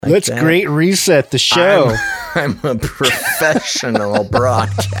Let's great reset the show. I'm a professional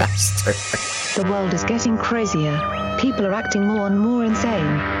broadcaster. The world is getting crazier. People are acting more and more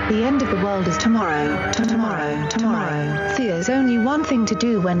insane. The end of the world is tomorrow. Tomorrow. There's only one thing to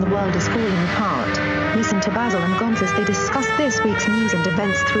do when the world is falling apart. Listen to Basil and Gonz as they discuss this week's news and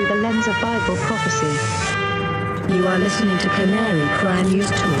events through the lens of Bible prophecy. You are listening to Canary Cry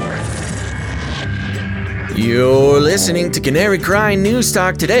News Talk. You're listening to Canary Cry News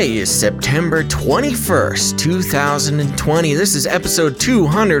Talk. Today is September 21st, 2020. This is episode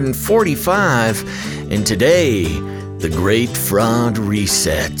 245. And today, the Great Fraud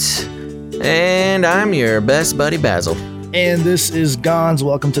Reset. And I'm your best buddy, Basil. And this is Gonz.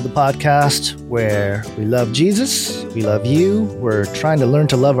 Welcome to the podcast where we love Jesus, we love you, we're trying to learn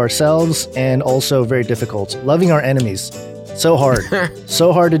to love ourselves, and also very difficult, loving our enemies. So hard.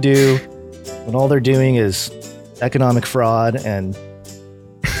 So hard to do when all they're doing is economic fraud and,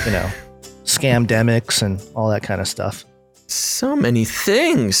 scamdemics and all that kind of stuff. So many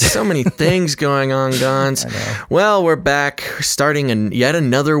things going on, Gonz. Well, we're back starting yet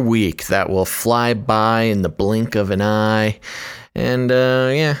another week that will fly by in the blink of an eye. And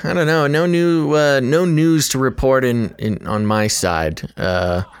I don't know, no news to report on my side.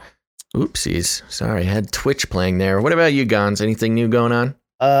 Oopsies, sorry, I had Twitch playing there. What about you, Gonz? Anything new going on?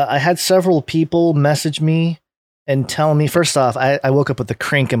 I had several people message me and tell me, first off, I woke up with a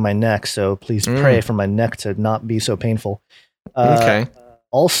crank in my neck, so please pray for my neck to not be so painful. Okay.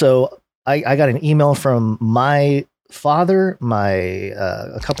 Also, I got an email from my father,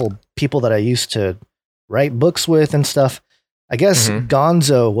 a couple people that I used to write books with and stuff. I guess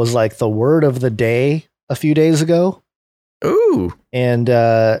Gonzo was like the word of the day a few days ago. Ooh. And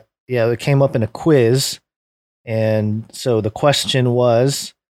it came up in a quiz. And so the question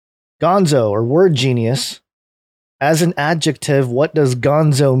was, Gonzo or word genius, as an adjective, what does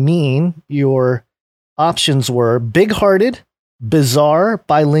Gonzo mean? Your options were big-hearted, bizarre,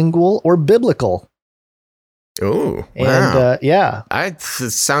 bilingual, or biblical. Oh, wow. And it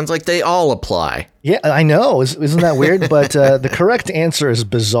sounds like they all apply. Yeah, I know. Isn't that weird? But the correct answer is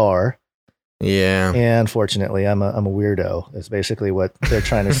bizarre. Yeah. And unfortunately, I'm a weirdo. That's basically what they're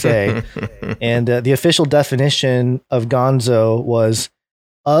trying to say. And the official definition of Gonzo was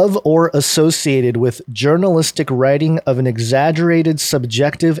of or associated with journalistic writing of an exaggerated,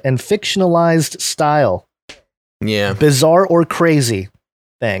 subjective, and fictionalized style. Yeah. Bizarre or crazy.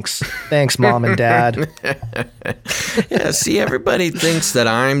 Thanks, Mom and Dad. Yeah, see, everybody thinks that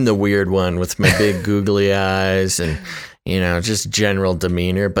I'm the weird one with my big googly eyes and, just general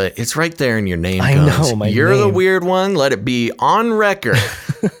demeanor, but it's right there in your name. I know, my You're name. the weird one. Let it be on record.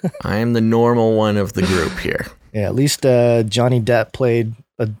 I am the normal one of the group here. Yeah, at least Johnny Depp played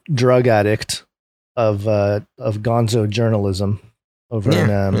a drug addict of Gonzo journalism over in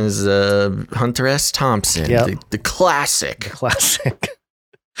it was Hunter S. Thompson, the classic.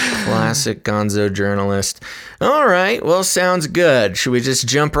 Classic Gonzo journalist. All right, well, sounds good. Should we just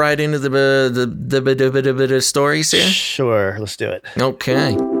jump right into the stories here? Sure, let's do it.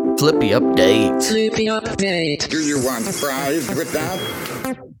 Okay. Flippy update. Do you want fries with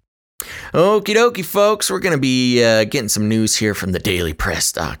that? Okie dokie, folks. We're going to be getting some news here from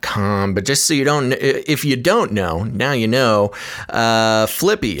thedailypress.com. But just so if you don't know, now you know,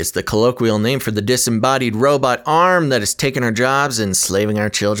 Flippy is the colloquial name for the disembodied robot arm that is taking our jobs, enslaving our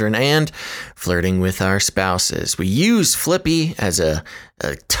children, and flirting with our spouses. We use Flippy as a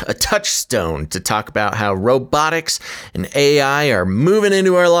touchstone to talk about how robotics and AI are moving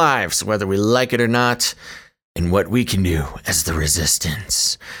into our lives, whether we like it or not, and what we can do as the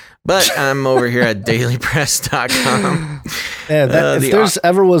resistance. But I'm over here at dailypress.com. Yeah, if there's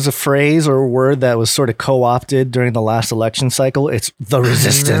ever was a phrase or a word that was sort of co-opted during the last election cycle, it's the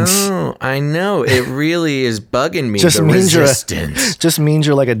resistance. I know. It really is bugging me, just resistance. Just means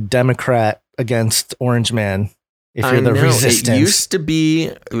you're like a Democrat against Orange Man. If you're the resistance. It used to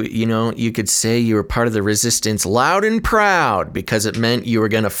be, you could say you were part of the resistance loud and proud because it meant you were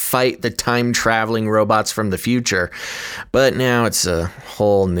going to fight the time-traveling robots from the future. But now it's a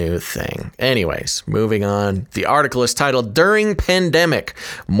whole new thing. Anyways, moving on. The article is titled, During Pandemic,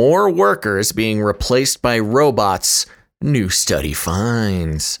 More Workers Being Replaced by Robots, New Study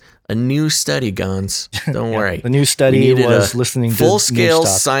Finds. A new study, Gonz. Don't worry. The new study was listening to full-scale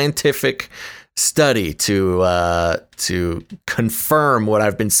scientific study to confirm what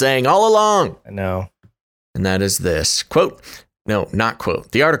I've been saying all along. I know. And that is this. Quote, no, not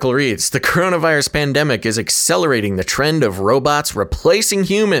quote. The article reads, the coronavirus pandemic is accelerating the trend of robots replacing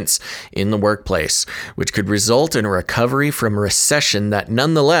humans in the workplace, which could result in a recovery from a recession that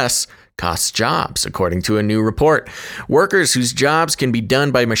nonetheless costs jobs, according to a new report. Workers whose jobs can be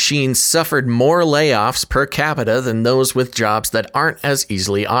done by machines suffered more layoffs per capita than those with jobs that aren't as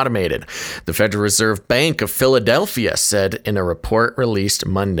easily automated, the Federal Reserve Bank of Philadelphia said in a report released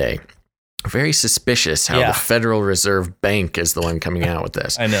Monday. Very suspicious how the Federal Reserve Bank is the one coming out with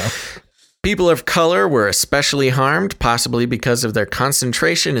this. I know. People of color were especially harmed, possibly because of their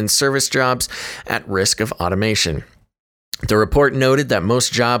concentration in service jobs at risk of automation. The report noted that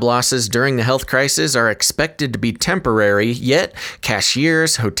most job losses during the health crisis are expected to be temporary, yet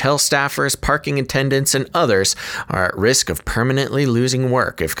cashiers, hotel staffers, parking attendants, and others are at risk of permanently losing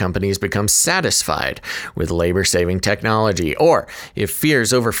work if companies become satisfied with labor-saving technology, or if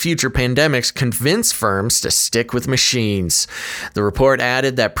fears over future pandemics convince firms to stick with machines. The report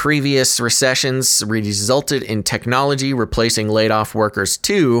added that previous recessions resulted in technology replacing laid-off workers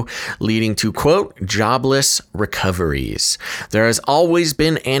too, leading to, quote, jobless recoveries. There has always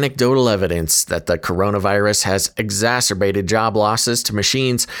been anecdotal evidence that the coronavirus has exacerbated job losses to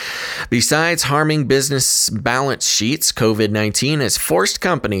machines. Besides harming business balance sheets, COVID-19 has forced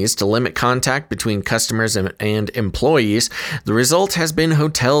companies to limit contact between customers and employees. The result has been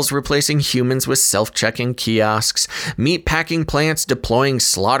hotels replacing humans with self-checking kiosks, meat packing plants deploying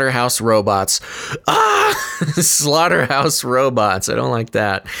slaughterhouse robots. Slaughterhouse robots. I don't like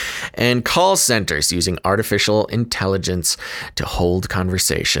that. And call centers using artificial intelligence to hold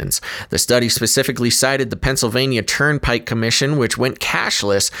conversations. The study specifically cited the Pennsylvania Turnpike Commission, which went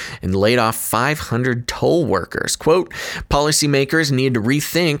cashless and laid off 500 toll workers. Quote, policymakers need to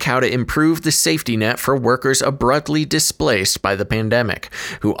rethink how to improve the safety net for workers abruptly displaced by the pandemic,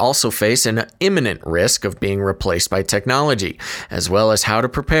 who also face an imminent risk of being replaced by technology, as well as how to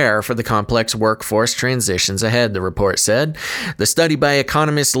prepare for the complex workforce transitions ahead, the report said. The study by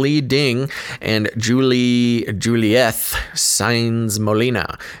economists Lee Ding and Juliette Sainz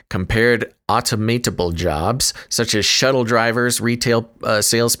Molina compared automatable jobs such as shuttle drivers, retail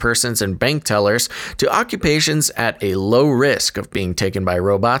salespersons, and bank tellers to occupations at a low risk of being taken by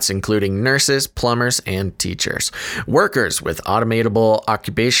robots, including nurses, plumbers, and teachers. Workers with automatable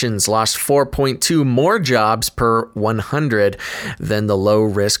occupations lost 4.2 more jobs per 100 than the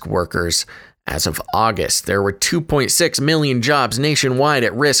low-risk workers. As of August, there were 2.6 million jobs nationwide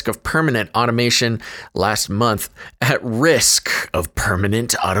at risk of permanent automation last month. At risk of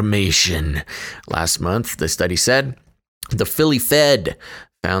permanent automation. Last month, the study said, the Philly Fed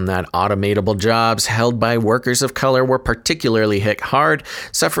found that automatable jobs held by workers of color were particularly hit hard,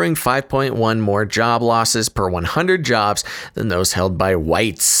 suffering 5.1 more job losses per 100 jobs than those held by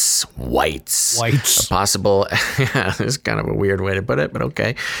whites. A possible, this is kind of a weird way to put it, but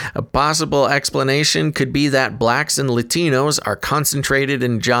okay. A possible explanation could be that blacks and Latinos are concentrated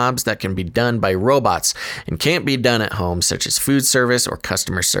in jobs that can be done by robots and can't be done at home, such as food service or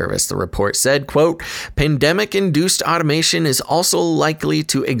customer service. The report said, quote, pandemic-induced automation is also likely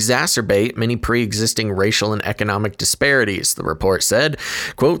to exacerbate many pre-existing racial and economic disparities, the report said.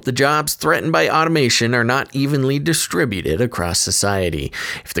 Quote, the jobs threatened by automation are not evenly distributed across society.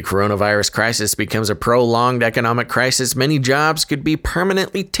 If the coronavirus crisis becomes a prolonged economic crisis, many jobs could be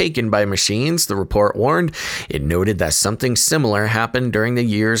permanently taken by machines, the report warned. It noted that something similar happened during the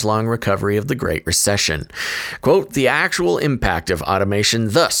years-long recovery of the Great Recession. Quote, the actual impact of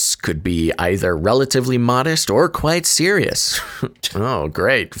automation thus could be either relatively modest or quite serious. Oh,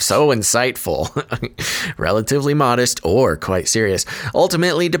 great. So insightful. Relatively modest or quite serious.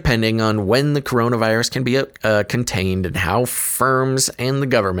 Ultimately, depending on when the coronavirus can be contained and how firms and the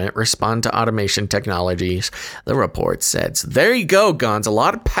government respond to automation technologies, the report said. So there you go, Gons. A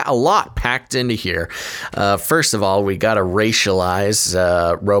lot packed into here. First of all, we got to racialize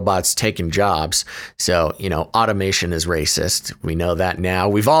robots taking jobs. So, automation is racist. We know that now.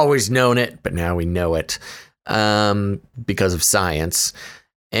 We've always known it, but now we know it because of science.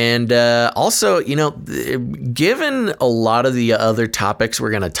 And also, given a lot of the other topics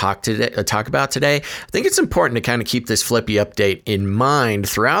we're going to talk about today, I think it's important to kind of keep this Flippy update in mind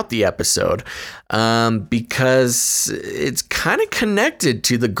throughout the episode, because it's kind of connected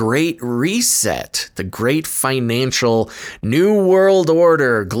to the Great Reset, the great financial New World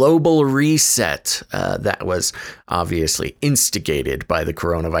Order, global reset that was obviously instigated by the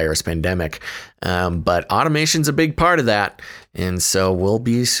coronavirus pandemic. But automation's a big part of that. And so we'll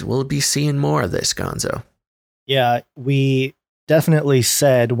be seeing more of this, Gonzo. Yeah, we definitely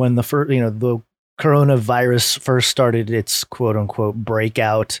said when the coronavirus first started its quote unquote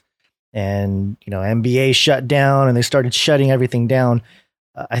breakout, and NBA shut down and they started shutting everything down.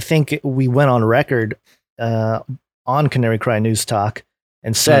 I think we went on record on Canary Cry News Talk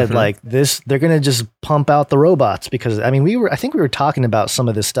and said Mhm. like they're going to just pump out the robots because I mean, I think we were talking about some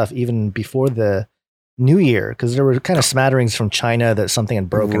of this stuff even before the new year because there were kind of smatterings from China that something had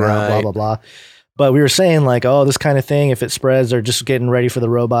broken out, blah, Right. blah, blah. But we were saying like, oh, this kind of thing, if it spreads, they're just getting ready for the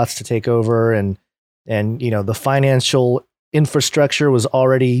robots to take over. And the financial infrastructure was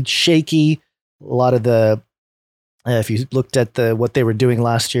already shaky. A lot of if you looked at what they were doing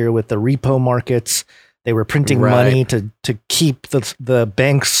last year with the repo markets, they were printing Right. money to keep the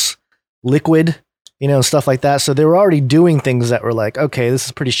banks liquid, stuff like that. So they were already doing things that were like, okay, this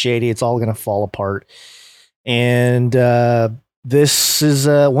is pretty shady. It's all going to fall apart. And this is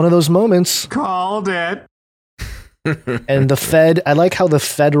one of those moments. Called it. And the Fed, I like how the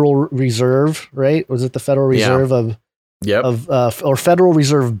Federal Reserve, right? Was it the Federal Yeah. Reserve Yep. or Federal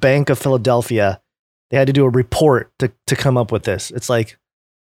Reserve Bank of Philadelphia? They had to do a report to come up with this. It's like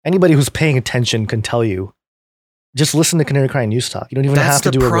anybody who's paying attention can tell you. Just listen to Canary Cry News Talk. You don't even That's have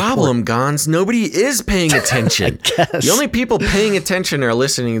to the do a problem, Gons. Nobody is paying attention. report. I guess. The only people paying attention are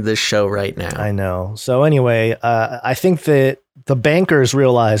listening to this show right now. I know. So anyway, I think that the bankers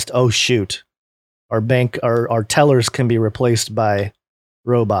realized, oh shoot, our tellers can be replaced by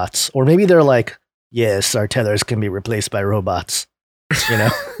robots, or maybe they're like, yes, our tellers can be replaced by robots.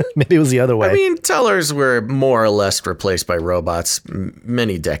 Maybe it was the other way. I mean, tellers were more or less replaced by robots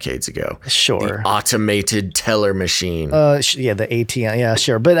many decades ago. Sure. The automated teller machine. Yeah, the ATM. Yeah,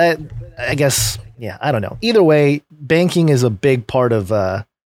 sure. But I guess, yeah, I don't know. Either way, banking is a big part of the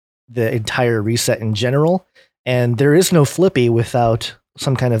entire reset in general. And there is no Flippy without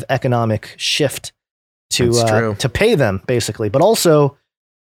some kind of economic shift That's true. to pay them, basically. But also,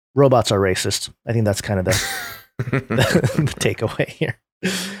 robots are racist. I think that's kind of the takeaway here.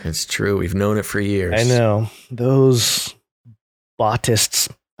 It's true. We've known it for years. I know. Those botists.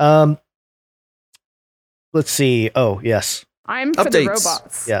 Let's see. Oh, yes. I'm for the Updates.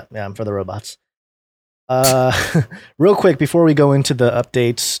 robots. Yeah, I'm for the robots. Real quick, before we go into the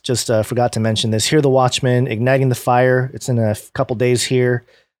updates, just forgot to mention this. Hear the Watchmen, Igniting the Fire. It's in a couple days here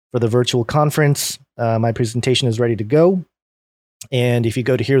for the virtual conference. My presentation is ready to go. And if you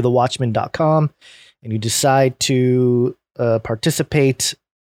go to hearthewatchmen.com and you decide to participate,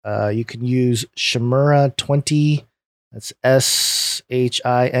 you can use Shimura 20. That's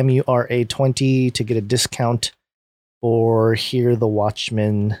SHIMURA 20 to get a discount for Hear the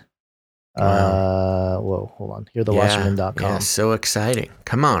Watchmen. Whoa, hold on. HearTheWatchmen.com. Yeah, so exciting.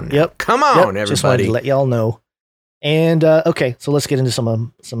 Come on. Now. Yep. Come on, everybody. Just wanted to let y'all know. And okay, so let's get into some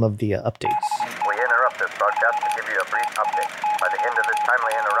of the updates. We interrupt this broadcast to give you a brief update. By the end of this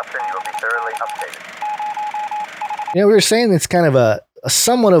timely interruption, you will be thoroughly updated. We were saying it's kind of a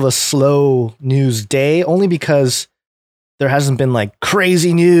somewhat of a slow news day, only because there hasn't been like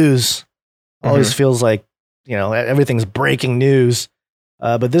crazy news. Always feels like, everything's breaking news.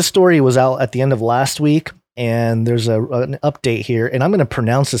 But this story was out at the end of last week, and there's an update here. And I'm going to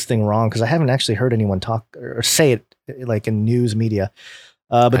pronounce this thing wrong because I haven't actually heard anyone talk or say it like in news media.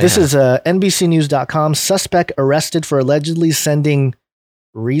 But this is NBCnews.com. Suspect arrested for allegedly sending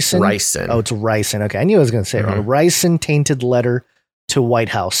ricin. Oh, it's ricin. Okay, I knew I was going to say it wrong. Ricin tainted letter to White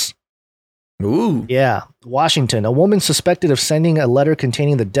House. Ooh. Yeah. Washington. A woman suspected of sending a letter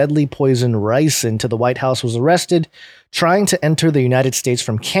containing the deadly poison ricin to the White House was arrested trying to enter the United States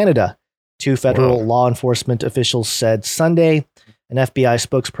from Canada. Two federal law enforcement officials said Sunday. An FBI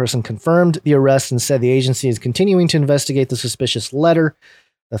spokesperson confirmed the arrest and said the agency is continuing to investigate the suspicious letter.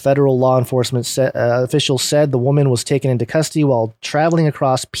 The federal law enforcement official said the woman was taken into custody while traveling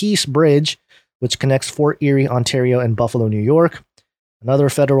across Peace Bridge, which connects Fort Erie, Ontario, and Buffalo, New York. Another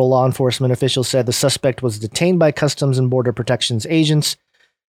federal law enforcement official said the suspect was detained by Customs and Border Protection's agents.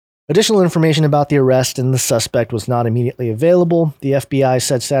 Additional information about the arrest and the suspect was not immediately available. The FBI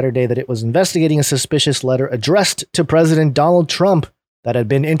said Saturday that it was investigating a suspicious letter addressed to President Donald Trump that had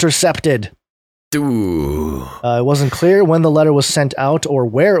been intercepted. Ooh. It wasn't clear when the letter was sent out or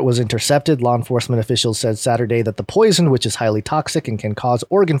where it was intercepted. Law enforcement officials said Saturday that the poison, which is highly toxic and can cause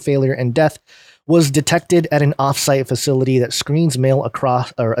organ failure and death, was detected at an off-site facility that screens mail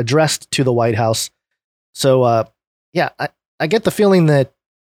across or addressed to the White House. So, I get the feeling that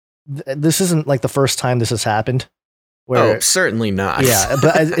this isn't like the first time this has happened. Oh, certainly not. Yeah,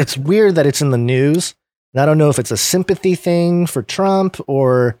 but it's weird that it's in the news. And I don't know if it's a sympathy thing for Trump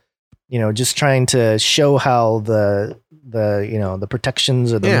or, just trying to show how the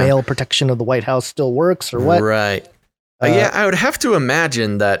protections or the mail protection of the White House still works or what. Right. Yeah, I would have to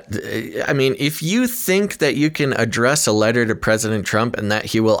imagine that. I mean, if you think that you can address a letter to President Trump and that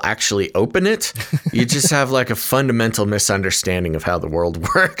he will actually open it, you just have like a fundamental misunderstanding of how the world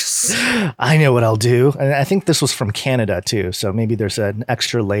works. I know what I'll do. And I think this was from Canada too. So maybe there's an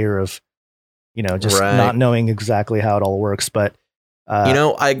extra layer of, just not knowing exactly how it all works. But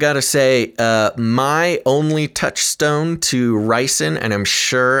I gotta say, my only touchstone to ricin, and I'm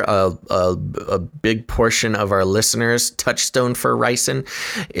sure a big portion of our listeners' touchstone for ricin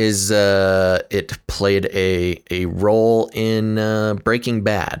is it played a role in Breaking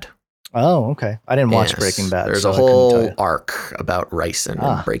Bad. Oh, okay. I didn't watch Breaking Bad. There's a whole arc about ricin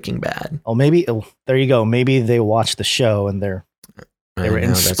in Breaking Bad. Oh, maybe. Oh, there you go. Maybe they watched the show and they were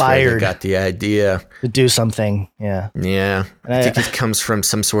inspired. That's where they got the idea to do something. Yeah. Yeah. And I think it comes from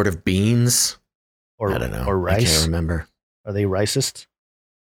some sort of beans. Or, I don't know. Or rice. I can't remember. Are they racist?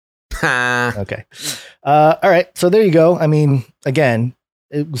 Ha. Okay. All right. So there you go. I mean, again,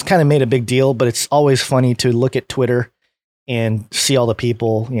 it was kind of made a big deal, but it's always funny to look at Twitter and see all the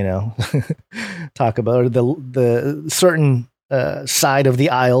people, talk about the certain side of the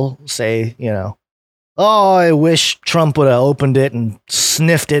aisle say, oh, I wish Trump would have opened it and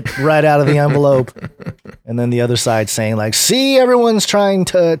sniffed it right out of the envelope. And then the other side saying like, see, everyone's trying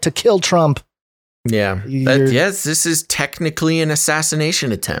to kill Trump. Yeah. Yes, this is technically an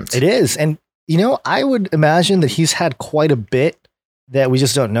assassination attempt. It is. And, I would imagine that he's had quite a bit that we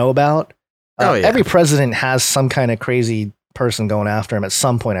just don't know about. Every president has some kind of crazy person going after him at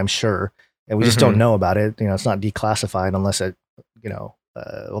some point, I'm sure. And we just don't know about it. It's not declassified unless it,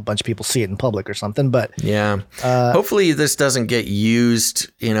 a bunch of people see it in public or something, but yeah, hopefully this doesn't get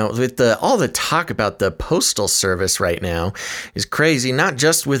used, with all the talk about the postal service right now is crazy, not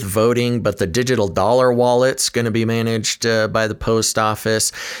just with voting, but the digital dollar wallet's going to be managed by the post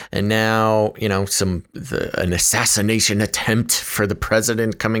office. And now, an assassination attempt for the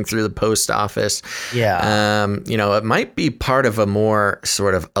president coming through the post office. Yeah. It might be part of a more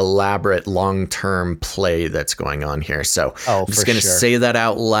sort of elaborate long-term play that's going on here. So I'm just going to say that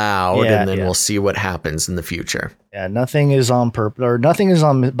out loud, and then we'll see what happens in the future. Yeah, nothing is on purpose, or nothing is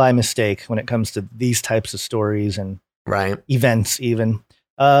on by mistake when it comes to these types of stories and events even.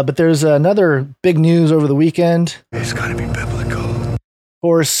 But there's another big news over the weekend. It's got to be biblical. Of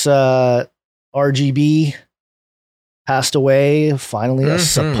course, RGB passed away finally,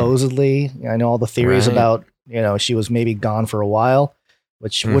 supposedly. I know all the theories about, she was maybe gone for a while,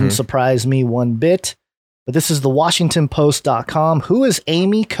 which wouldn't surprise me one bit. But this is the WashingtonPost.com. Who is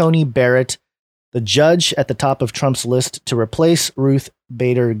Amy Coney Barrett, the judge at the top of Trump's list to replace Ruth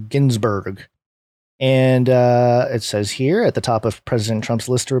Bader Ginsburg? And it says here at the top of President Trump's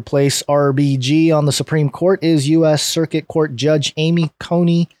list to replace RBG on the Supreme Court is U.S. Circuit Court Judge Amy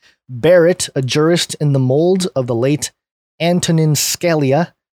Coney Barrett, a jurist in the mold of the late Antonin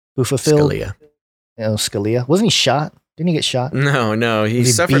Scalia, who fulfilled... Scalia. Wasn't he shot? Didn't he get shot? No. He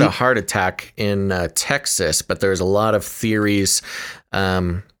suffered a heart attack in Texas, but there's a lot of theories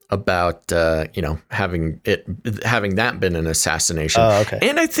about having that been an assassination. Oh, okay.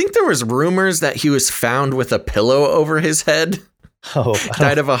 And I think there was rumors that he was found with a pillow over his head. Oh,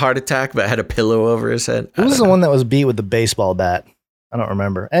 died of a heart attack, but had a pillow over his head. Who was the one that was beat with the baseball bat? I don't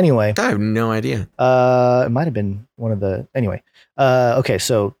remember. Anyway, I have no idea. It might have been one of the. Anyway, okay.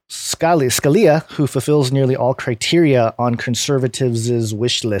 So Scalia, who fulfills nearly all criteria on conservatives'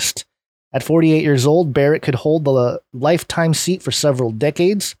 wish list, at 48 years old, Barrett could hold the lifetime seat for several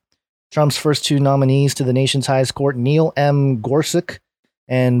decades. Trump's first two nominees to the nation's highest court, Neil M. Gorsuch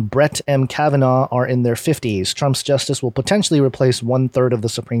and Brett M. Kavanaugh, are in their 50s. Trump's justice will potentially replace 1/3 of the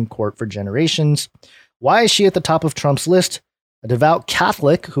Supreme Court for generations. Why is she at the top of Trump's list? A devout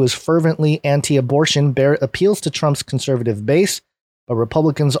Catholic who is fervently anti-abortion, Barrett appeals to Trump's conservative base, but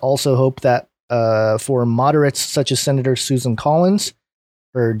Republicans also hope that for moderates such as Senator Susan Collins,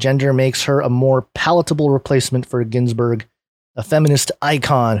 her gender makes her a more palatable replacement for Ginsburg, a feminist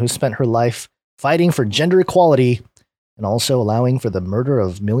icon who spent her life fighting for gender equality and also allowing for the murder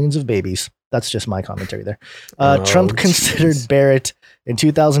of millions of babies. That's just my commentary there. Trump considered Barrett in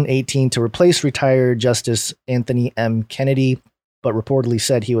 2018 to replace retired Justice Anthony M. Kennedy, but reportedly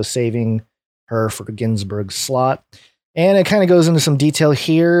said he was saving her for Ginsburg's slot. And it kind of goes into some detail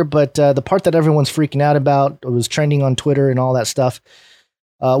here, but the part that everyone's freaking out about, it was trending on Twitter and all that stuff.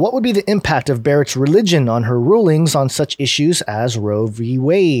 What would be the impact of Barrett's religion on her rulings on such issues as Roe v.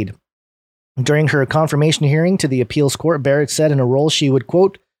 Wade? During her confirmation hearing to the appeals court, Barrett said in a role she would,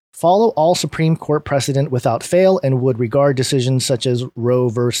 quote, follow all Supreme Court precedent without fail and would regard decisions such as Roe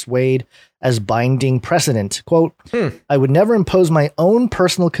v. Wade as binding precedent. Quote, I would never impose my own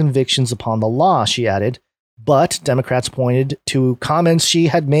personal convictions upon the law, she added. But Democrats pointed to comments she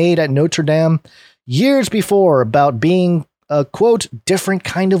had made at Notre Dame years before about being a, quote, different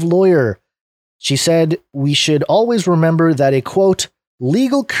kind of lawyer. She said, we should always remember that a, quote,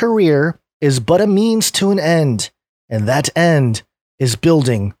 legal career is but a means to an end, and that end is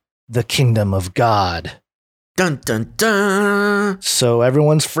building the kingdom of God. Dun, dun, dun. So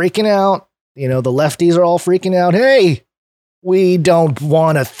everyone's freaking out. The lefties are all freaking out. Hey, we don't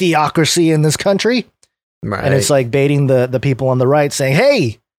want a theocracy in this country. Right. And it's like baiting the people on the right saying,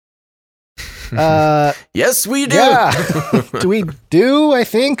 hey, yes, we do. Yeah, we do, I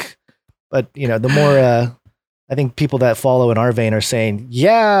think. But, the more I think people that follow in our vein are saying,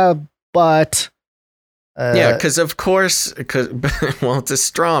 yeah, but. Because of course, it's a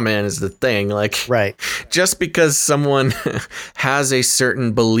straw man is the thing. Like, right. Just because someone has a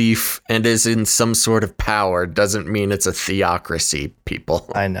certain belief and is in some sort of power doesn't mean it's a theocracy, people.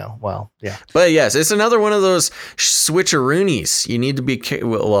 I know. Well, yeah. But yes, it's another one of those switcheroonies you need to be,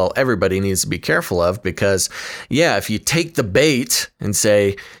 everybody needs to be careful of, because, if you take the bait and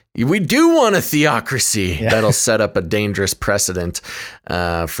say, we do want a theocracy, that'll set up a dangerous precedent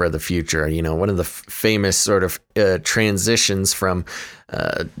for the future. One of the famous sort of transitions from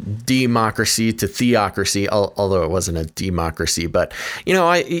democracy to theocracy, although it wasn't a democracy. But,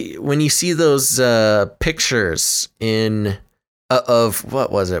 when you see those pictures of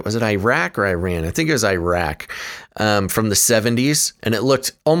what was it? Was it Iraq or Iran? I think it was Iraq from the 70s. And it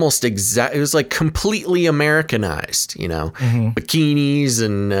looked almost exact. It was like completely Americanized, bikinis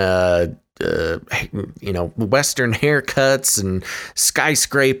and, Western haircuts and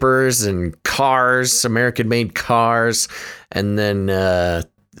skyscrapers and cars, American made cars. And then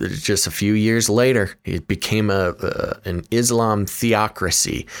just a few years later, it became an Islam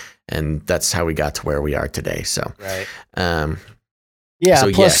theocracy. And that's how we got to where we are today. So, right. So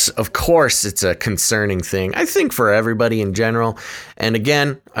yes, of course, it's a concerning thing, I think, for everybody in general. And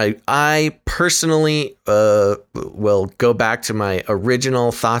again, I personally will go back to my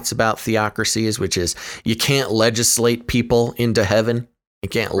original thoughts about theocracies, which is you can't legislate people into heaven. You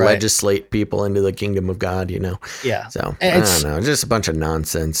can't legislate people into the kingdom of God, Yeah. So I don't know, just a bunch of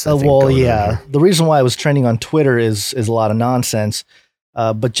nonsense. The reason why I was trending on Twitter is a lot of nonsense.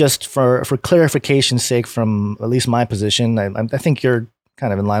 But just for clarification's sake, from at least my position, I think you're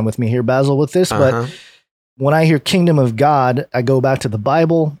kind of in line with me here, Basil, with this. But when I hear kingdom of God, I go back to the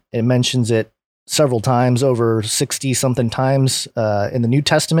Bible. It mentions it several times, over 60 something times in the New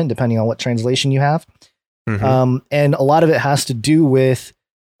Testament, depending on what translation you have. And a lot of it has to do with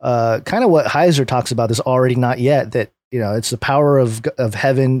kind of what Heiser talks about, this already not yet, that, it's the power of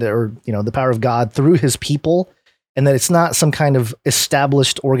heaven, or, the power of God through his people. And that it's not some kind of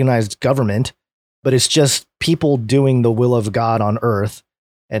established, organized government, but it's just people doing the will of God on earth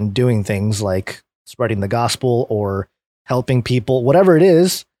and doing things like spreading the gospel or helping people, whatever it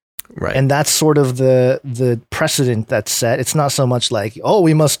is. Right. And that's sort of the precedent that's set. It's not so much like,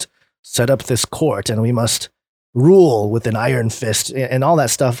 we must set up this court and we must rule with an iron fist and all that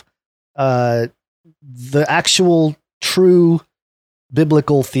stuff. The actual true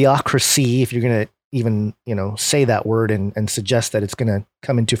biblical theocracy, if you're going to even, say that word and suggest that it's going to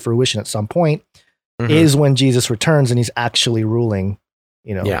come into fruition at some point, is when Jesus returns and he's actually ruling,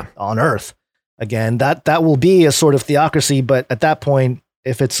 on earth again. That will be a sort of theocracy. But at that point,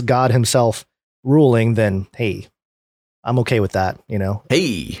 if it's God himself ruling, then, hey, I'm okay with that,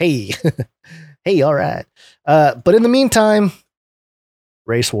 Hey, hey, all right. But in the meantime,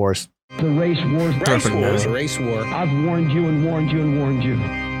 race wars. The race wars. Race war. I've warned you and warned you and warned you.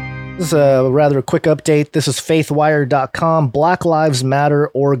 This is a rather quick update. This is faithwire.com. Black Lives Matter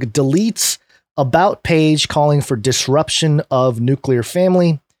org deletes about page calling for disruption of nuclear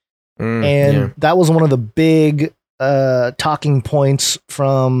family. That was one of the big talking points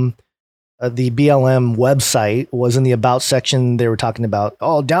from the BLM website. Was in the about section. They were talking about,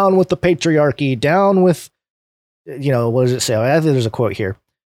 down with the patriarchy, down with, what does it say? I think there's a quote here.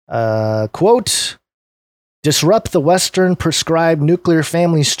 Quote, disrupt the Western prescribed nuclear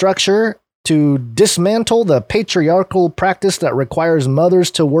family structure to dismantle the patriarchal practice that requires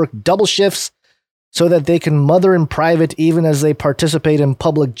mothers to work double shifts so that they can mother in private even as they participate in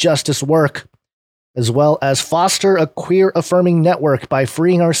public justice work, as well as foster a queer affirming network by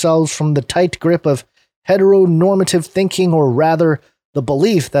freeing ourselves from the tight grip of heteronormative thinking, or rather the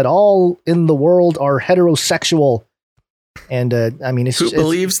belief that all in the world are heterosexual. And who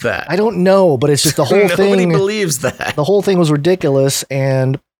believes that? I don't know, but it's just the whole thing. Nobody believes that. The whole thing was ridiculous,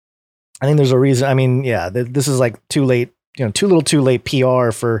 and I think there's a reason. This is like too late. Too little, too late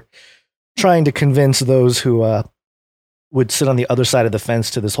PR for trying to convince those who would sit on the other side of the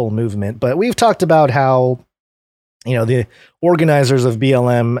fence to this whole movement. But we've talked about how the organizers of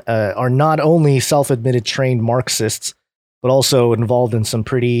BLM are not only self-admitted trained Marxists, but also involved in some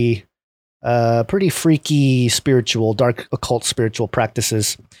pretty freaky dark occult spiritual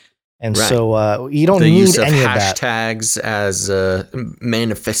practices. And so you don't need use of any of that. hashtags as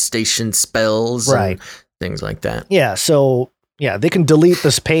manifestation spells, right? And things like that. Yeah. So they can delete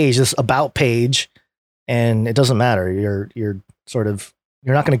this page, this about page, and it doesn't matter. You're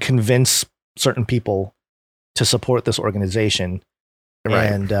not going to convince certain people to support this organization. Right.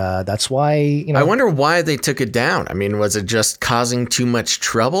 And that's why, I wonder why they took it down. I mean, was it just causing too much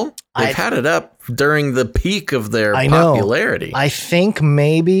trouble? They've had it up during the peak of their popularity. I think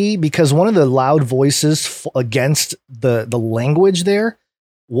maybe because one of the loud voices against the language there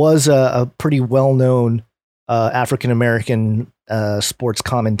was a pretty well-known African-American sports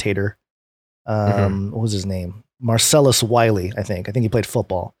commentator. What was his name? Marcellus Wiley, I think. I think he played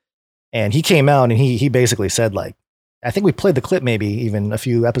football. And he came out and he basically said, like, I think we played the clip maybe even a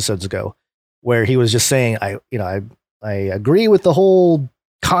few episodes ago, where he was just saying, I agree with the whole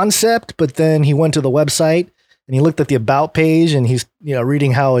concept, but then he went to the website and he looked at the about page and he's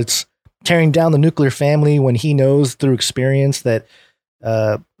reading how it's tearing down the nuclear family when he knows through experience that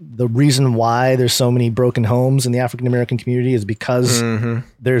the reason why there's so many broken homes in the African American community is because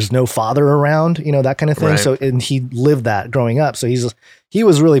there's no father around, that kind of thing. Right. So, and he lived that growing up. So he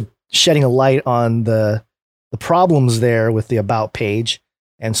was really shedding a light on the problems there with the about page.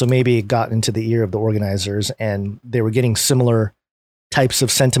 And so maybe it got into the ear of the organizers and they were getting similar types of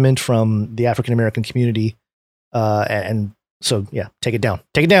sentiment from the African American community. And so, take it down.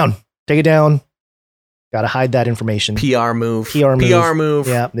 Got to hide that information. PR move.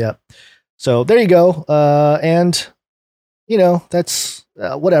 Yeah. So there you go. And that's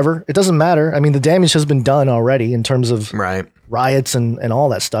whatever. It doesn't matter. I mean, the damage has been done already in terms of riots and all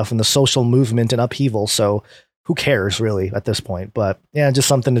that stuff and the social movement and upheaval. So who cares really at this point? But just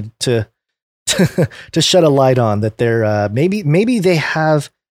something to shed a light on that they're maybe they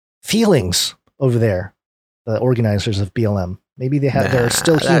have feelings over there. The organizers of BLM. Maybe they're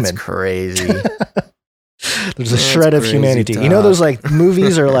still human. That's crazy. There's a shred of humanity. Talk. Those like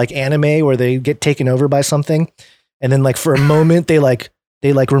movies or like anime where they get taken over by something. And then like for a moment they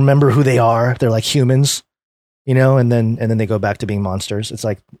remember who they are. They're like humans, and then they go back to being monsters. It's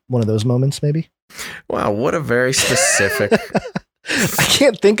like one of those moments maybe. Wow. What a very specific, I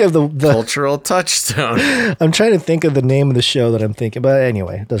can't think of the cultural touchstone. I'm trying to think of the name of the show that I'm thinking, but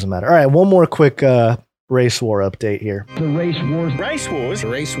anyway, it doesn't matter. All right. One more quick, race war update here. The race wars.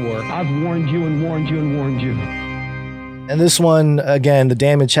 Race war. I've warned you and warned you and warned you. And this one, again, the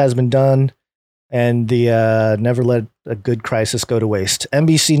damage has been done and the never let a good crisis go to waste.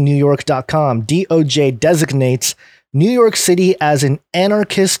 NBCNewYork.com, DOJ designates New York City as an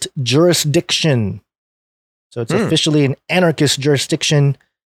anarchist jurisdiction. So it's officially an anarchist jurisdiction.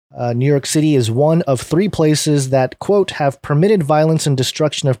 New York City is one of 3 places that, quote, have permitted violence and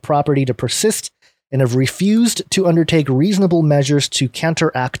destruction of property to persist and have refused to undertake reasonable measures to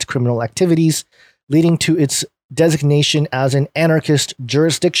counteract criminal activities, leading to its designation as an anarchist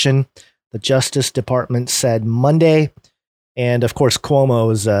jurisdiction, the Justice Department said Monday. And of course,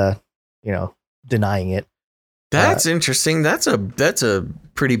 Cuomo is, denying it. That's interesting. That's a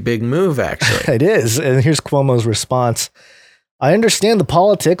pretty big move, actually. It is. And here's Cuomo's response. I understand the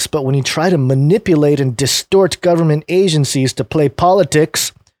politics, but when you try to manipulate and distort government agencies to play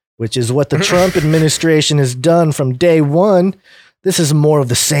politics, which is what the Trump administration has done from day one, this is more of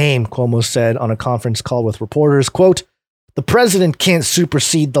the same, Cuomo said on a conference call with reporters. Quote, the president can't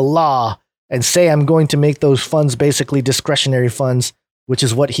supersede the law and say I'm going to make those funds basically discretionary funds, which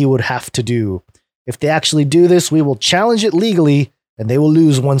is what he would have to do. If they actually do this, we will challenge it legally and they will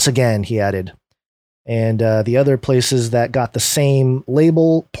lose once again, he added. And the other places that got the same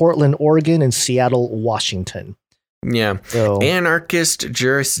label, Portland, Oregon, and Seattle, Washington. Yeah. So, anarchist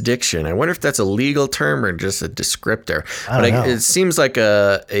jurisdiction. I wonder if that's a legal term or just a descriptor. I don't know. It seems like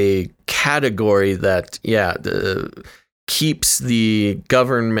a category that, keeps the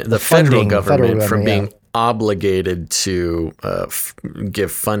government, the federal government from being obligated to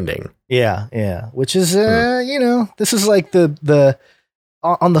give funding. Yeah. Which is, this is like the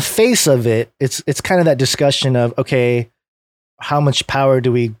on the face of it, it's kind of that discussion of, okay, how much power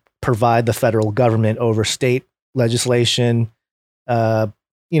do we provide the federal government over state legislation? It's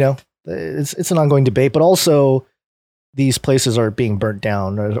an ongoing debate, but also these places are being burnt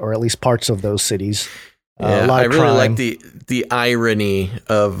down, or at least parts of those cities. Yeah, I really like the irony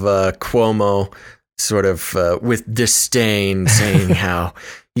of Cuomo sort of with disdain saying how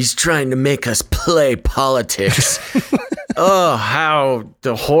he's trying to make us play politics. Oh, how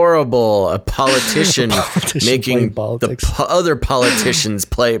the horrible a politician making the other politicians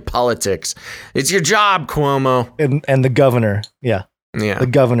play politics. It's your job, Cuomo. And the governor. Yeah. The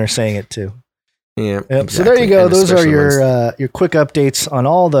governor saying it too. Yeah. Yep. Exactly. So there you go. And Those are your quick updates on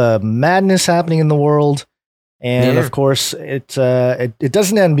all the madness happening in the world. And of course, it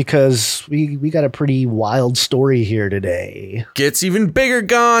doesn't end because we got a pretty wild story here today. Gets even bigger,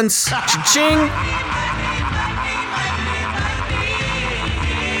 Gons. Cha-ching.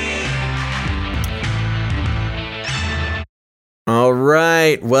 All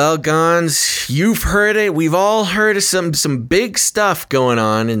right. Well, Gons, you've heard it. We've all heard of some big stuff going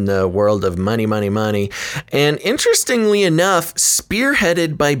on in the world of money. And interestingly enough,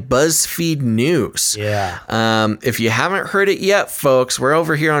 spearheaded by BuzzFeed News. Yeah. If you haven't heard it yet, folks, we're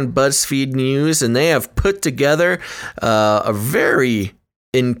over here on BuzzFeed News, and they have put together a very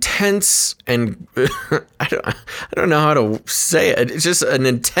intense and I don't know how to say it. It's just an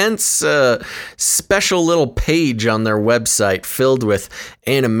intense special little page on their website filled with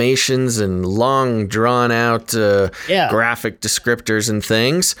animations and long drawn out graphic descriptors and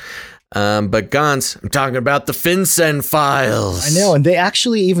things. But Gons, I'm talking about the FinCEN files. I know, and they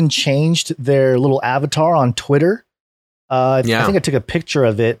actually even changed their little avatar on Twitter. I think I took a picture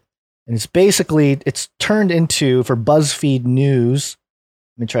of it, and it's turned into, for BuzzFeed News.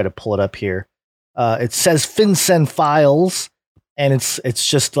 Let me try to pull it up here. It says FinCEN files, and it's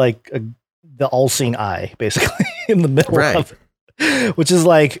just like the all-seeing eye, basically, in the middle of it. Which is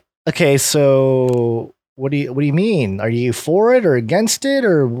like, okay, so what do you mean? Are you for it or against it,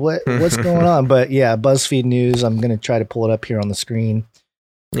 or what's going on? But yeah, BuzzFeed News. I'm gonna try to pull it up here on the screen.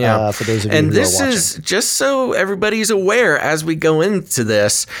 Yeah, for those of you and who this are watching. is just so everybody's aware as we go into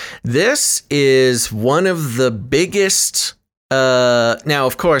this. This is one of the biggest. Now,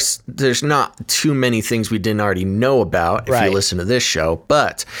 of course, there's not too many things we didn't already know about if you listen to this show,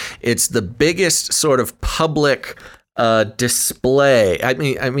 but it's the biggest sort of public display. I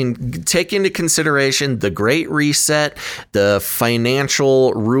mean, take into consideration the Great Reset, the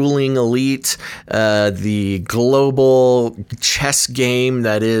financial ruling elite, the global chess game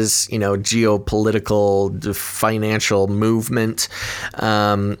that is, geopolitical financial movement.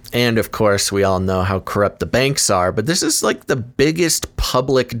 And of course, we all know how corrupt the banks are, but this is like the biggest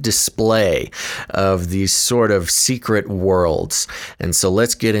public display of these sort of secret worlds. And so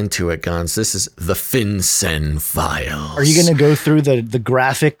let's get into it, Gons. This is the FinCEN files. Are you going to go through the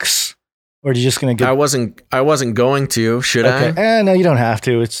graphics, or are you just going to go? I wasn't going to. Should I? No, you don't have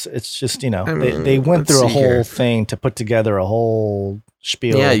to. It's just they went through a whole thing to put together a whole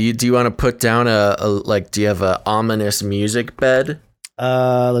spiel. Yeah. Do you want to put down do you have a ominous music bed?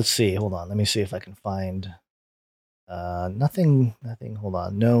 Let's see. Hold on. Let me see if I can find. Nothing. Hold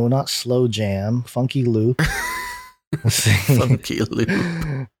on. No, not slow jam. Funky loop. Let's see. Funky loop.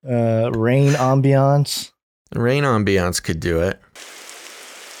 Rain ambiance. Rain ambiance could do it.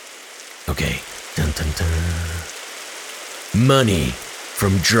 Okay. Dun, dun, dun. Money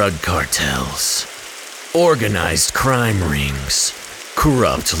from drug cartels, organized crime rings,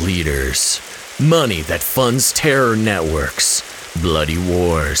 corrupt leaders, money that funds terror networks, bloody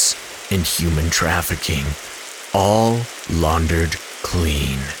wars, and human trafficking, all laundered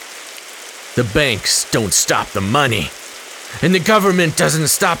clean. The banks don't stop the money, and the government doesn't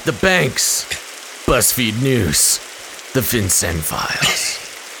stop the banks. BuzzFeed News, the FinCEN files.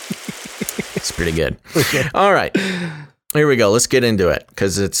 It's pretty good. All right, here we go. Let's get into it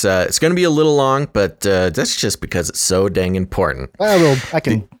because it's going to be a little long, but that's just because it's so dang important. I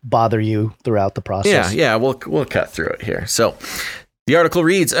can bother you throughout the process. Yeah, we'll cut through it here. So. The article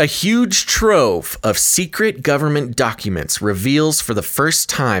reads, a huge trove of secret government documents reveals for the first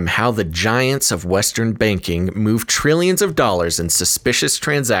time how the giants of Western banking move trillions of dollars in suspicious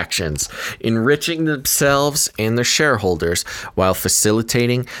transactions, enriching themselves and their shareholders while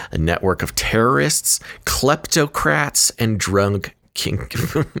facilitating a network of terrorists, kleptocrats, and drug kingpins.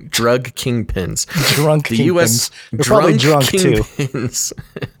 The U.S. They're probably drunk kingpins.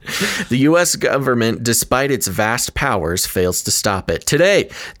 The U.S. government, despite its vast powers, fails to stop it. Today,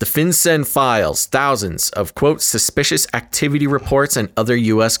 the FinCEN files thousands of, quote, suspicious activity reports and other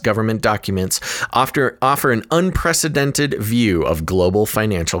U.S. government documents offer an unprecedented view of global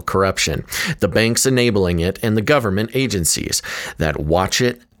financial corruption, the banks enabling it, and the government agencies that watch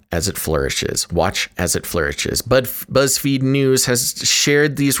it as it flourishes. Watch as it flourishes. But BuzzFeed News has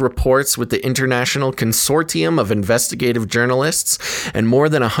shared these reports with the International Consortium of Investigative Journalists and more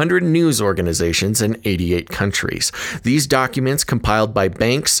than 100 news organizations in 88 countries. These documents, compiled by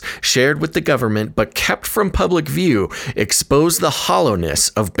banks, shared with the government, but kept from public view, expose the hollowness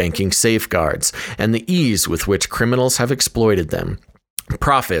of banking safeguards and the ease with which criminals have exploited them.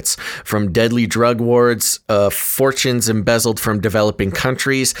 Profits from deadly drug wars, fortunes embezzled from developing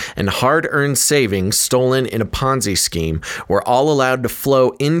countries, and hard-earned savings stolen in a Ponzi scheme were all allowed to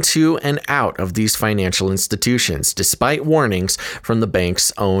flow into and out of these financial institutions, despite warnings from the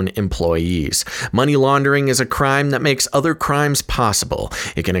bank's own employees. Money laundering is a crime that makes other crimes possible.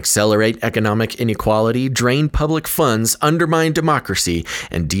 It can accelerate economic inequality, drain public funds, undermine democracy,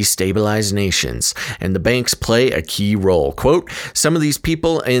 and destabilize nations. And the banks play a key role. Quote, some of these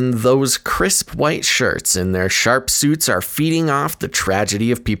people in those crisp white shirts and their sharp suits are feeding off the tragedy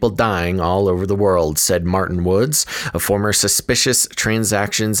of people dying all over the world, said Martin Woods, a former suspicious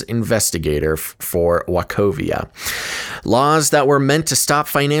transactions investigator for Wachovia. Laws that were meant to stop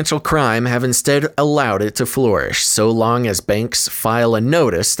financial crime have instead allowed it to flourish, so long as banks file a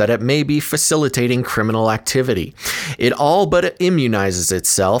notice that it may be facilitating criminal activity. It all but immunizes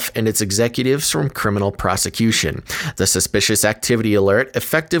itself and its executives from criminal prosecution. The suspicious activity alert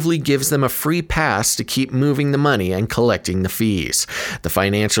effectively gives them a free pass to keep moving the money and collecting the fees. The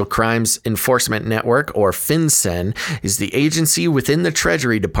Financial Crimes Enforcement Network, or FinCEN, is the agency within the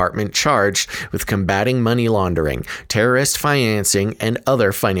Treasury Department charged with combating money laundering, terrorist financing, and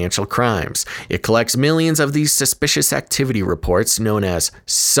other financial crimes. It collects millions of these suspicious activity reports known as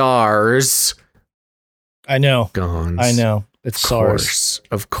SARS. I know. Gons. I know. It's SARS.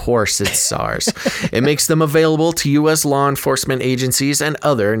 Of course it's SARS. It makes them available to U.S. law enforcement agencies and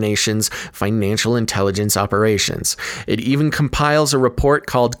other nations' financial intelligence operations. It even compiles a report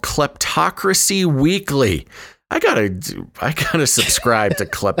called Kleptocracy Weekly. I gotta subscribe to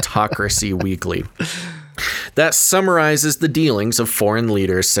Kleptocracy Weekly. That summarizes the dealings of foreign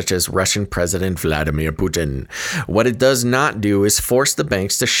leaders such as Russian President Vladimir Putin. What it does not do is force the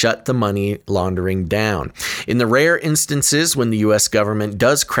banks to shut the money laundering down. In the rare instances when the U.S. government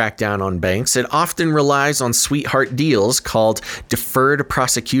does crack down on banks, it often relies on sweetheart deals called deferred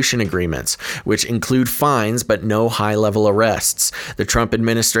prosecution agreements, which include fines but no high-level arrests. The Trump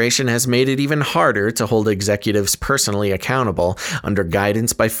administration has made it even harder to hold executives personally accountable under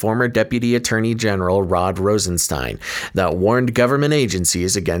guidance by former Deputy Attorney General Rod Rosenstein that warned government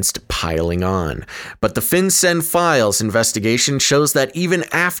agencies against piling on. But the FinCEN Files investigation shows that even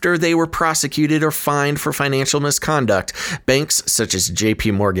after they were prosecuted or fined for financial misconduct, banks such as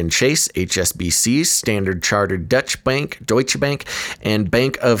JP Morgan Chase, HSBC, Standard Chartered Deutsche Bank, and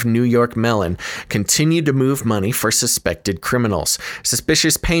Bank of New York Mellon continued to move money for suspected criminals.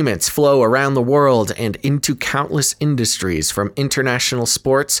 Suspicious payments flow around the world and into countless industries, from international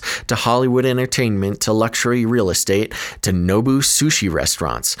sports to Hollywood entertainment to luxury real estate to Nobu sushi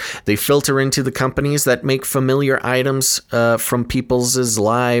restaurants. They filter into the companies that make familiar items from people's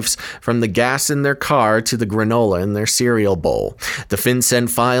lives, from the gas in their car to the granola in their cereal bowl. The FinCEN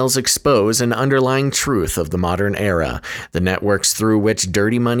Files expose an underlying truth of the modern era. The networks through which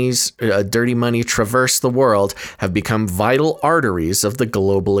dirty money traverse the world have become vital arteries of the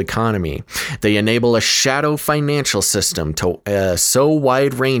global economy. They enable a shadow financial system so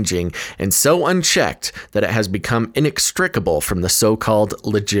wide-ranging and so unchecked that it has become inextricable from the so-called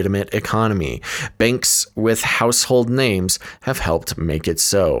legitimate economy. Banks with household names have helped make it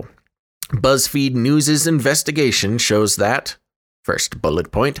so. BuzzFeed News' investigation shows that, first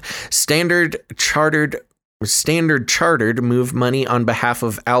bullet point, Standard Chartered moved money on behalf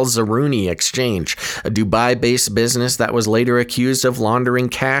of Al Zaruni Exchange, a Dubai-based business that was later accused of laundering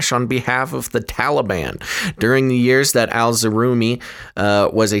cash on behalf of the Taliban. During the years that Al Zaruni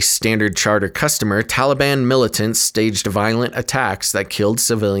was a Standard Chartered customer, Taliban militants staged violent attacks that killed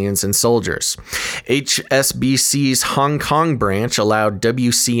civilians and soldiers. HSBC's Hong Kong branch allowed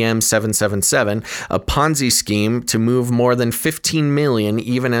WCM 777, a Ponzi scheme, to move more than $15 million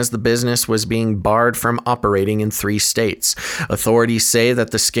even as the business was being barred from operating in 3 states. Authorities say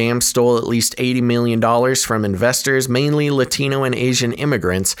that the scam stole at least $80 million from investors, mainly Latino and Asian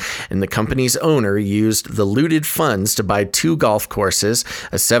immigrants, and the company's owner used the looted funds to buy 2 golf courses,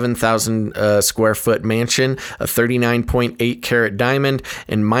 a 7,000 square foot mansion, a 39.8 carat diamond,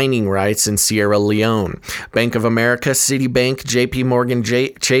 and mining rights in Sierra Leone. Bank of America, Citibank, JP Morgan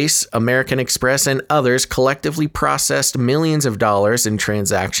Chase, American Express, and others collectively processed millions of dollars in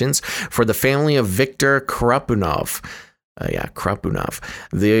transactions for the family of Viktor Khrapunov. Krapunov,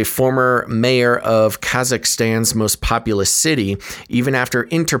 the former mayor of Kazakhstan's most populous city, even after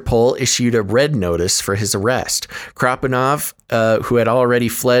Interpol issued a red notice for his arrest. Krapunov, who had already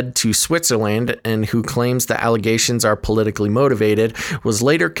fled to Switzerland and who claims the allegations are politically motivated, was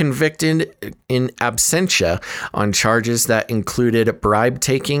later convicted in absentia on charges that included bribe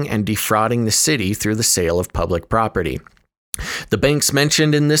taking and defrauding the city through the sale of public property. The banks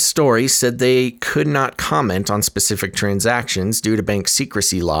mentioned in this story said they could not comment on specific transactions due to bank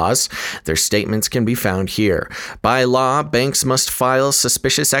secrecy laws. Their statements can be found here. By law, banks must file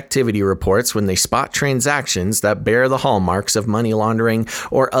suspicious activity reports when they spot transactions that bear the hallmarks of money laundering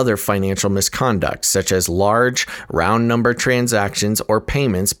or other financial misconduct, such as large, round number transactions or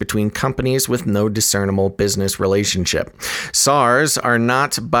payments between companies with no discernible business relationship. SARS are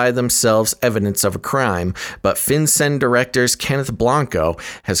not by themselves evidence of a crime, but FinCEN director Kenneth Blanco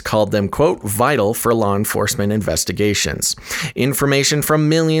has called them, quote, vital for law enforcement investigations. Information from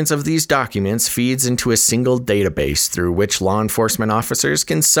millions of these documents feeds into a single database through which law enforcement officers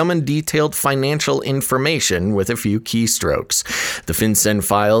can summon detailed financial information with a few keystrokes. The FinCEN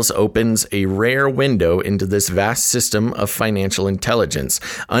files opens a rare window into this vast system of financial intelligence,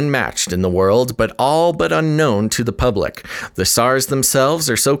 unmatched in the world, but all but unknown to the public. The SARS themselves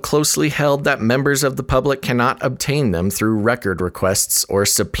are so closely held that members of the public cannot obtain them through record requests or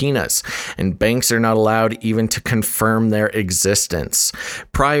subpoenas, and banks are not allowed even to confirm their existence.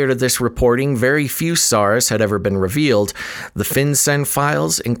 Prior to this reporting, very few SARS had ever been revealed. The FinCEN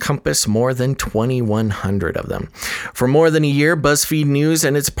files encompass more than 2,100 of them. For more than a year, BuzzFeed News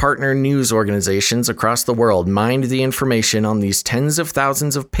and its partner news organizations across the world mined the information on these tens of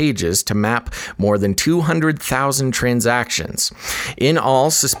thousands of pages to map more than 200,000 transactions. In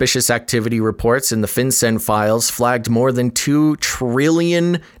all, suspicious activity reports in the FinCEN files flagged more than $2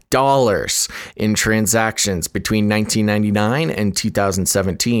 trillion in transactions between 1999 and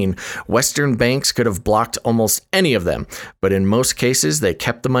 2017. Western banks could have blocked almost any of them, but in most cases, they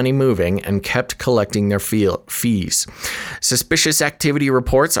kept the money moving and kept collecting their fees. Suspicious activity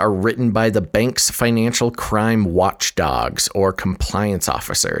reports are written by the bank's financial crime watchdogs or compliance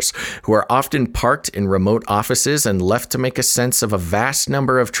officers, who are often parked in remote offices and left to make a sense of a vast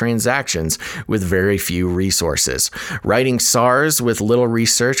number of transactions with very few resources, writing SARS with little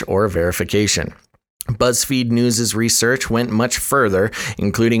research or verification. BuzzFeed News' research went much further,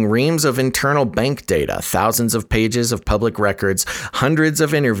 including reams of internal bank data, thousands of pages of public records, hundreds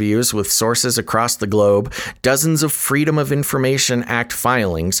of interviews with sources across the globe, dozens of Freedom of Information Act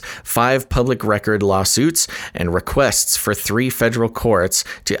filings, 5 public record lawsuits, and requests for 3 federal courts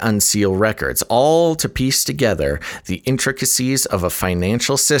to unseal records, all to piece together the intricacies of a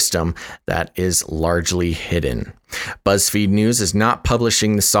financial system that is largely hidden. BuzzFeed News is not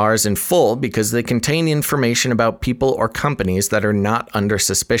publishing the SARS in full because they contain information about people or companies that are not under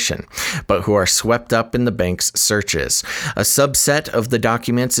suspicion, but who are swept up in the bank's searches. A subset of the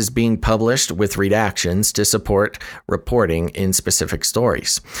documents is being published with redactions to support reporting in specific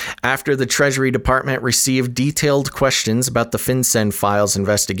stories. After the Treasury Department received detailed questions about the FinCEN files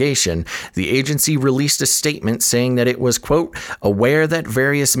investigation, the agency released a statement saying that it was, quote, aware that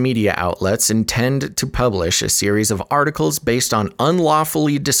various media outlets intend to publish a series of articles based on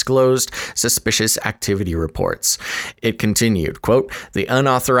unlawfully disclosed suspicious activity reports. It continued, quote, the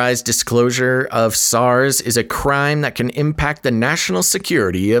unauthorized disclosure of SARS is a crime that can impact the national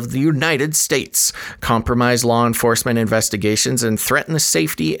security of the United States, compromise law enforcement investigations, and threaten the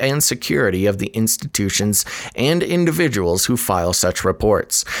safety and security of the institutions and individuals who file such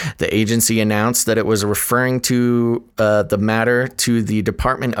reports. The agency announced that it was referring to the matter to the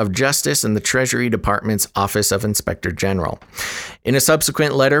Department of Justice and the Treasury Department's Office of Inspector General. In a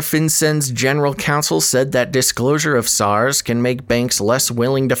subsequent letter, FinCEN's general counsel said that disclosure of SARS can make banks less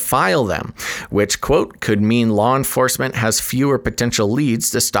willing to file them, which, quote, could mean law enforcement has fewer potential leads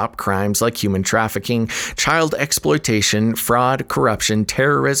to stop crimes like human trafficking, child exploitation, fraud, corruption,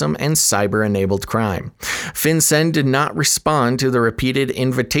 terrorism, and cyber-enabled crime. FinCEN did not respond to the repeated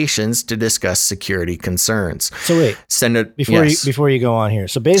invitations to discuss security concerns. So wait, before you go on here.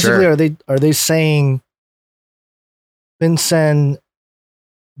 So basically, Sure. are they saying FinCEN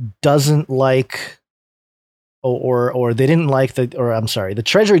doesn't like, or they didn't like the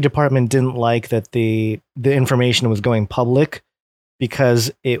Treasury Department didn't like that the information was going public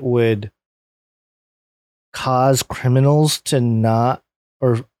because it would cause criminals to not,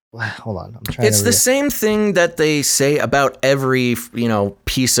 or hold on. I'm trying. It's the same thing that they say about every,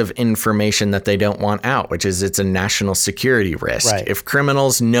 piece of information that they don't want out, which is it's a national security risk. Right. If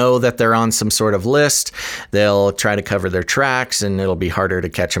criminals know that they're on some sort of list, they'll try to cover their tracks and it'll be harder to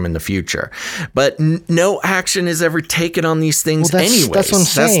catch them in the future. But no action is ever taken on these things anyways. That's what I'm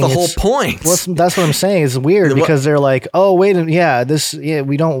saying. That's the whole point. That's what I'm saying. It's weird because they're like, oh, wait,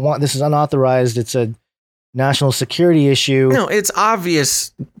 we don't want, this is unauthorized. It's a national security issue. No, it's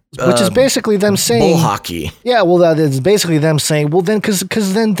obvious. Which is basically them saying bull hockey. Yeah, well, that is basically them saying, well, then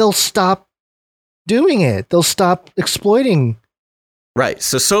because then they'll stop doing it. They'll stop exploiting. Right.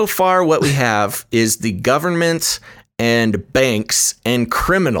 So far, what we have is the government and banks and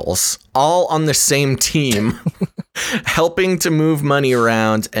criminals all on the same team, helping to move money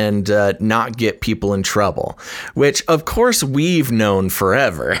around and not get people in trouble, which, of course, we've known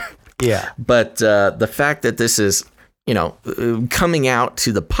forever. Yeah. But the fact that this is coming out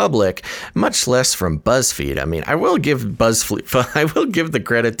to the public, much less from BuzzFeed. I mean, I will give the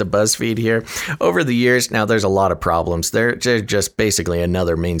credit to BuzzFeed here. Over the years, now there's a lot of problems. They're just basically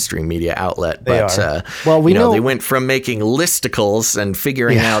another mainstream media outlet. But we know they went from making listicles and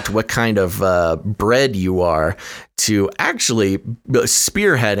figuring out what kind of bread you are to actually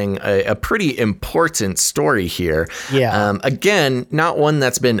spearheading a pretty important story here. Yeah. Again, not one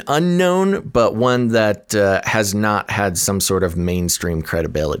that's been unknown, but one that has not had some sort of mainstream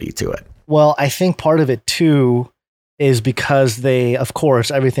credibility to it. Well, I think part of it too is because of course,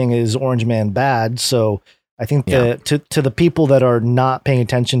 everything is Orange Man bad. So I think to the people that are not paying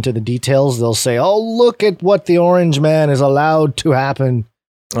attention to the details, they'll say, "Oh, look at what the Orange Man is allowed to happen."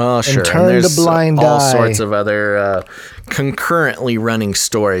 Oh, sure. And turn the blind eye. All sorts of other concurrently running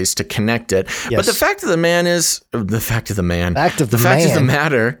stories to connect it. Yes. But the fact of the matter is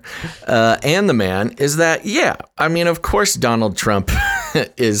that, I mean, of course, Donald Trump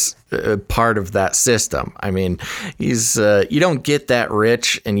is part of that system. I mean, he's you don't get that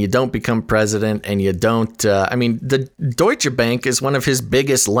rich and you don't become president and you don't. The Deutsche Bank is one of his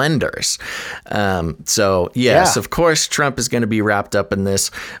biggest lenders. So, yes, of course, Trump is going to be wrapped up in this.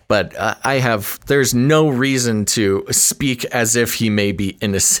 But there's no reason to speak as if he may be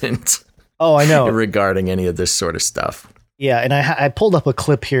innocent. Oh, I know. Regarding any of this sort of stuff. Yeah, and I pulled up a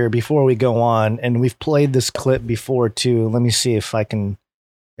clip here before we go on, and we've played this clip before too. Let me see if I can.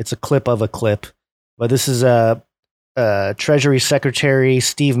 It's a clip of a clip, but this is Treasury Secretary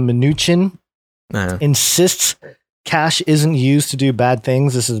Steve Mnuchin insists cash isn't used to do bad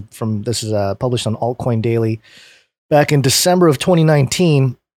things. This is published on Altcoin Daily back in December of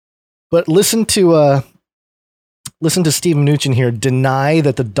 2019. But listen to Steve Mnuchin here deny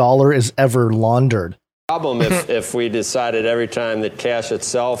that the dollar is ever laundered. Problem if we decided every time that cash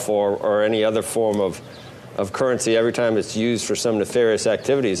itself or any other form of currency, every time it's used for some nefarious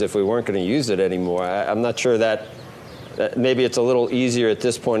activities, if we weren't going to use it anymore. I'm not sure that maybe it's a little easier at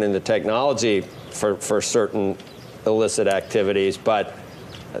this point in the technology for certain illicit activities, but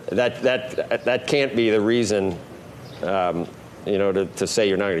that can't be the reason to say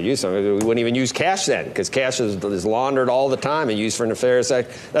you're not going to use something. We wouldn't even use cash then, because cash is laundered all the time and used for nefarious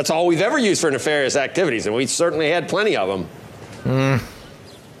that's all we've ever used for nefarious activities, and we certainly had plenty of them.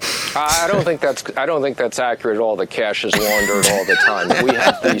 I don't think that's accurate at all. The cash is laundered all the time. We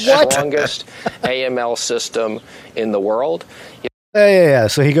have the strongest AML system in the world. Yeah.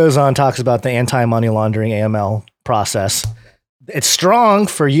 So he goes on, talks about the anti-money laundering AML process. It's strong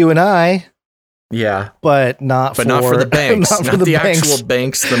for you and I. Yeah, but not for the banks, not the actual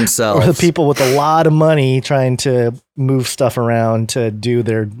banks themselves, or the people with a lot of money trying to move stuff around to do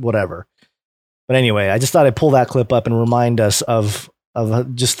their whatever. But anyway, I just thought I'd pull that clip up and remind us of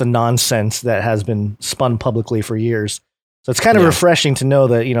just the nonsense that has been spun publicly for years. So it's kind of refreshing to know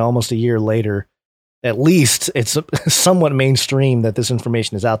that, almost a year later, at least it's somewhat mainstream that this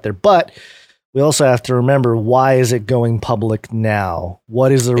information is out there. But we also have to remember, why is it going public now?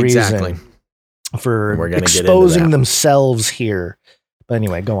 What is the reason for exposing themselves here? But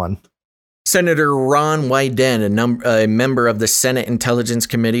anyway, go on. Senator Ron Wyden, a member of the Senate Intelligence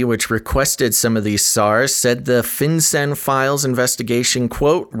Committee, which requested some of these SARs, said the FinCEN files investigation,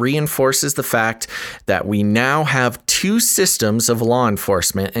 quote, reinforces the fact that we now have two systems of law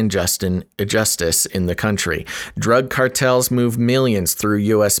enforcement and justice in the country. Drug cartels move millions through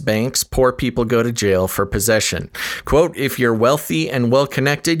U.S. banks. Poor people go to jail for possession. Quote, if you're wealthy and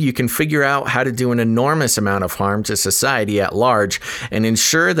well-connected, you can figure out how to do an enormous amount of harm to society at large and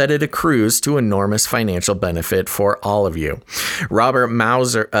ensure that it accrues rose to enormous financial benefit for all of you. Robert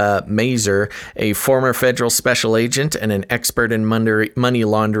Mazur, a former federal special agent and an expert in money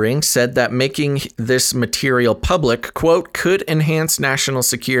laundering, said that making this material public, quote, could enhance national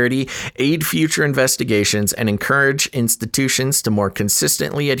security, aid future investigations, and encourage institutions to more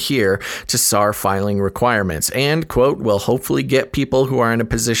consistently adhere to SAR filing requirements, and, quote, will hopefully get people who are in a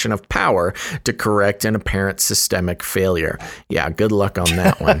position of power to correct an apparent systemic failure. Yeah, good luck on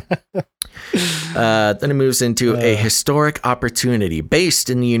that one. Then it moves into a historic opportunity. Based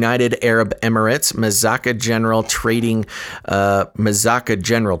in the United Arab Emirates, Mazacca General Trading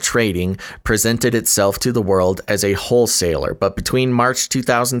presented itself to the world as a wholesaler. But between March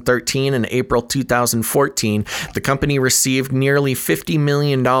 2013 and April 2014, the company received nearly $50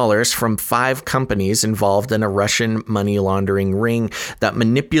 million from 5 companies involved in a Russian money laundering ring that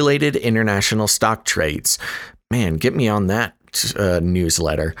manipulated international stock trades. Man, get me on that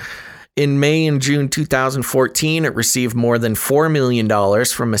newsletter. In May and June 2014, it received more than $4 million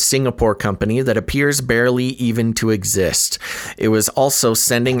from a Singapore company that appears barely even to exist. It was also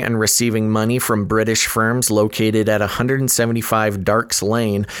sending and receiving money from British firms located at 175 Darks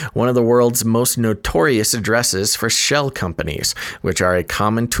Lane, one of the world's most notorious addresses for shell companies, which are a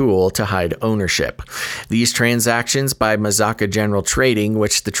common tool to hide ownership. These transactions by Mazacca General Trading,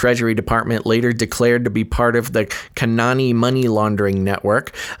 which the Treasury Department later declared to be part of the Kanani Money Laundering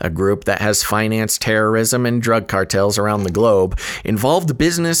Network, a group that has financed terrorism and drug cartels around the globe, involved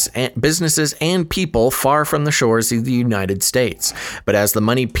businesses and people far from the shores of the United States. But as the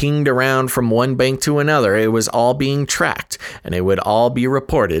money pinged around from one bank to another, it was all being tracked, and it would all be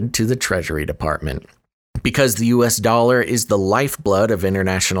reported to the Treasury Department. Because the U.S. dollar is the lifeblood of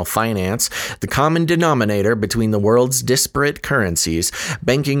international finance, the common denominator between the world's disparate currencies,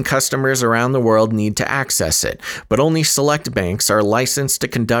 banking customers around the world need to access it, but only select banks are licensed to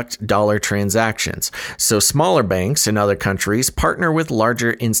conduct dollar transactions. So smaller banks in other countries partner with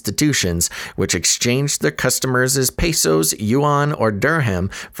larger institutions, which exchange their customers' pesos, yuan, or dirham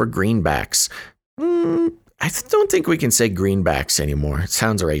for greenbacks. I don't think we can say greenbacks anymore. It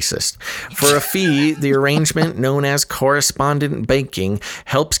sounds racist. For a fee, the arrangement known as correspondent banking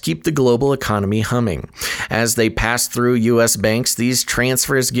helps keep the global economy humming. As they pass through U.S. banks, these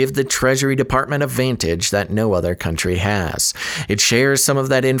transfers give the Treasury Department a advantage that no other country has. It shares some of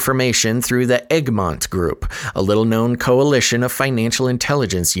that information through the Egmont Group, a little-known coalition of financial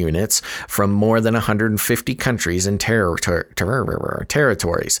intelligence units from more than 150 countries and territories.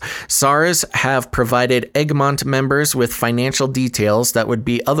 SARS have provided Egmont members with financial details that would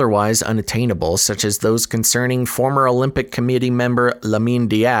be otherwise unattainable, such as those concerning former Olympic Committee member Lamine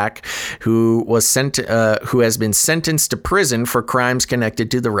Diack, who has been sentenced to prison for crimes connected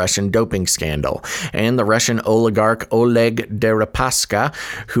to the Russian doping scandal, and the Russian oligarch Oleg Deripaska,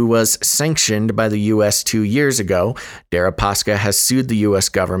 who was sanctioned by the U.S. 2 years ago. Deripaska has sued the U.S.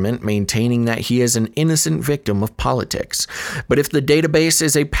 government, maintaining that he is an innocent victim of politics. But if the database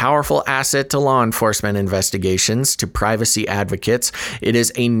is a powerful asset to law enforcement investigations, to privacy advocates, it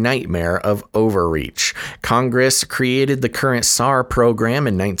is a nightmare of overreach. Congress created the current SAR program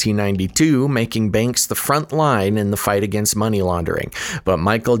in 1992, making banks the front line in the fight against money laundering. But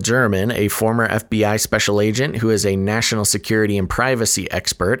Michael German, a former FBI special agent who is a national security and privacy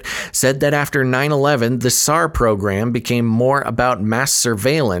expert, said that after 9/11, the SAR program became more about mass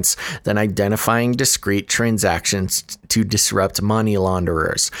surveillance than identifying discrete transactions to disrupt money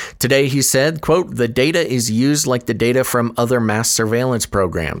launderers. Today, he said, quote, the data is used like the data from other mass surveillance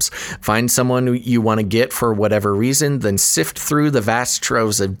programs. Find someone you want to get for whatever reason, then sift through the vast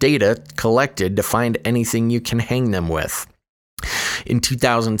troves of data collected to find anything you can hang them with. In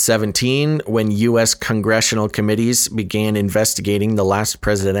 2017, when U.S. congressional committees began investigating the last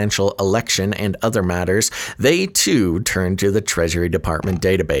presidential election and other matters, they too turned to the Treasury Department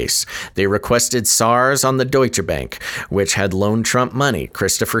database. They requested SARS on the Deutsche Bank, which had loaned Trump money,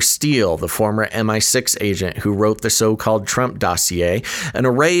 Christopher Steele, the former MI6 agent who wrote the so-called Trump dossier, an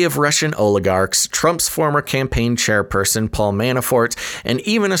array of Russian oligarchs, Trump's former campaign chairperson Paul Manafort, and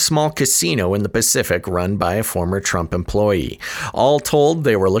even a small casino in the Pacific run by a former Trump employee. All told,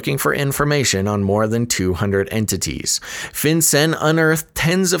 they were looking for information on more than 200 entities. FinCEN unearthed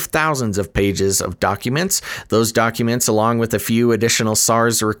tens of thousands of pages of documents. Those documents, along with a few additional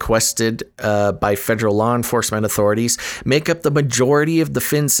SARS requested by federal law enforcement authorities, make up the majority of the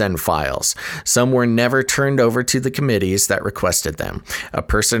FinCEN files. Some were never turned over to the committees that requested them. A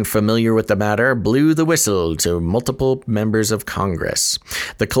person familiar with the matter blew the whistle to multiple members of Congress.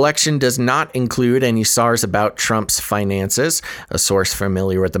 The collection does not include any SARS about Trump's finances. A source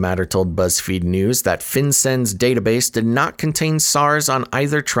familiar with the matter told BuzzFeed News that FinCEN's database did not contain SARS on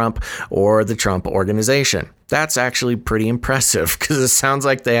either Trump or the Trump Organization. That's actually pretty impressive because it sounds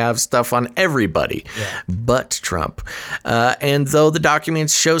like they have stuff on everybody but Trump. And though the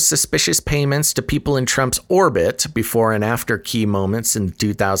documents show suspicious payments to people in Trump's orbit before and after key moments in the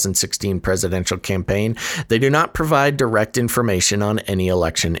 2016 presidential campaign, they do not provide direct information on any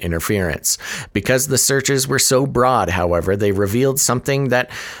election interference. Because the searches were so broad, however, they revealed something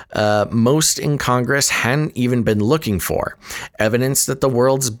that most in Congress hadn't even been looking for. Evidence that the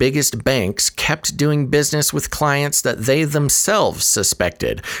world's biggest banks kept doing business with clients that they themselves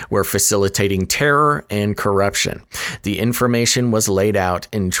suspected were facilitating terror and corruption. The information was laid out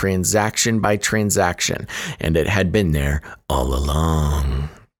in transaction by transaction, and it had been there all along.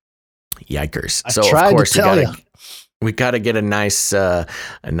 Yikers. So of course we got to get a nice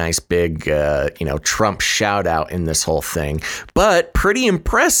big, Trump shout out in this whole thing, but pretty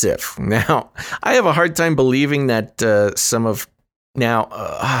impressive. Now, I have a hard time believing that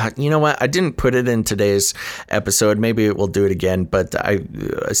you know what? I didn't put it in today's episode. Maybe we'll do it again. But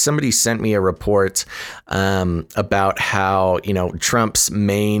somebody sent me a report about how, Trump's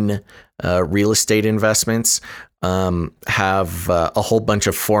main real estate investments have a whole bunch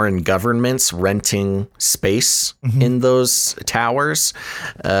of foreign governments renting space in those towers.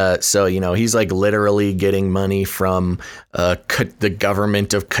 So, he's like literally getting money from the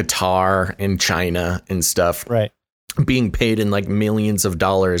government of Qatar and China and stuff. Right. Being paid in like millions of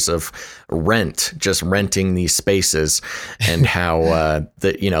dollars of rent, just renting these spaces, and how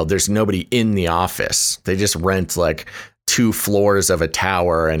there's nobody in the office. They just rent like 2 floors of a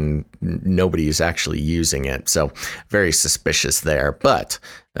tower and nobody's actually using it. So very suspicious there, but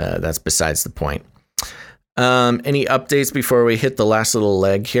that's besides the point. Any updates before we hit the last little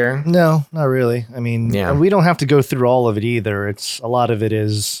leg here? No, not really. I mean, we don't have to go through all of it either. A lot of it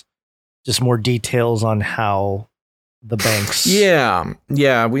is just more details on how the banks.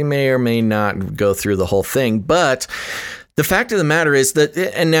 Yeah, we may or may not go through the whole thing, but the fact of the matter is that,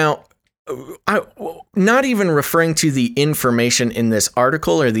 and now I'm not even referring to the information in this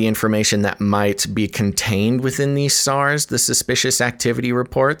article or the information that might be contained within these SARS, the suspicious activity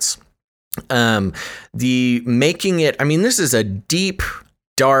reports. This is a deep,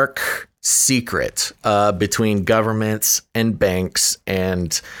 dark secret between governments and banks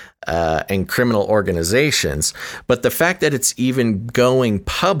and criminal organizations. But the fact that it's even going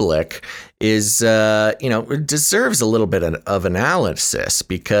public is, it deserves a little bit of analysis,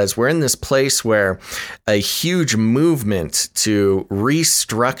 because we're in this place where a huge movement to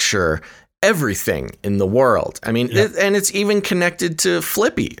restructure everything in the world. I mean, and it's even connected to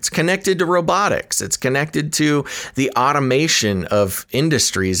Flippy. It's connected to robotics. It's connected to the automation of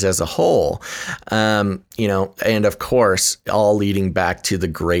industries as a whole. And of course, all leading back to the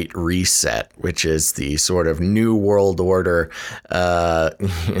Great Reset, which is the sort of new world order,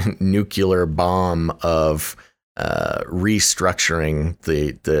 nuclear bomb of restructuring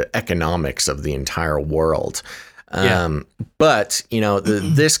the economics of the entire world. But,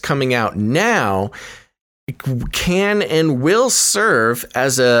 this coming out now can and will serve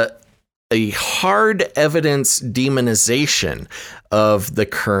as a hard evidence demonization of the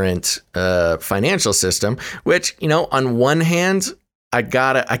current financial system, which, on one hand, I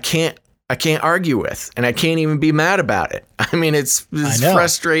can't argue with, and I can't even be mad about it. I mean, it's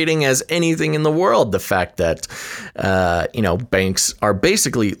frustrating as anything in the world, the fact that, banks are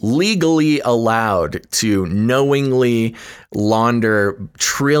basically legally allowed to knowingly launder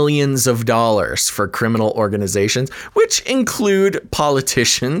trillions of dollars for criminal organizations, which include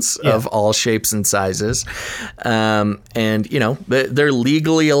politicians of all shapes and sizes. And, they're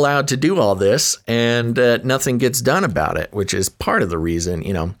legally allowed to do all this, and nothing gets done about it, which is part of the reason,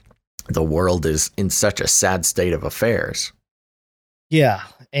 the world is in such a sad state of affairs. Yeah.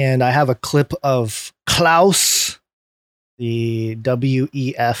 And I have a clip of Klaus, the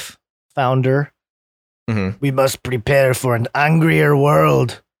WEF founder. Mm-hmm. We must prepare for an angrier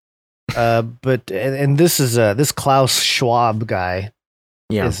world. But this is this Klaus Schwab guy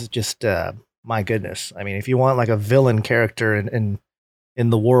is just my goodness. I mean, if you want like a villain character in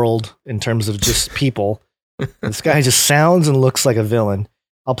the world in terms of just people, this guy just sounds and looks like a villain.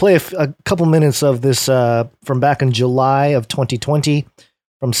 I'll play a couple minutes of this from back in July of 2020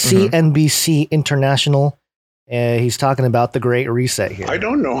 from CNBC International. He's talking about the Great Reset here. I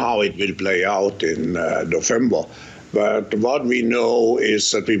don't know how it will play out in November, but what we know is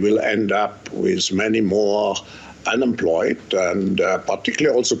that we will end up with many more unemployed, and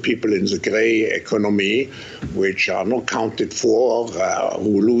particularly also people in the gray economy, which are not counted for,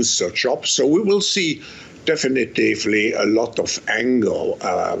 who lose their jobs. So we will see definitively a lot of anger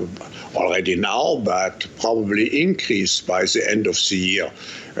already now, but probably increased by the end of the year,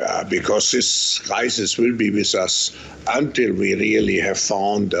 because this crisis will be with us until we really have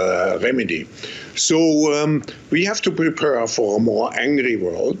found a remedy. So we have to prepare for a more angry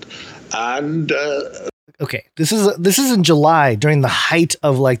world. And okay, this is in July during the height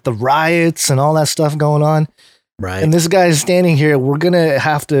of like the riots and all that stuff going on. Right. And this guy is standing here. We're going to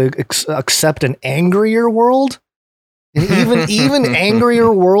have to accept an angrier world, an even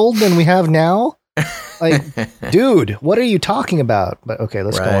angrier world than we have now. Like, dude, what are you talking about? But okay,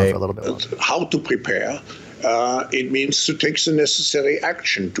 let's go on for a little bit longer. How to prepare? It means to take the necessary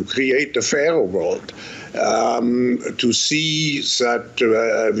action to create a fairer world, to see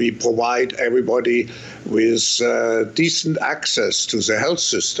that we provide everybody with decent access to the health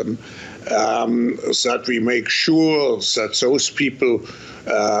system, that we make sure that those people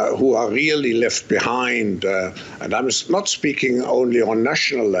who are really left behind, and I'm not speaking only on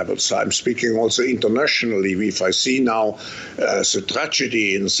national levels, I'm speaking also internationally. If I see now the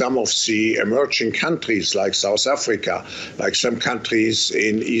tragedy in some of the emerging countries like South Africa, like some countries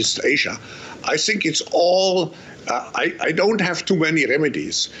in East Asia, I think it's all, I don't have too many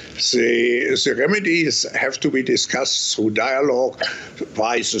remedies. The remedies have to be discussed through dialogue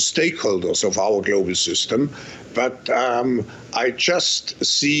by the stakeholders of our global system. But I just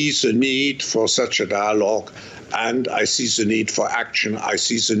see the need for such a dialogue, and I see the need for action. I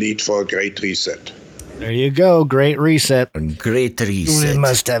see the need for a great reset. There you go. Great reset. Great reset. We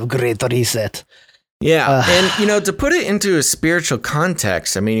must have great reset. Yeah. And, to put it into a spiritual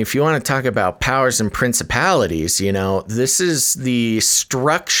context, I mean, if you want to talk about powers and principalities, this is the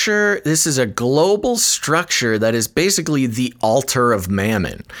structure. This is a global structure that is basically the altar of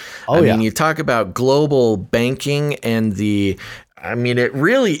Mammon. I mean, you talk about global banking and it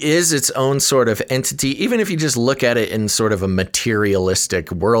really is its own sort of entity, even if you just look at it in sort of a materialistic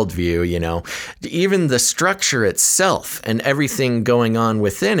worldview, even the structure itself and everything going on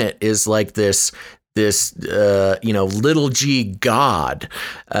within it is like this little g God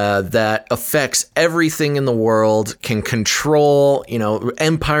that affects everything in the world, can control,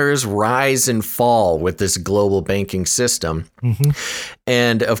 empires rise and fall with this global banking system. Mm-hmm.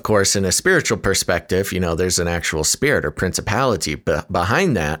 And of course, in a spiritual perspective, there's an actual spirit or principality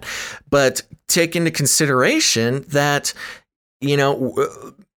behind that. But take into consideration that,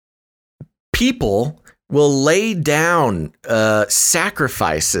 people will lay down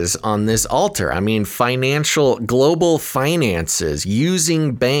sacrifices on this altar. I mean, global finances,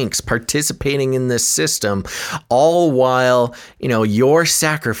 using banks, participating in this system, all while, your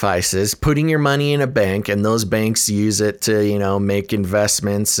sacrifices, putting your money in a bank, and those banks use it to, make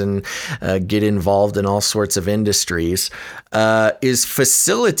investments and get involved in all sorts of industries, is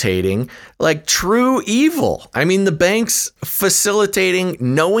facilitating like true evil. I mean, the banks facilitating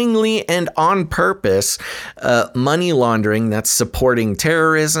knowingly and on purpose money laundering that's supporting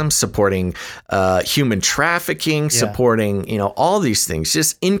terrorism, supporting human trafficking, supporting, all these things,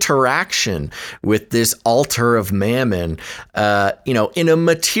 just interaction with this altar of Mammon, in a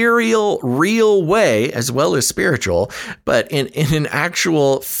material, real way, as well as spiritual, but in an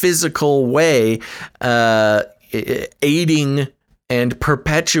actual physical way, aiding and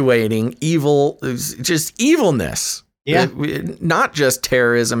perpetuating evil, just evilness. Yeah. Not just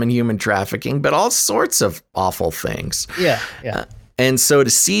terrorism and human trafficking, but all sorts of awful things. Yeah. Yeah. And so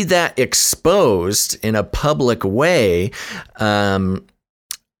to see that exposed in a public way,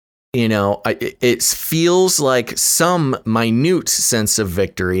 it feels like some minute sense of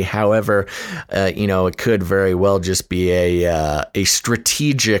victory. However, it could very well just be a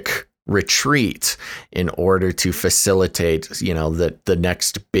strategic retreat in order to facilitate, the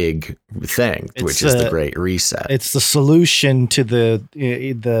next big thing, which is the Great Reset. It's the solution to the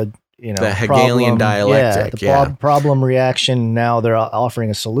Hegelian dialectic. Problem reaction. Now they're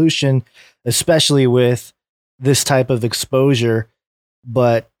offering a solution, especially with this type of exposure.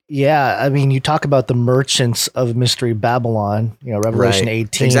 But I mean, you talk about the merchants of Mystery Babylon, Revelation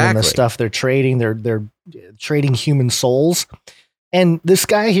 18, and the stuff they're trading. They're trading human souls. And this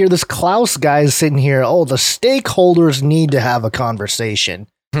guy here, this Klaus guy is sitting here. Oh, the stakeholders need to have a conversation.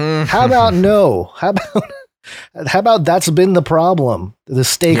 How about no? How about that's been the problem? The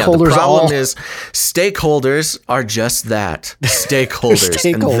stakeholders. The problem is stakeholders are just that, stakeholders.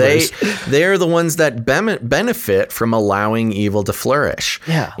 And they're the ones that benefit from allowing evil to flourish.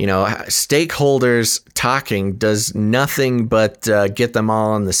 Yeah. Stakeholders talking does nothing but get them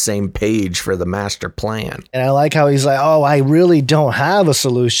all on the same page for the master plan. And I like how he's like, oh, I really don't have a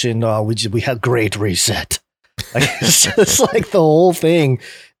solution. Oh, we have Great Reset. Like, it's just like the whole thing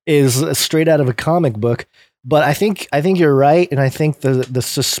is straight out of a comic book. But I think you're right, and I think the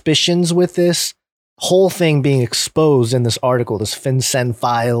suspicions with this whole thing being exposed in this article, this FinCEN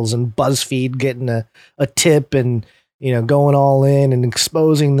files and BuzzFeed getting a tip and going all in and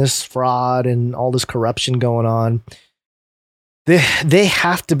exposing this fraud and all this corruption going on. They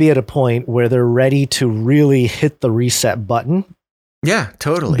have to be at a point where they're ready to really hit the reset button. Yeah,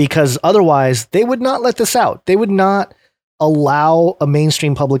 totally. Because otherwise, they would not let this out. They would not allow a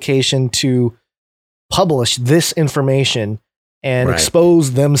mainstream publication to publish this information and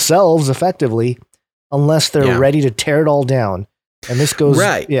expose themselves effectively unless they're ready to tear it all down. And this goes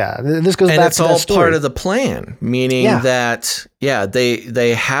this goes and back it's to all that story. part of the plan, meaning that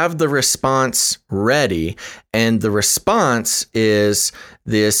they have the response ready, and the response is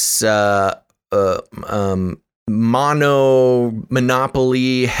this monopoly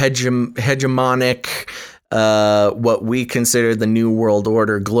hegemonic what we consider the New World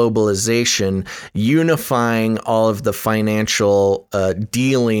Order, globalization, unifying all of the financial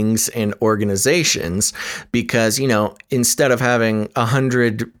dealings and organizations, because, instead of having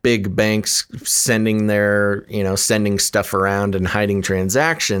 100 big banks sending sending stuff around and hiding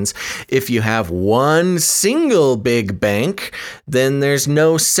transactions, if you have one single big bank, then there's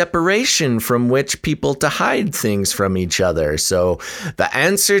no separation from which people to hide things from each other. So the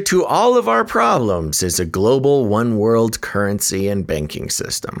answer to all of our problems is a global one world currency and banking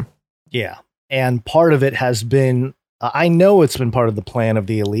system. Yeah. And part of it has been, I know it's been part of the plan of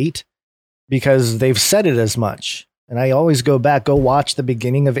the elite because they've said it as much. And I always go watch the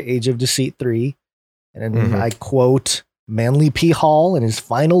beginning of Age of Deceit 3. And I quote Manly P. Hall in his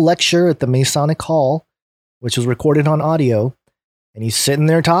final lecture at the Masonic Hall, which was recorded on audio. And he's sitting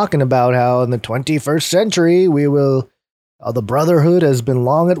there talking about how in the 21st century, the Brotherhood has been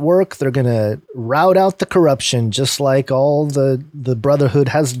long at work. They're going to rout out the corruption, just like all the Brotherhood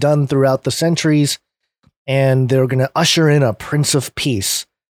has done throughout the centuries. And they're going to usher in a Prince of Peace.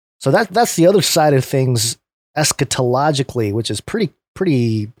 So that's the other side of things eschatologically, which is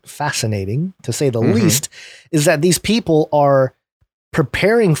pretty fascinating, to say the least, is that these people are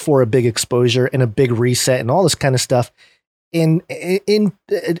preparing for a big exposure and a big reset and all this kind of stuff in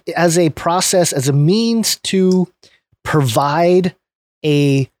as a process, as a means to provide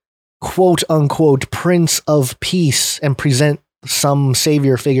a quote unquote Prince of Peace and present some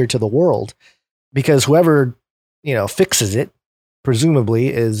savior figure to the world, because whoever, fixes it presumably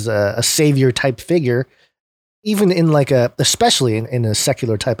is a savior type figure, even in especially in a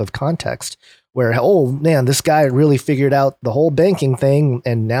secular type of context where, oh man, this guy really figured out the whole banking thing.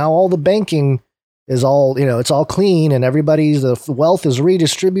 And now all the banking is all, it's all clean and the wealth is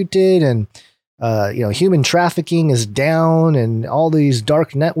redistributed and, human trafficking is down and all these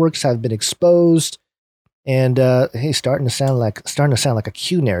dark networks have been exposed. And hey, starting to sound like a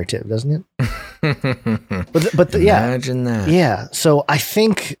Q narrative, doesn't it? but imagine that. Yeah. So I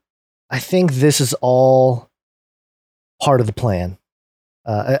think this is all part of the plan.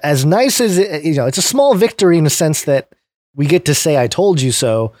 As nice as it's a small victory in the sense that we get to say "I told you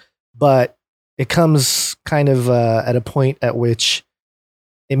so," but it comes kind of at a point at which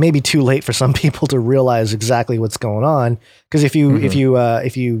it may be too late for some people to realize exactly what's going on. Because if you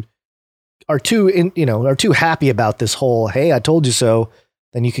are too happy about this whole "hey, I told you so,"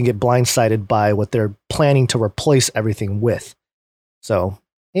 then you can get blindsided by what they're planning to replace everything with. So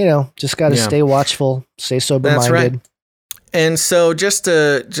just got to stay watchful, stay sober-minded. That's right. And so just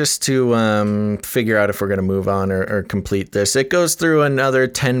to figure out if we're going to move on or complete this, it goes through another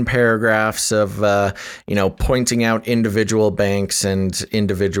 10 paragraphs of, pointing out individual banks and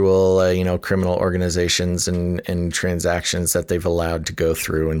individual, criminal organizations and transactions that they've allowed to go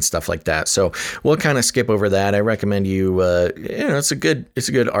through and stuff like that. So we'll kind of skip over that. I recommend you, it's a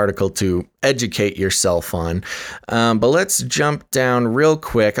good article to educate yourself on. But let's jump down real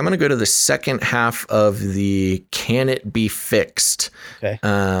quick. I'm going to go to the second half of the Can It Be Fixed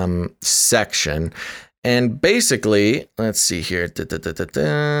section. And basically, let's see here.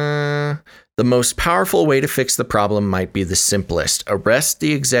 The most powerful way to fix the problem might be the simplest. Arrest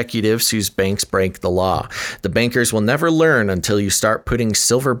the executives whose banks break the law. The bankers will never learn until you start putting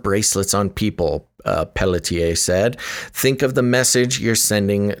silver bracelets on people, Pelletier said. Think of the message you're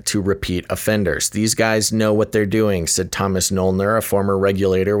sending to repeat offenders. These guys know what they're doing, said Thomas Nollner, a former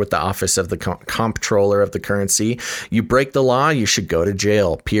regulator with the Office of the Comptroller of the Currency. You break the law, you should go to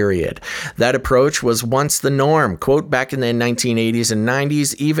jail, period. That approach was once the norm. Quote, back in the 1980s and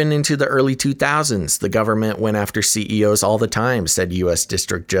 90s, even into the early 2000s, the government went after CEOs all the time, said U.S.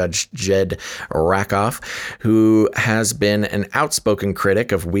 District Judge Jed Rakoff, who has been an outspoken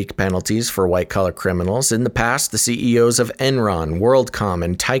critic of weak penalties for white-collar white-collar criminals. In the past, the CEOs of Enron, WorldCom,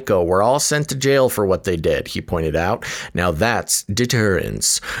 and Tyco were all sent to jail for what they did, he pointed out. Now that's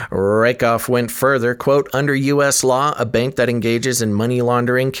deterrence. Rakoff went further, quote, under U.S. law, a bank that engages in money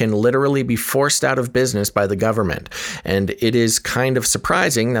laundering can literally be forced out of business by the government. And it is kind of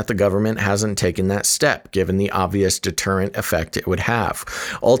surprising that the government hasn't taken that step, given the obvious deterrent effect it would have.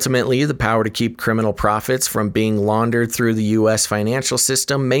 Ultimately, the power to keep criminal profits from being laundered through the U.S. financial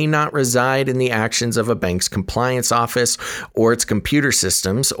system may not reside in the actions of a bank's compliance office or its computer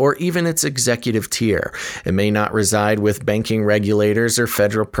systems or even its executive tier. It may not reside with banking regulators or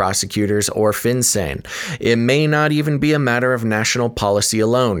federal prosecutors or FinCEN. It may not even be a matter of national policy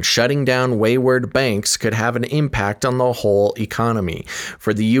alone. Shutting down wayward banks could have an impact on the whole economy.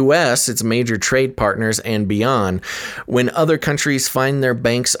 For the U.S., its major trade partners, and beyond, when other countries find their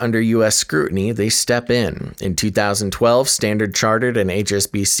banks under U.S. scrutiny, they step in. In 2012, Standard Chartered and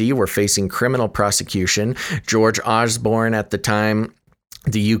HSBC were facing criminal prosecution. George Osborne, at the time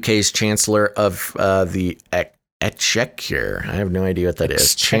the UK's Chancellor of the Exchequer, I have no idea what that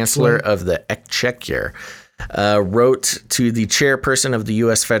is, Chancellor of the Exchequer, wrote to the chairperson of the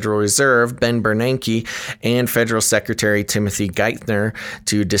U.S. Federal Reserve, Ben Bernanke, and Federal Secretary Timothy Geithner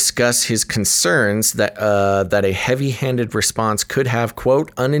to discuss his concerns that a heavy-handed response could have,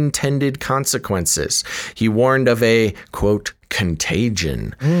 quote, unintended consequences. He warned of a, quote,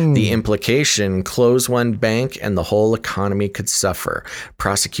 contagion. The implication, close one bank and the whole economy could suffer.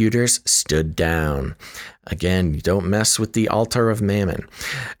 Prosecutors stood down. Again, you don't mess with the altar of Mammon.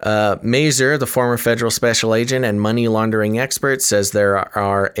 Mazur, the former federal special agent and money laundering expert, says there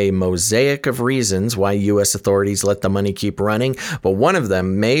are a mosaic of reasons why U.S. authorities let the money keep running, but one of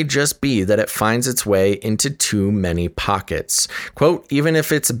them may just be that it finds its way into too many pockets. Quote, even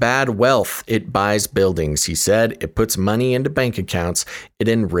if it's bad wealth, it buys buildings, he said. It puts money into bank accounts. It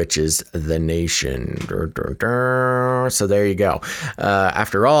enriches the nation. So there you go.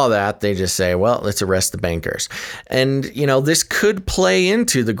 After all that, they just say, well, let's arrest the bankers. And, you know, this could play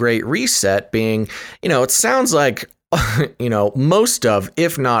into the Great Reset being, you know, it sounds like, you know, most of,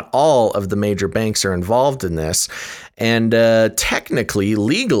 if not all of the major banks are involved in this. And technically,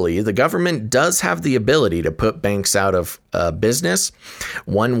 legally, the government does have the ability to put banks out of business.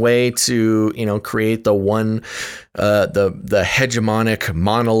 One way to, you know, create the hegemonic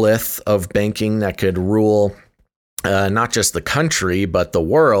monolith of banking that could rule not just the country, but the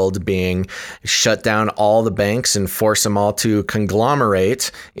world, being shut down all the banks and force them all to conglomerate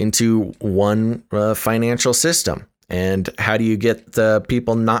into one financial system. And how do you get the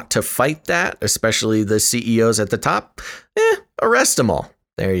people not to fight that, especially the CEOs at the top? Arrest them all.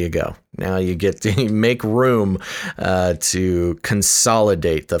 There you go. Now you get to make room to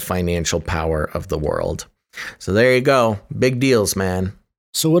consolidate the financial power of the world. So there you go. Big deals, man.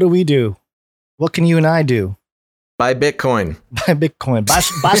 So what do we do? What can you and I do? Buy Bitcoin. Buy Bitcoin.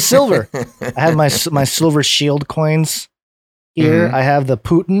 Buy silver. I have my silver shield coins here. I have the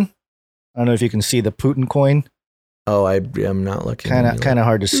Putin. I don't know if you can see the Putin coin. Oh, I'm not looking. Kind of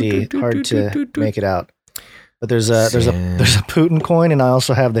hard to see. Hard to make it out. But there's a Putin coin, and I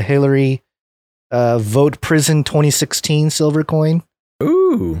also have the Hillary Vote Prison 2016 silver coin.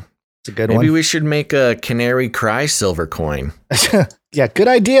 Ooh, it's a good one. Maybe we should make a Canary Cry silver coin. Yeah, good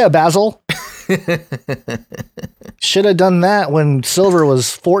idea, Basil. Should have done that when silver was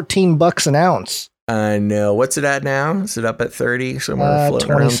 $14 an ounce. I know. What's it at now? Is it up at 30? Somewhere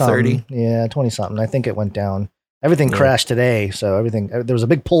floating around 30? Yeah, 20 something. I think it went down. Everything crashed today, so there was a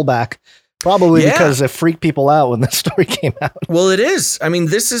big pullback. Probably because it freaked people out when the story came out. Well, it is. I mean,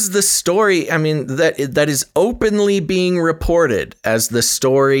 this is the story. I mean, that is openly being reported as the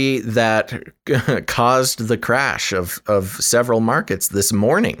story that caused the crash of several markets this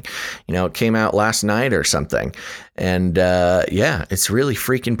morning. You know, it came out last night or something. And it's really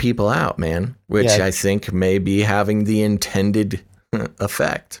freaking people out, man, which I think may be having the intended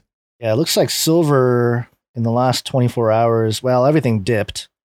effect. Yeah, it looks like silver in the last 24 hours, well, everything dipped.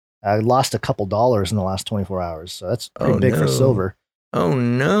 I lost a couple dollars in the last 24 hours. So that's pretty big for silver. Oh,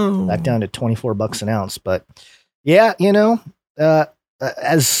 no. Back down to $24 an ounce. But yeah, you know,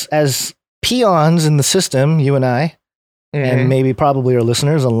 as peons in the system, you and I, and maybe probably our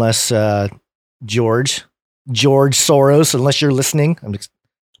listeners, unless George Soros, unless you're listening, I'm just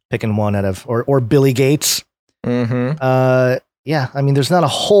picking one out of, or Billy Gates. Yeah, I mean, there's not a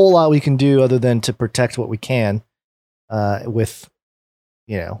whole lot we can do other than to protect what we can with,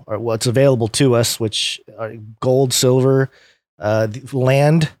 you know, or what's available to us, which are gold, silver,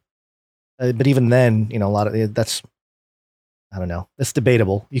 land. But even then, you know, a lot of that's, I don't know, it's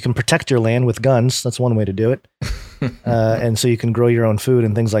debatable. You can protect your land with guns. That's one way to do it. And so you can grow your own food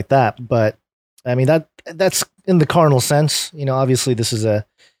and things like that. But I mean, that's in the carnal sense. Obviously this is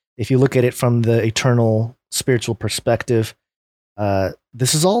if you look at it from the eternal spiritual perspective,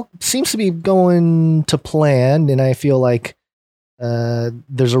 this is all seems to be going to plan. And I feel like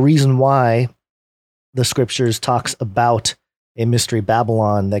there's a reason why the scriptures talks about a mystery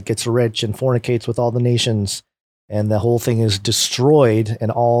Babylon that gets rich and fornicates with all the nations, and the whole thing is destroyed,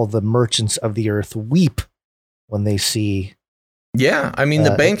 and all the merchants of the earth weep when they see. Yeah, I mean,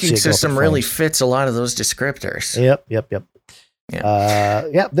 the banking system really fits a lot of those descriptors. Yep. Yeah.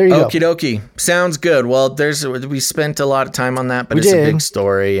 There you go. Okie dokie. Sounds good. Well, we spent a lot of time on that, but it's a big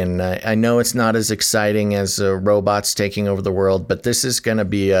story, and I know it's not as exciting as robots taking over the world, but this is going to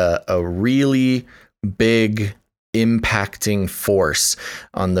be a really big impacting force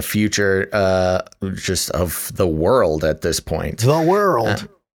on the future just of the world at this point.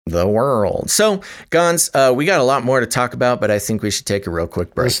 The world. So, Gons, we got a lot more to talk about, but I think we should take a real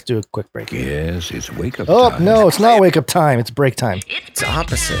quick break. Let's do a quick break. Yes, it's wake up time. Oh, no, it's not wake up time. It's break time. It's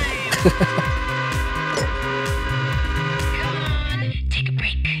opposite.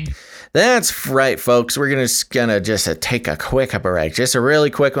 That's right, folks. We're gonna just take a quick break, just a really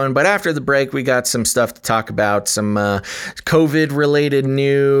quick one. But after the break, we got some stuff to talk about, some COVID-related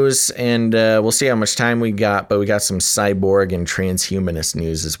news, and we'll see how much time we got. But we got some cyborg and transhumanist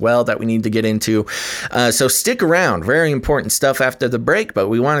news as well that we need to get into. So stick around. Very important stuff after the break. But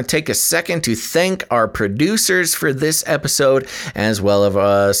we want to take a second to thank our producers for this episode, as well as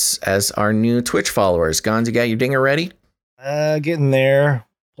us as our new Twitch followers. Gons, you got your dinger ready? Getting there.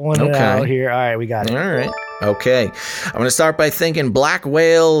 Pulling it out here. All right, we got it. All right. Okay. I'm going to start by thinking Black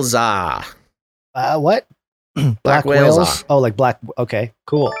Whales. What? Black Whales? Oh, like black. Okay,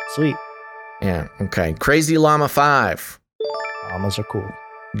 cool. Sweet. Yeah, okay. Crazy Llama 5. Llamas are cool.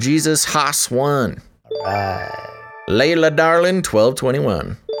 Jesus Haas 1. All right. Layla Darlin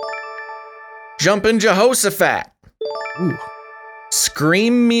 1221. Jumpin' Jehoshaphat. Ooh.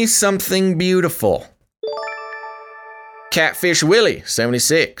 Scream Me Something Beautiful. Catfish Willie,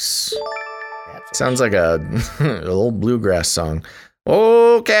 76. Sounds like a old bluegrass song.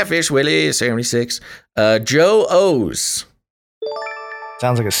 Oh, Catfish Willie, 76. Joe O's.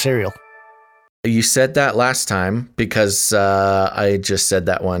 Sounds like a cereal. You said that last time because I just said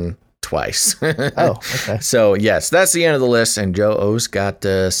that one twice. Oh, okay. So, yes, that's the end of the list. And Joe O's got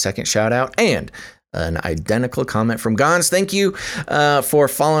a second shout out and an identical comment from Gons. Thank you for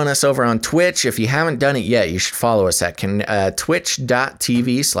following us over on Twitch. If you haven't done it yet, you should follow us at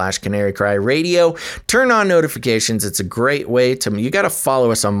twitch.tv/Canary Cry Radio. Turn on notifications. It's a great way you got to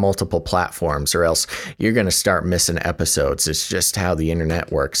follow us on multiple platforms or else you're going to start missing episodes. It's just how the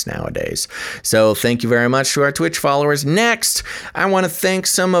internet works nowadays. So thank you very much to our Twitch followers. Next, I want to thank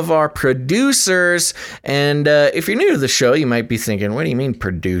some of our producers. And if you're new to the show, you might be thinking, what do you mean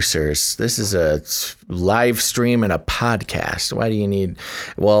producers? This is a live stream and a podcast. Why do you need?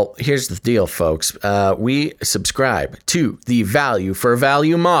 Well, here's the deal, folks. We subscribe to the value for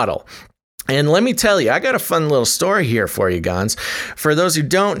value model. And let me tell you, I got a fun little story here for you, Gons. For those who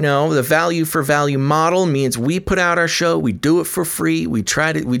don't know, the value for value model means we put out our show, we do it for free, we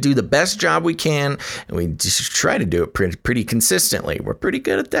do the best job we can, and we just try to do it pretty consistently. We're pretty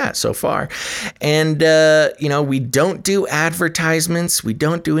good at that so far. And, we don't do advertisements, we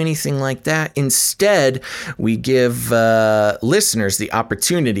don't do anything like that. Instead, we give listeners the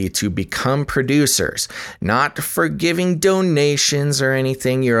opportunity to become producers, not for giving donations or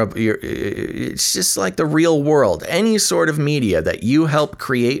anything. It's just like the real world. Any sort of media that you help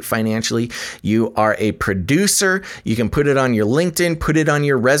create financially, you are a producer. You can put it on your LinkedIn, put it on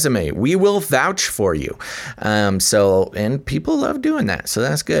your resume. We will vouch for you. And people love doing that. So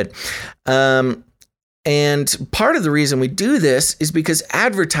that's good. And part of the reason we do this is because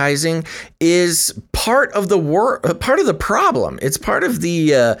advertising is part of the problem. It's part of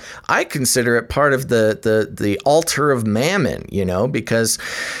the, I consider it part of the altar of mammon, because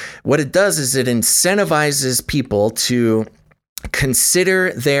what it does is it incentivizes people to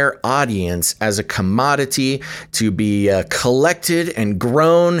consider their audience as a commodity to be collected and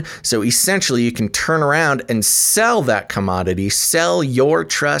grown. So essentially, you can turn around and sell that commodity, sell your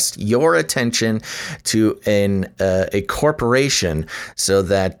trust, your attention to a corporation so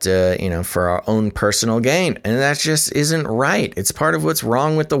that, for our own personal gain. And that just isn't right. It's part of what's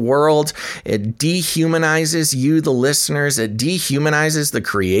wrong with the world. It dehumanizes you, the listeners. It dehumanizes the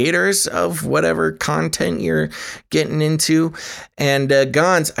creators of whatever content you're getting into. And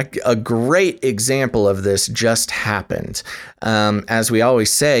Gonz, a great example of this just happened. As we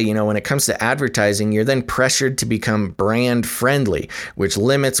always say, when it comes to advertising, you're then pressured to become brand friendly, which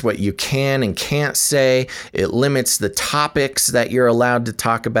limits what you can and can't say. It limits the topics that you're allowed to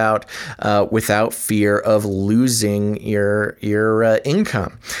talk about without fear of losing your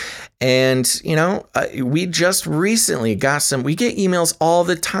income. And, we just recently got we get emails all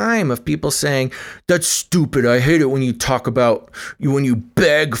the time of people saying, that's stupid. I hate it when you talk about, when you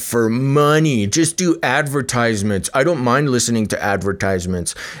beg for money, just do advertisements. I don't mind listening to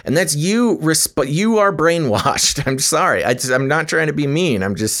advertisements. And that's you. You are brainwashed. I'm sorry. I'm not trying to be mean.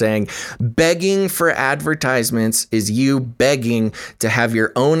 I'm just saying begging for advertisements is you begging to have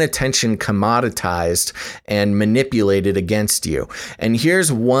your own attention commoditized and manipulated against you. And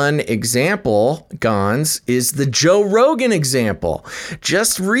here's one example, Gonz, is the Joe Rogan example.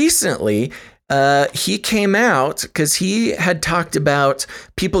 Just recently, he came out because he had talked about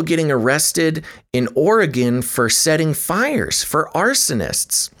people getting arrested in Oregon for setting fires, for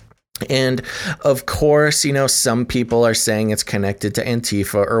arsonists. And of course, some people are saying it's connected to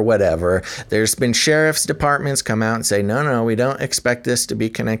Antifa or whatever. There's been sheriff's departments come out and say, no, we don't expect this to be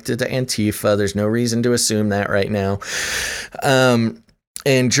connected to Antifa. There's no reason to assume that right now.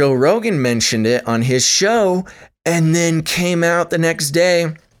 And Joe Rogan mentioned it on his show and then came out the next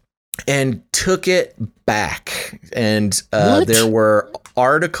day and took it back. And there were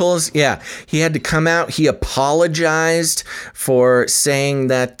articles. Yeah, he had to come out. He apologized for saying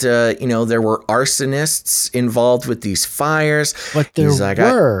that, there were arsonists involved with these fires. But there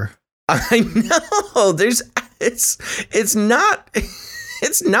were. I know. It's not...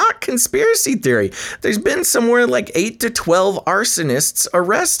 It's not conspiracy theory. There's been somewhere like 8 to 12 arsonists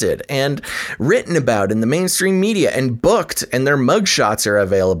arrested and written about in the mainstream media and booked, and their mugshots are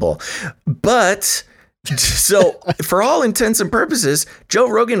available. But so for all intents and purposes, Joe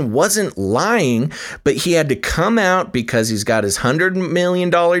Rogan wasn't lying, but he had to come out because he's got his $100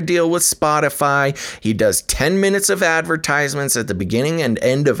 million deal with Spotify. He does 10 minutes of advertisements at the beginning and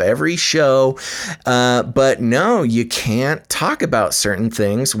end of every show. But no, you can't talk about certain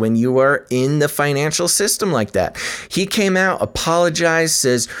things when you are in the financial system like that. He came out, apologized,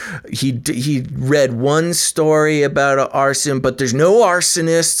 says he read one story about arson, but there's no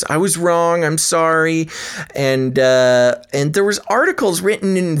arsonists. I was wrong. I'm sorry. And there was articles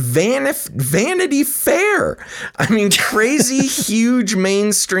written in Vanity Fair. I mean, crazy, huge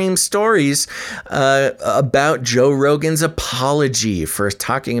mainstream stories about Joe Rogan's apology for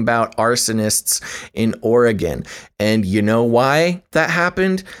talking about arsonists in Oregon. And you know why that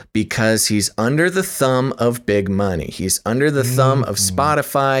happened? Because he's under the thumb of big money. He's under the thumb of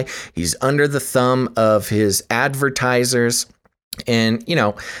Spotify. He's under the thumb of his advertisers. And,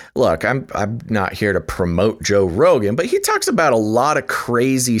 look, I'm not here to promote Joe Rogan, but he talks about a lot of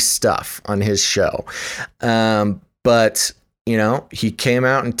crazy stuff on his show. But, he came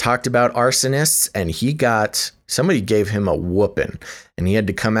out and talked about arsonists, and somebody gave him a whooping, and he had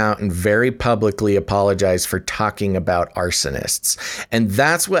to come out and very publicly apologize for talking about arsonists. And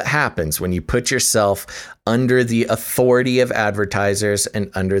that's what happens when you put yourself under the authority of advertisers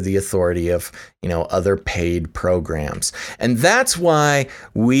and under the authority of, other paid programs. And that's why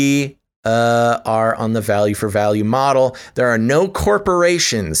we are on the value for value model. There are no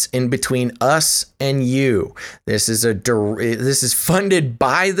corporations in between us and you. This is funded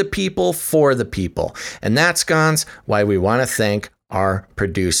by the people for the people. And that's, Gonz, why we want to thank our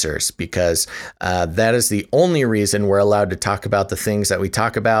producers, because that is the only reason we're allowed to talk about the things that we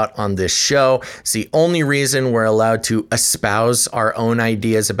talk about on this show. It's the only reason we're allowed to espouse our own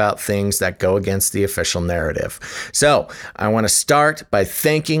ideas about things that go against the official narrative. So I want to start by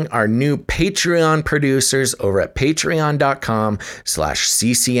thanking our new Patreon producers over at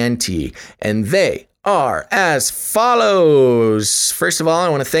patreon.com/CCNT. And they are as follows. First of all, I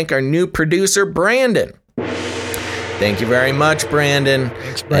want to thank our new producer, Brandon. Thank you very much, Brandon.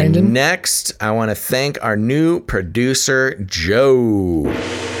 Thanks, Brandon. And next, I want to thank our new producer, Joe.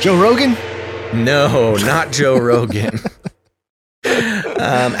 Joe Rogan? No, not Joe Rogan.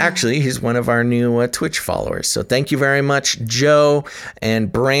 Actually, he's one of our new Twitch followers. So thank you very much, Joe and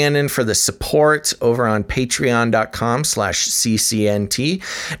Brandon, for the support over on patreon.com/CCNT.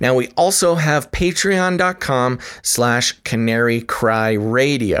 Now, we also have patreon.com/Canary Cry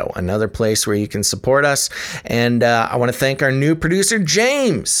Radio, another place where you can support us. And I want to thank our new producer,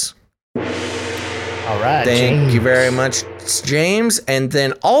 James. All right. Thank you very much, James. And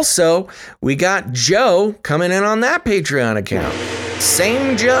then also, we got Joe coming in on that Patreon account.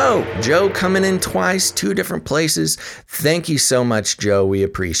 Same Joe. Joe coming in twice, 2 different places. Thank you so much, Joe. We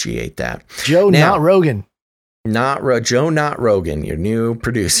appreciate that. Joe, not Rogan. Not Rogan, your new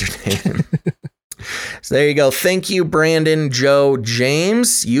producer name. So there you go. Thank you, Brandon, Joe,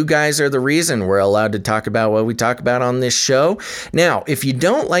 James. You guys are the reason we're allowed to talk about what we talk about on this show. Now, if you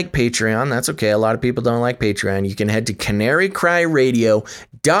don't like Patreon, that's okay. A lot of people don't like Patreon. You can head to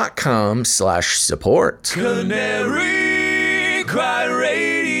canarycryradio.com/support.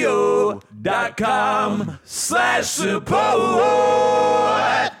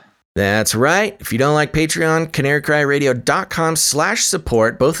 canarycryradio.com/support. That's right. If you don't like Patreon,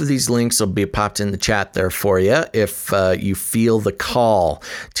 canarycryradio.com/support. Both of these links will be popped in the chat there for you if you feel the call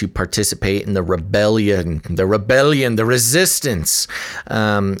to participate in the rebellion, the resistance,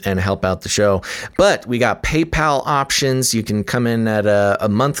 and help out the show. But we got PayPal options. You can come in at a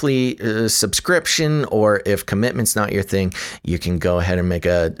monthly subscription, or if commitment's not your thing, you can go ahead and make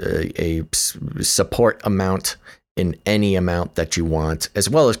a support amount in any amount that you want, as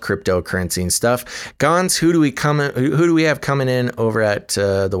well as cryptocurrency and stuff. Gons, who do we have coming in over at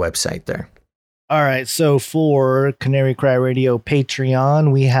the website there? All right, so for Canary Cry Radio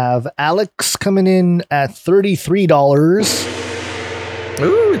Patreon, we have Alex coming in at $33.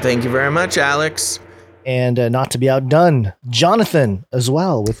 Ooh, thank you very much, Alex. And not to be outdone, Jonathan as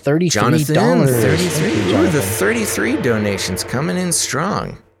well with $33. Jonathan, 33. Ooh, the 33 donations coming in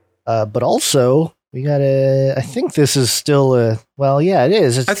strong. But also, we got I think this is still it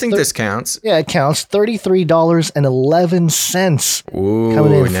is. I think this counts. Yeah, it counts. $33.11. Ooh,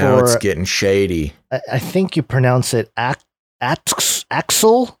 coming in now it's getting shady. I think you pronounce it Axl?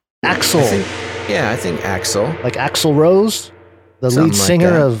 Axl. I think Axl. Like Axl Rose, the lead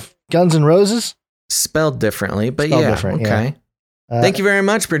singer of Guns N' Roses? Spelled differently, but different, okay. Yeah. Thank you very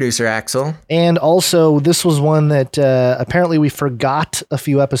much, producer Axel. And also, this was one that apparently we forgot a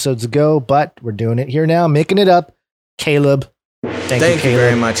few episodes ago, but we're doing it here now, making it up. Caleb. Thank you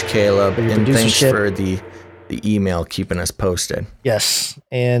very much, Caleb. And thanks for the email keeping us posted. Yes.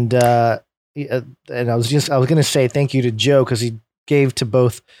 And I was going to say thank you to Joe because he gave to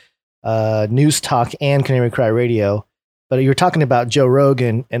both News Talk and Canary Cry Radio. But you were talking about Joe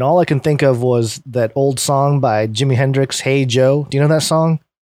Rogan, and all I can think of was that old song by Jimi Hendrix, Hey Joe. Do you know that song?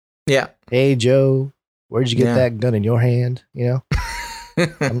 Yeah. Hey Joe, where'd you get that gun in your hand? You know,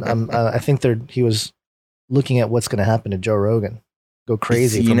 I think he was looking at what's going to happen to Joe Rogan. Go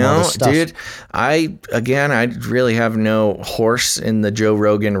crazy. From all this stuff. Dude, I really have no horse in the Joe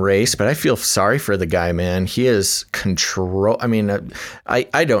Rogan race, but I feel sorry for the guy, man. He is control. I mean,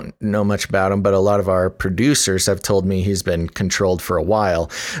 I don't know much about him, but a lot of our producers have told me he's been controlled for a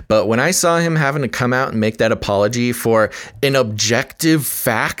while. But when I saw him having to come out and make that apology for an objective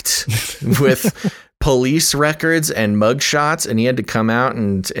fact with police records and mugshots, and he had to come out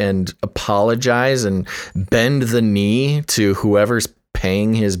and apologize and bend the knee to whoever's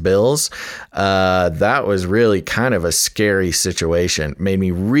paying his bills. That was really kind of a scary situation. Made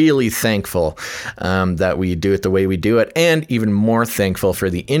me really thankful that we do it the way we do it, and even more thankful for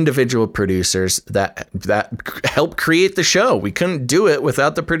the individual producers that helped create the show. We couldn't do it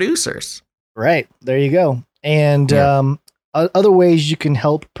without the producers. Right. There you go. And other ways you can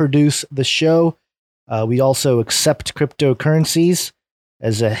help produce the show. We also accept cryptocurrencies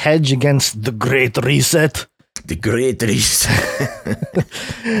as a hedge against the Great Reset. The Great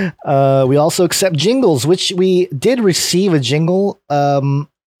Reset. We also accept jingles, which we did receive a jingle.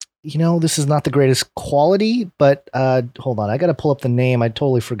 This is not the greatest quality, but hold on. I got to pull up the name. I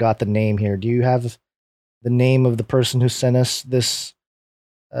totally forgot the name here. Do you have the name of the person who sent us this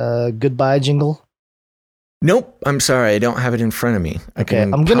goodbye jingle? Nope. I'm sorry. I don't have it in front of me. I'm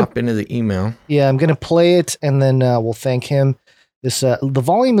going to pop into the email. Yeah, I'm going to play it, and then we'll thank him. The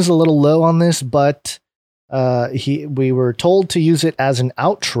volume is a little low on this, but we were told to use it as an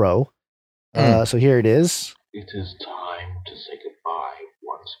outro. So here it is. It is time to say goodbye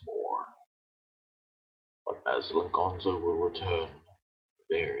once more. But Aslan Gonzo will return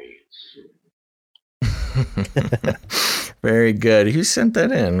very soon. Very good. Who sent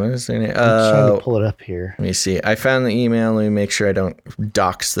that in? What is their name? I'm trying to pull it up here. Let me see. I found the email. Let me make sure I don't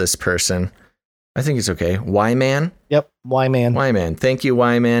dox this person. I think it's okay. Y-Man? Yep, Y-Man. Y-Man. Thank you,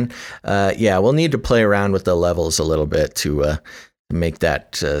 Y-Man. We'll need to play around with the levels a little bit to make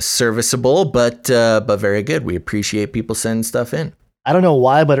that serviceable, but very good. We appreciate people sending stuff in. I don't know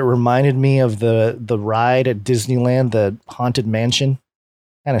why, but it reminded me of the ride at Disneyland, the Haunted Mansion.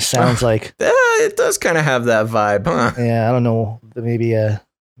 Kind of sounds like... It does kind of have that vibe, huh? Yeah, I don't know.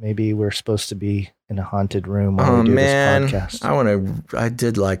 Maybe we're supposed to be in a haunted room while we do this podcast. I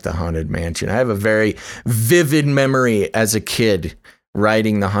did like the Haunted Mansion. I have a very vivid memory as a kid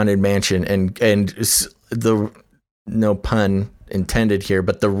riding the Haunted Mansion and the, no pun intended here,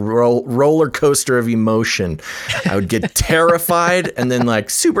 but the roller coaster of emotion. I would get terrified and then like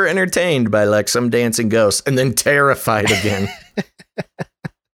super entertained by like some dancing ghosts and then terrified again.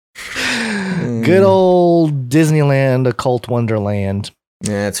 Good old Disneyland, occult wonderland.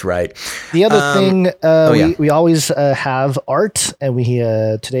 That's right. The other thing, we always have art, and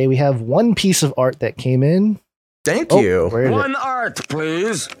today we have one piece of art that came in. Thank you. One art,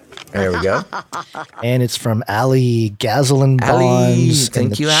 please. There we go. And it's from Ali Gazel Bonds.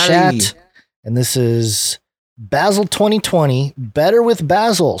 Thank you, chat. Ali. And this is Basil 2020, better with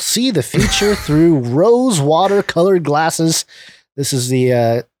Basil. See the future through rose water-colored glasses. This is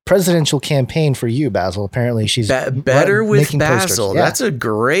the presidential campaign for you, Basil. Apparently, she's better with Basil. Yeah. That's a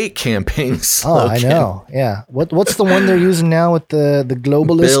great campaign slogan. Oh, I know. Yeah. What's the one they're using now with the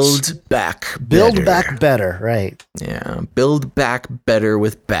globalists? Build back better. Right. Yeah. Build back better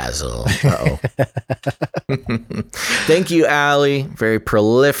with Basil. Uh-oh. Thank you, Ali. Very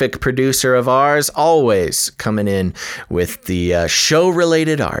prolific producer of ours. Always coming in with the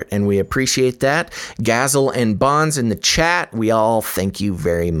show-related art, and we appreciate that. Gazel and Bonds in the chat. We all thank you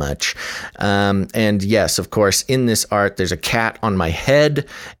very much. And yes, of course, in this art, there's a cat on my head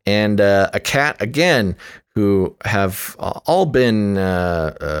and a cat, again, who have all been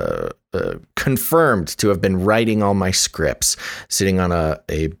confirmed to have been writing all my scripts, sitting on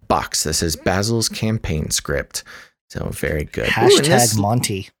a box that says Basil's campaign script. So very good. Hashtag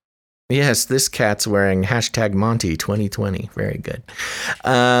Monty. Yes, this cat's wearing hashtag Monty 2020. Very good.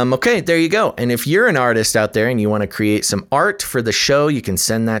 Okay, there you go. And if you're an artist out there and you want to create some art for the show, you can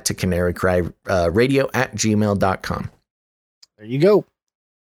send that to canarycryradio@gmail.com. There you go.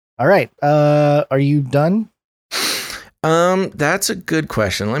 All right. Are you done? That's a good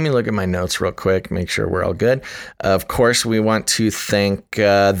question. Let me look at my notes real quick, make sure we're all good. Of course, we want to thank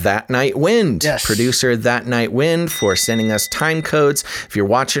That Night Wind, producer That Night Wind, for sending us time codes. If you're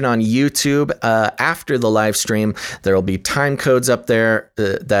watching on YouTube, after the live stream, there will be time codes up there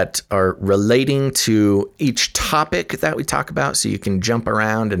that are relating to each topic that we talk about, so you can jump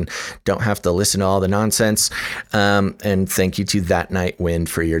around and don't have to listen to all the nonsense. And thank you to That Night Wind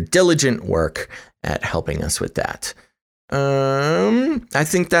for your diligent work at helping us with that. I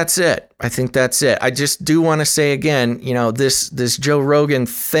think that's it. I just do want to say again, this Joe Rogan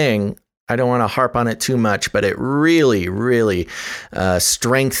thing, I don't want to harp on it too much, but it really, really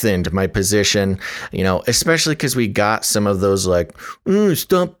strengthened my position, especially because we got some of those like,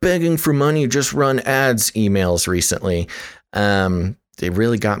 stop begging for money, just run ads emails recently. They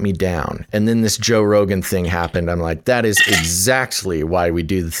really got me down. And then this Joe Rogan thing happened. I'm like, that is exactly why we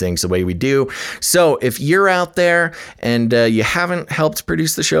do the things the way we do. So if you're out there and you haven't helped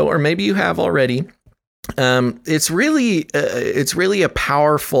produce the show, or maybe you have already, it's really a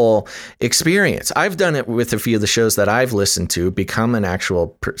powerful experience. I've done it with a few of the shows that I've listened to, become an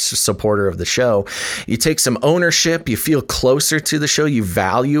actual supporter of the show. You take some ownership, you feel closer to the show, you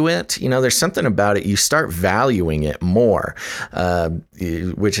value it. There's something about it. You start valuing it more,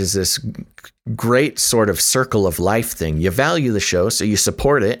 which is this great sort of circle of life thing. You value the show, so you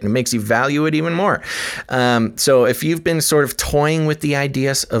support it, and it makes you value it even more. So if you've been sort of toying with the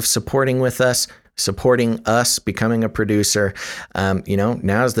ideas of supporting us, becoming a producer,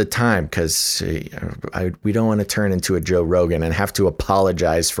 now's the time, because we don't want to turn into a Joe Rogan and have to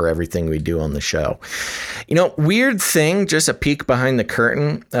apologize for everything we do on the show. Weird thing, just a peek behind the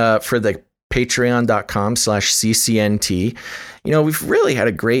curtain for the patreon.com/CCNT. We've really had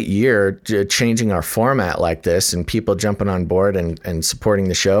a great year changing our format like this and people jumping on board and supporting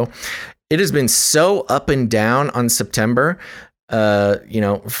the show. It has been so up and down on September.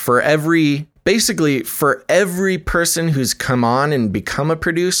 For every person who's come on and become a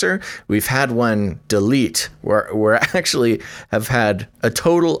producer, we've had one delete. We're actually have had a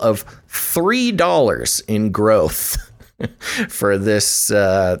total of $3 in growth for this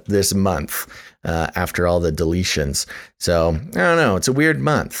month after all the deletions. So I don't know. It's a weird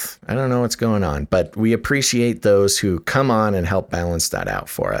month. I don't know what's going on, but we appreciate those who come on and help balance that out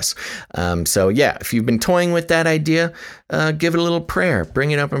for us. So yeah, if you've been toying with that idea, give it a little prayer.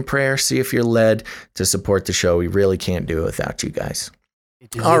 Bring it up in prayer. See if you're led to support the show. We really can't do it without you guys.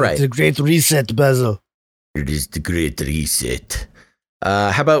 All right. It's a great reset, Basil. It is the great reset.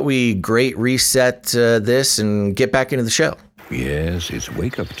 How about we great reset this and get back into the show? Yes, it's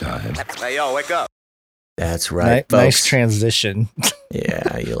wake-up time. Hey, yo, wake up. That's right, folks. Nice transition.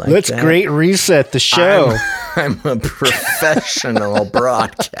 Yeah, you like Let's that? great reset the show. I'm a professional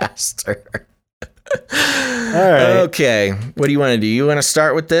broadcaster. All right. Okay. What do you want to do? You want to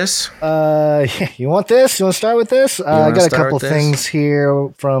start with this? You want this? You want to start with this? I got a couple things here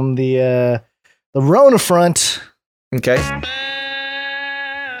from the Rona front. Okay.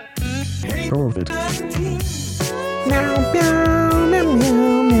 COVID.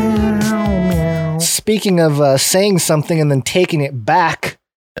 Speaking of saying something and then taking it back.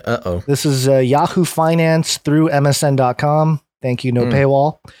 Uh-oh. This is Yahoo Finance through MSN.com. Thank you, no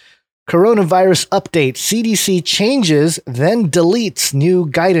paywall. Coronavirus update. CDC changes, then deletes new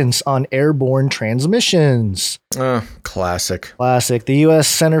guidance on airborne transmissions. Classic. Classic. The U.S.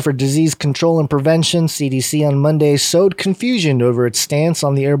 Center for Disease Control and Prevention, CDC, on Monday sowed confusion over its stance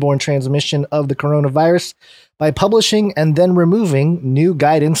on the airborne transmission of the coronavirus by publishing and then removing new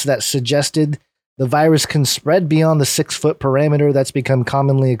guidance that suggested the virus can spread beyond the 6-foot parameter that's become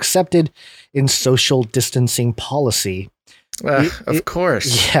commonly accepted in social distancing policy. Of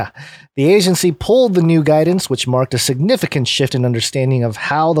course. Yeah. The agency pulled the new guidance, which marked a significant shift in understanding of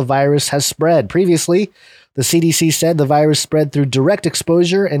how the virus has spread. Previously, the CDC said the virus spread through direct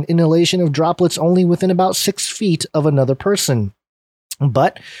exposure and inhalation of droplets only within about 6 feet of another person.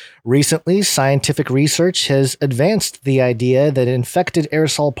 But recently, scientific research has advanced the idea that infected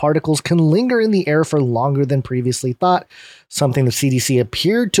aerosol particles can linger in the air for longer than previously thought, something the CDC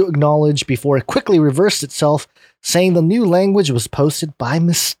appeared to acknowledge before it quickly reversed itself, saying the new language was posted by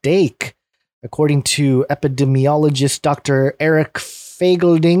mistake. According to epidemiologist Dr. Eric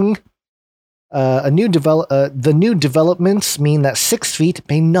Fagelding, the new developments mean that 6 feet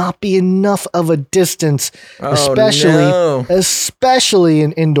may not be enough of a distance, especially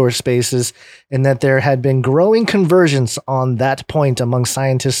in indoor spaces, and that there had been growing convergence on that point among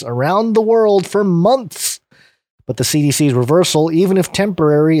scientists around the world for months. But the CDC's reversal, even if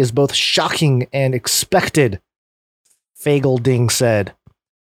temporary, is both shocking and expected. Fagelding said,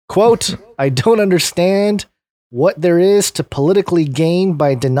 quote, I don't understand what there is to politically gain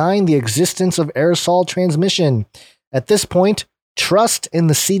by denying the existence of aerosol transmission. At this point, trust in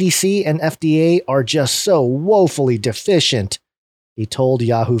the CDC and FDA are just so woefully deficient, he told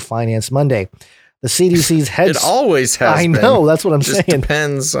Yahoo Finance Monday. The CDC's head... It always has I know, that's what I'm Just saying.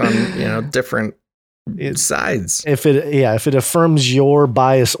 depends on, different sides. If it affirms your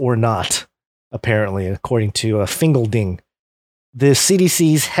bias or not, apparently, according to Fingelding. The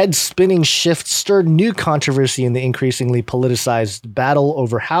CDC's head-spinning shift stirred new controversy in the increasingly politicized battle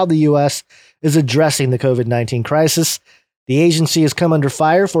over how the U.S. is addressing the COVID-19 crisis. The agency has come under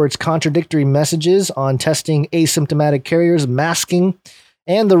fire for its contradictory messages on testing asymptomatic carriers, masking,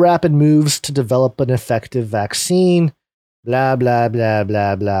 and the rapid moves to develop an effective vaccine. Blah, blah, blah,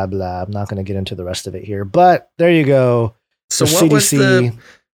 blah, blah, blah. I'm not going to get into the rest of it here, but there you go. So what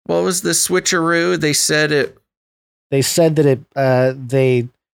was the switcheroo? They said it... They said that it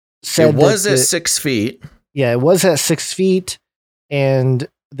was at 6 feet. Yeah, it was at 6 feet, and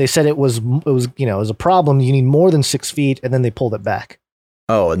they said it was a problem. You need more than 6 feet, and then they pulled it back.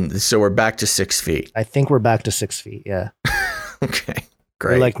 Oh, and so we're back to 6 feet. I think we're back to 6 feet. Yeah. Okay,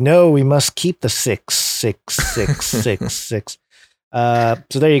 great. They're like, no, we must keep the 6. So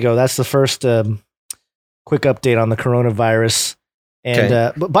there you go. That's the first quick update on the coronavirus.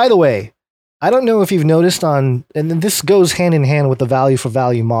 And but by the way, I don't know if you've noticed and this goes hand in hand with the value for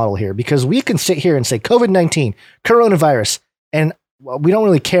value model here, because we can sit here and say COVID-19, coronavirus, and we don't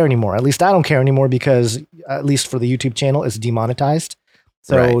really care anymore. At least I don't care anymore, because at least for the YouTube channel, it's demonetized.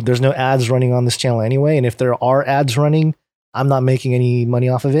 So There's no ads running on this channel anyway. And if there are ads running, I'm not making any money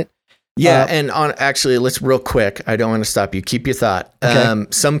off of it. Yeah, and let's real quick. I don't want to stop you. Keep your thought. Okay.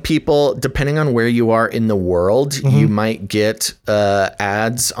 Some people, depending on where you are in the world, you might get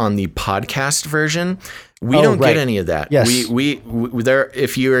ads on the podcast version. We don't get any of that. Yes. We there.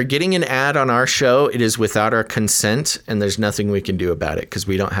 If you are getting an ad on our show, it is without our consent, and there's nothing we can do about it because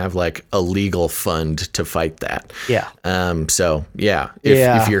we don't have like a legal fund to fight that. Yeah. So yeah,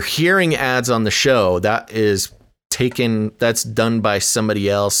 if you're hearing ads on the show, that's done by somebody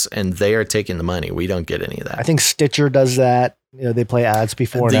else, and they are taking the money. We don't get any of that. I think Stitcher does that. They play ads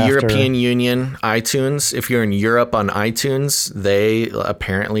before and the after. European Union, iTunes. If you're in Europe on iTunes, they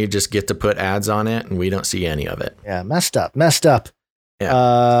apparently just get to put ads on it, and we don't see any of it. Yeah, messed up.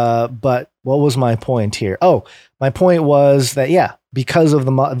 Yeah. But what was my point here? Oh, my point was that, because of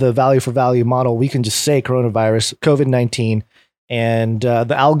the value for value model, we can just say coronavirus, COVID-19, and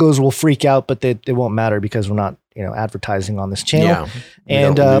the algos will freak out, but it won't matter because we're not, advertising on this channel. Yeah,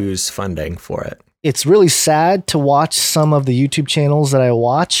 we don't lose funding for it. It's really sad to watch some of the YouTube channels that I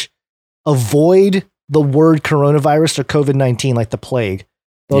watch avoid the word coronavirus or COVID-19 like the plague.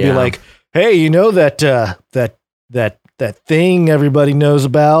 They'll be like, hey, you know that thing everybody knows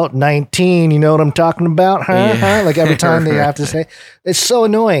about, 19, you know what I'm talking about? Huh? Like every time they have to say, it's so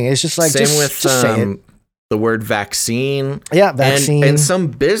annoying. It's just like, just say it. The word vaccine. Yeah, vaccine. And some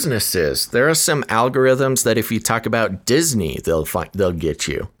businesses, there are some algorithms that if you talk about Disney, they'll get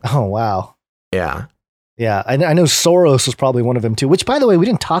you. Oh, wow. Yeah. Yeah, I know Soros was probably one of them too, which, by the way, we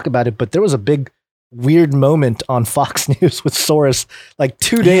didn't talk about it, but there was a big weird moment on Fox News with Soros, like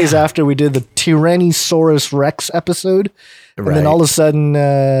 2 days after we did the Tyrannosaurus Rex episode. And then all of a sudden,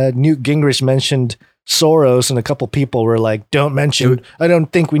 Newt Gingrich mentioned Soros, and a couple people were like, I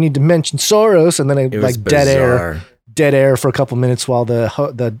don't think we need to mention Soros. And then it like dead air for a couple minutes while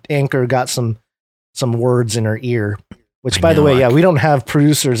the anchor got some words in her ear, which, by the way, we don't have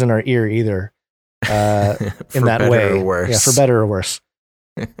producers in our ear either. In that way, yeah, for better or worse.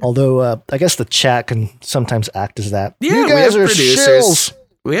 Although I guess the chat can sometimes act as that. Yeah, you guys are producers. shills.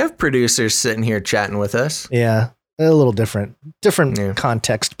 We have producers sitting here chatting with us. Yeah, a little different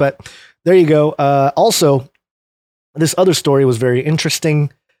context, but there you go. Also, this other story was very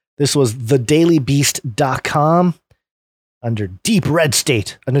interesting. This was thedailybeast.com under Deep Red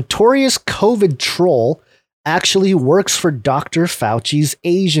State. A notorious COVID troll actually works for Dr. Fauci's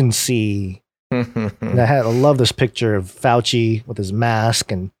agency. And I love this picture of Fauci with his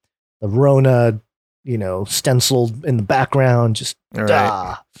mask and the Rona, stenciled in the background. Just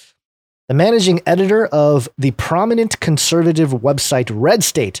The managing editor of the prominent conservative website Red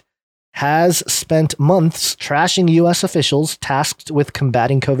State has spent months trashing U.S. officials tasked with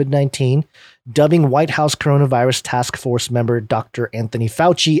combating COVID-19, dubbing White House coronavirus task force member Dr. Anthony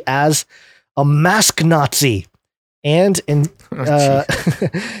Fauci as a mask Nazi. And and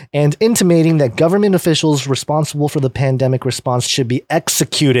intimating that government officials responsible for the pandemic response should be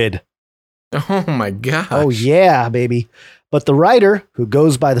executed. Oh my gosh. Oh yeah, baby. But the writer, who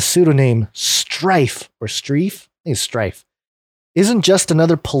goes by the pseudonym Strife or Streif, I think it's Strife, isn't just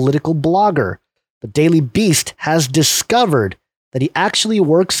another political blogger. The Daily Beast has discovered that he actually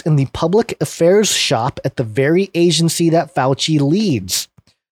works in the public affairs shop at the very agency that Fauci leads.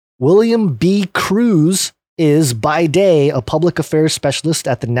 William B. Cruz is by day a public affairs specialist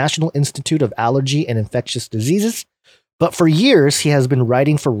at the National Institute of Allergy and Infectious Diseases, but for years he has been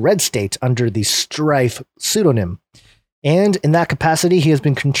writing for Red State under the Strife pseudonym. And in that capacity, he has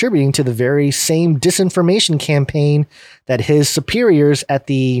been contributing to the very same disinformation campaign that his superiors at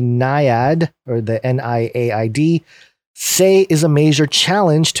the NIAID, or the NIAID, say is a major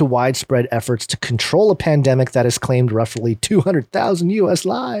challenge to widespread efforts to control a pandemic that has claimed roughly 200,000 U.S.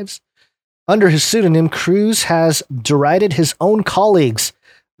 lives. Under his pseudonym, Cruz has derided his own colleagues.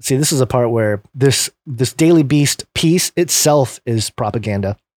 See, this is a part where this Daily Beast piece itself is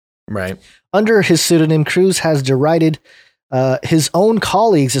propaganda. Right. Under his pseudonym, Cruz has derided his own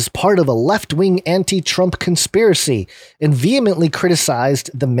colleagues as part of a left-wing anti-Trump conspiracy and vehemently criticized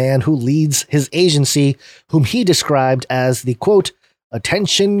the man who leads his agency, whom he described as the, quote,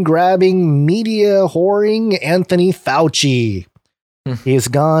 attention-grabbing, media-whoring Anthony Fauci. He has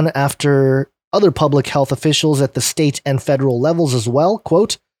gone after other public health officials at the state and federal levels as well.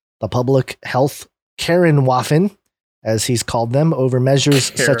 Quote, the public health Karen Waffen, as he's called them, over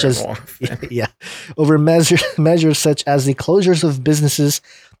measures such as measures such as the closures of businesses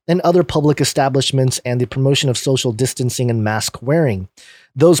and other public establishments and the promotion of social distancing and mask wearing.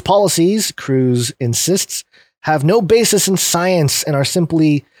 Those policies, Cruz insists, have no basis in science and are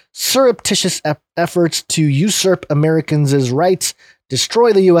simply surreptitious efforts to usurp Americans' rights,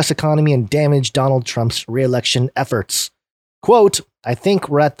 destroy the U.S. economy, and damage Donald Trump's re-election efforts. Quote, I think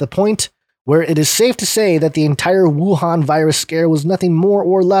we're at the point where it is safe to say that the entire Wuhan virus scare was nothing more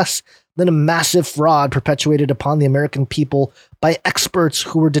or less than a massive fraud perpetuated upon the American people by experts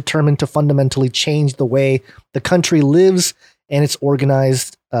who were determined to fundamentally change the way the country lives and is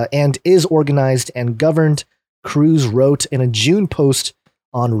organized and governed, Cruz wrote in a June post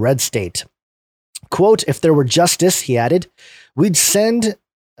on Red State. Quote, if there were justice, he added, we'd send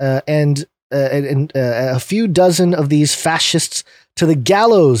a few dozen of these fascists to the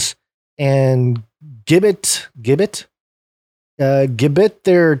gallows and gibbet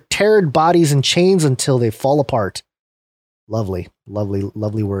their teared bodies in chains until they fall apart. Lovely, lovely,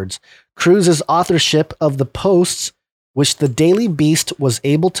 lovely words. Cruz's authorship of the posts, which the Daily Beast was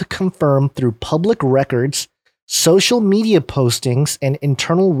able to confirm through public records, social media postings, and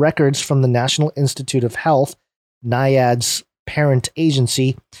internal records from the National Institute of Health, NIAID's parent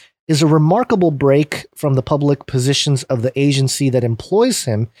agency, is a remarkable break from the public positions of the agency that employs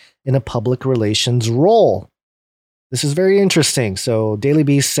him in a public relations role. This is very interesting. So Daily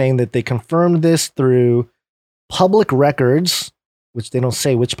Beast saying that they confirmed this through public records, which they don't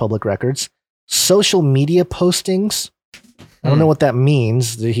say which public records, social media postings. I don't know what that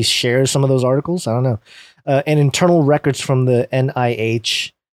means. Did he share some of those articles? I don't know. And internal records from the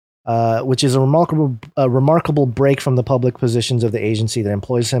NIH, which is a remarkable break from the public positions of the agency that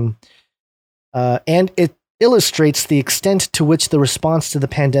employs him. And illustrates the extent to which the response to the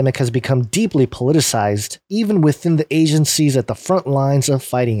pandemic has become deeply politicized, even within the agencies at the front lines of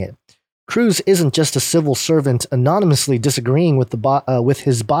fighting it. Cruz isn't just a civil servant anonymously disagreeing with with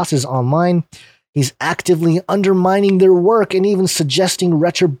his bosses online. He's actively undermining their work and even suggesting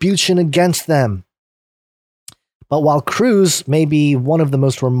retribution against them. But while Cruz may be one of the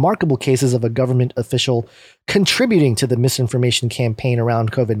most remarkable cases of a government official contributing to the misinformation campaign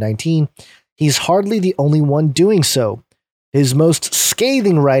around COVID-19, he's hardly the only one doing so. His most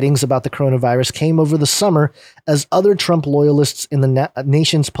scathing writings about the coronavirus came over the summer as other Trump loyalists in the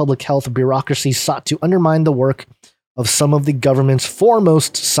nation's public health bureaucracy sought to undermine the work of some of the government's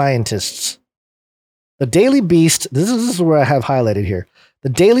foremost scientists. The Daily Beast, this is where I have highlighted here. The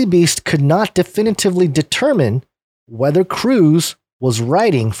Daily Beast could not definitively determine whether Cruz was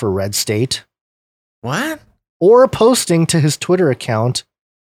writing for Red State. What? Or posting to his Twitter account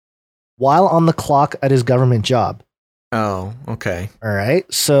while on the clock at his government job. Oh, okay. All right.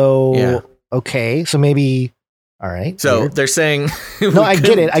 So, okay. So maybe, all right. So weird. they're saying... No, I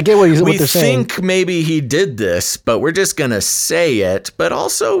get it. I get what they're saying. We think maybe he did this, but we're just going to say it. But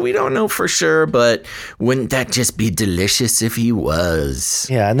also, we don't know for sure, but wouldn't that just be delicious if he was?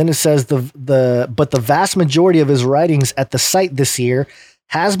 Yeah, and then it says, but the vast majority of his writings at the site this year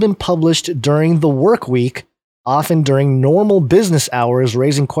has been published during the work week, often during normal business hours,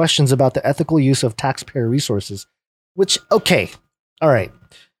 raising questions about the ethical use of taxpayer resources. Which, okay, all right.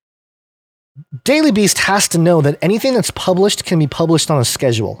 Daily Beast has to know that anything that's published can be published on a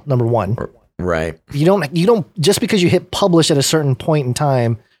schedule, number one. Right. You don't just because you hit publish at a certain point in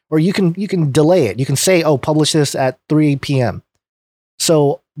time, or you can delay it. You can say, oh, publish this at 3 p.m.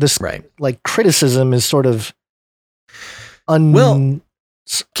 So this like criticism is sort of Can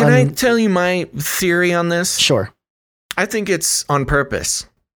I tell you my theory on this? Sure. I think it's on purpose.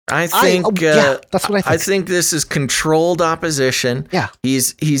 I think that's what I think. I think this is controlled opposition. Yeah.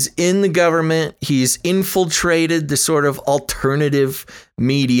 He's in the government. He's infiltrated the sort of alternative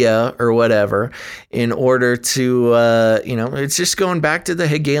media or whatever in order to, it's just going back to the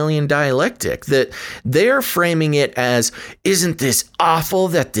Hegelian dialectic that they're framing it as, isn't this awful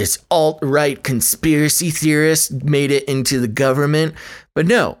that this alt-right conspiracy theorist made it into the government? But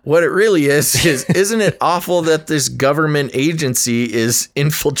no, what it really is isn't it awful that this government agency is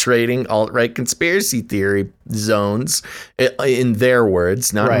infiltrating alt-right conspiracy theory zones, in their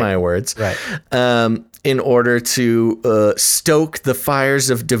words, not my words, in order to stoke the fires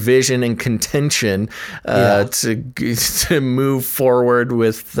of division and contention, to move forward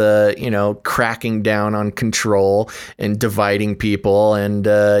with, cracking down on control and dividing people and,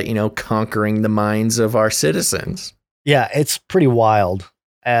 conquering the minds of our citizens. Yeah, it's pretty wild.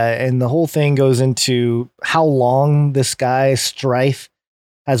 And the whole thing goes into how long this guy, Strife,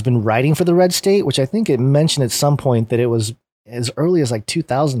 has been writing for the Red State, which I think it mentioned at some point that it was as early as like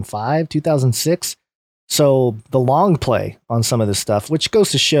 2005, 2006. So the long play on some of this stuff, which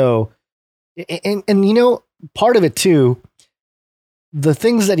goes to show, and part of it too, the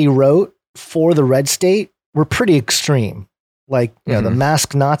things that he wrote for the Red State were pretty extreme. Like, the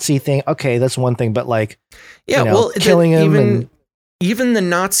masked Nazi thing. Okay, that's one thing, but like, killing him even the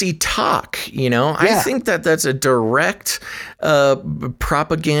Nazi talk, I think that's a direct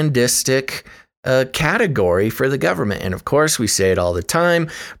propagandistic category for the government. And of course, we say it all the time.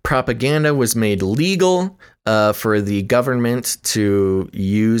 Propaganda was made legal for the government to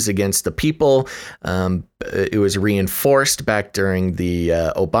use against the people. It was reinforced back during the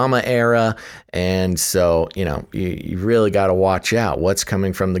Obama era. And so, you really got to watch out what's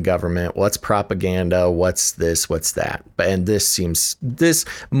coming from the government, what's propaganda, what's this, what's that. And this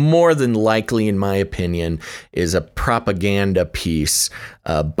more than likely, in my opinion, is a propaganda piece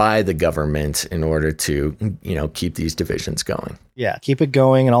by the government in order to, keep these divisions going. Yeah, keep it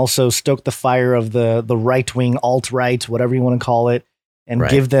going and also stoke the fire of the right-wing, alt-right, whatever you want to call it, and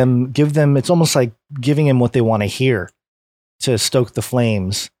give them, it's almost like giving them what they want to hear to stoke the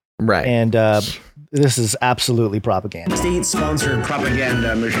flames. Right. And this is absolutely propaganda. State-sponsored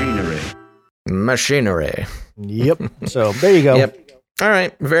propaganda Machinery. Yep. So there you go. Yep. All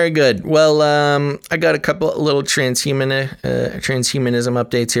right. Very good. Well, I got a couple little transhumanism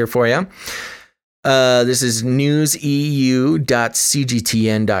updates here for you. This is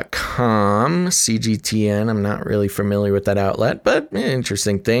newseu.cgtn.com. CGTN, I'm not really familiar with that outlet, but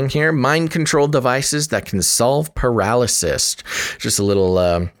interesting thing here. Mind control devices that can solve paralysis. Just a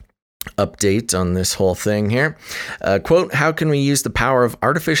little update on this whole thing here. Quote, how can we use the power of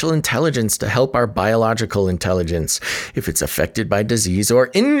artificial intelligence to help our biological intelligence if it's affected by disease or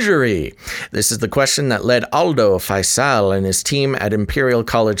injury? This is the question that led Aldo Faisal and his team at Imperial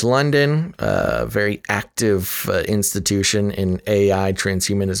College London, a very active institution in AI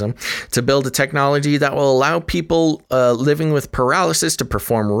transhumanism, to build a technology that will allow people living with paralysis to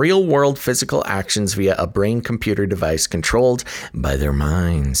perform real-world physical actions via a brain-computer device controlled by their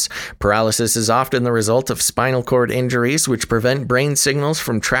minds. Paralysis is often the result of spinal cord injuries, which prevent brain signals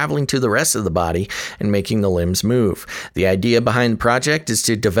from traveling to the rest of the body and making the limbs move. The idea behind the project is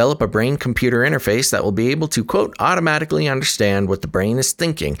to develop a brain-computer interface that will be able to, quote, automatically understand what the brain is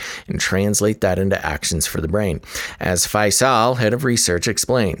thinking and translate that into actions for the brain. As Faisal, head of research,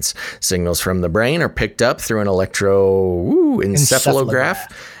 explains, signals from the brain are picked up through an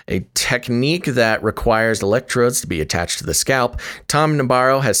electroencephalograph, a technique that requires electrodes to be attached to the scalp. Tom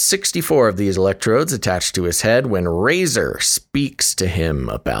Nabarro has 64 of these electrodes attached to his head when Razor speaks to him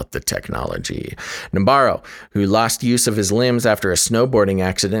about the technology. Nabarro, who lost use of his limbs after a snowboarding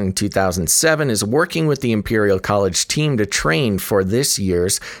accident in 2007, is working with the Imperial College team to train for this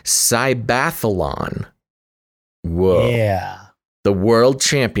year's Cybathlon. Whoa. Yeah. The World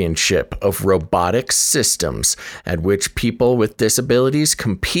Championship of Robotic Systems, at which people with disabilities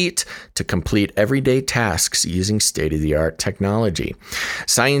compete to complete everyday tasks using state-of-the-art technology.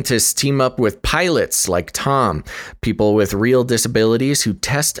 Scientists team up with pilots like Tom, people with real disabilities who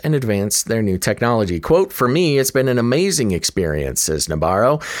test and advance their new technology. Quote, for me, it's been an amazing experience, says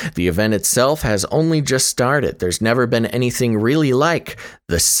Nabarro. The event itself has only just started. There's never been anything really like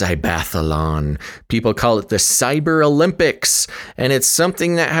the Cybathlon. People call it the Cyber Olympics. And it's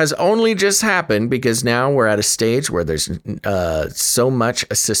something that has only just happened because now we're at a stage where there's so much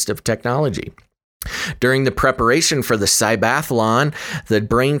assistive technology. During the preparation for the Cybathlon, the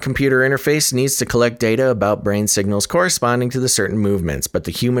brain-computer interface needs to collect data about brain signals corresponding to the certain movements, but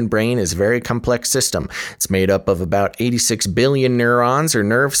the human brain is a very complex system. It's made up of about 86 billion neurons or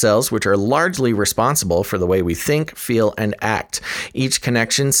nerve cells, which are largely responsible for the way we think, feel, and act. Each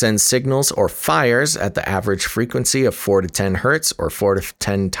connection sends signals or fires at the average frequency of 4 to 10 hertz or 4 to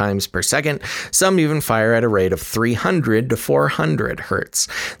 10 times per second. Some even fire at a rate of 300 to 400 hertz.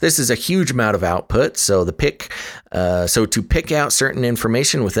 This is a huge amount of output. So to pick out certain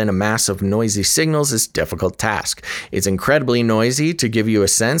information within a mass of noisy signals is a difficult task. It's incredibly noisy, to give you a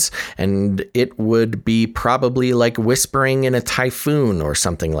sense, and it would be probably like whispering in a typhoon or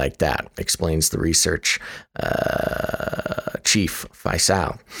something like that, explains the research chief,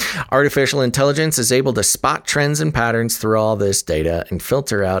 Faisal. Artificial intelligence is able to spot trends and patterns through all this data and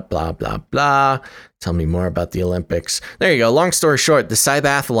filter out blah, blah, blah. Tell me more about the Olympics. There you go. Long story short, the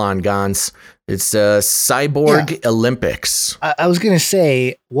Cybathlon, Gons. It's Cyborg Olympics. I was going to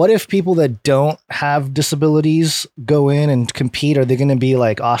say, what if people that don't have disabilities go in and compete? Are they going to be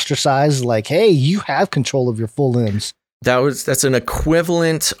like ostracized? Like, hey, you have control of your full limbs. That's an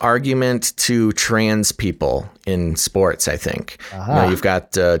equivalent argument to trans people in sports, I think. You know, you've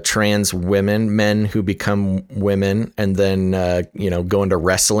got trans men who become women and then, go into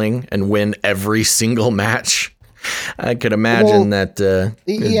wrestling and win every single match. I could imagine that it'd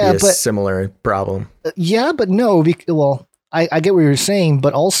be a similar problem. Yeah, but no. I get what you're saying,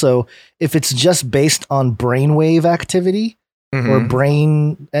 but also if it's just based on brainwave activity or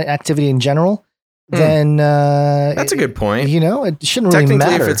brain activity in general, then that's a good point. It shouldn't really matter.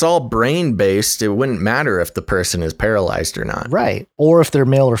 Technically, if it's all brain based, it wouldn't matter if the person is paralyzed or not. Right. Or if they're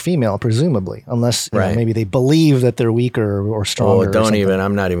male or female, presumably, unless maybe they believe that they're weaker or stronger. Oh,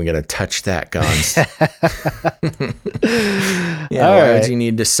 I'm not even going to touch that, Gons. Why would you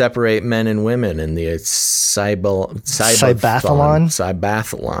need to separate men and women in the Cybathlon,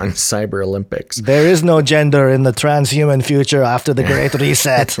 Cyber Olympics? There is no gender in the transhuman future after the Great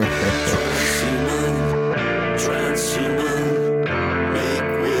Reset.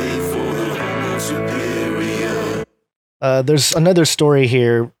 There's another story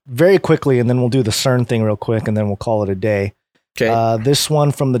here very quickly, and then we'll do the CERN thing real quick, and then we'll call it a day. Okay. This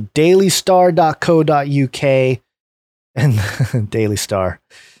one from the dailystar.co.uk and Daily Star.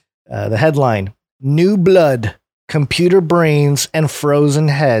 The headline, New Blood, Computer Brains and Frozen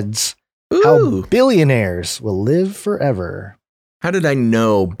Heads. Ooh. How billionaires will live forever. How did I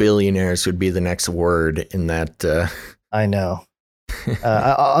know billionaires would be the next word in that? I know.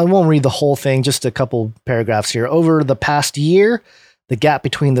 I won't read the whole thing, just a couple paragraphs here. Over the past year, the gap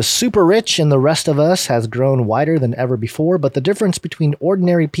between the super rich and the rest of us has grown wider than ever before, but the difference between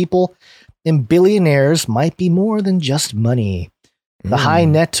ordinary people and billionaires might be more than just money. Some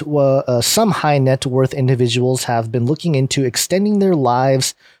high net worth individuals have been looking into extending their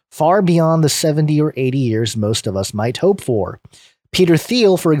lives far beyond the 70 or 80 years most of us might hope for. Peter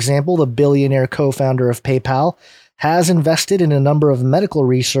Thiel, for example, the billionaire co-founder of PayPal, has invested in a number of medical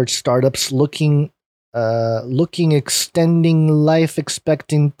research startups looking extending life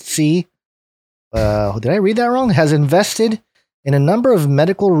expectancy. Did I read that wrong? Has invested in a number of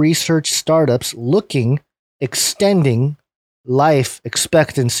medical research startups looking extending life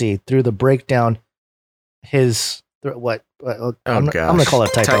expectancy through the breakdown. I'm going to call it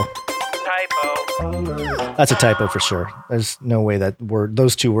a typo. That's a typo for sure. There's no way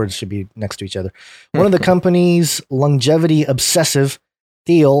those two words should be next to each other. One of the company's longevity obsessive,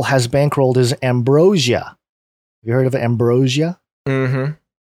 Thiel, has bankrolled his Ambrosia. Have you heard of Ambrosia? Mm-hmm.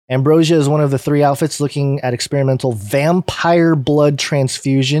 Ambrosia is one of the 3 outfits looking at experimental vampire blood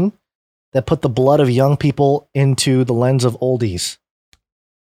transfusion that put the blood of young people into the lens of oldies.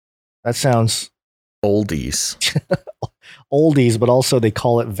 That sounds... Oldies. Oldies, but also they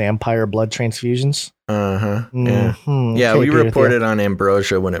call it vampire blood transfusions. Uh-huh. Mm-hmm. Yeah, okay, we reported on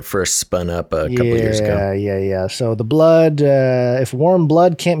Ambrosia when it first spun up a couple years ago. Yeah. So the blood, if warm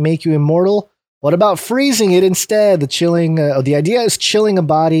blood can't make you immortal, what about freezing it instead? The idea is chilling a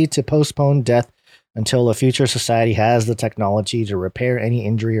body to postpone death until a future society has the technology to repair any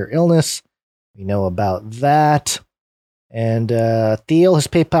injury or illness. We know about that. And Thiel, his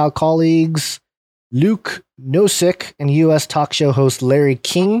PayPal colleagues, Luke Nosek, and U.S. talk show host Larry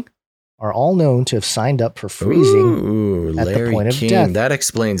King are all known to have signed up for freezing at the point of death. That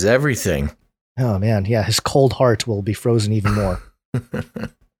explains everything. Oh, man. Yeah, his cold heart will be frozen even more.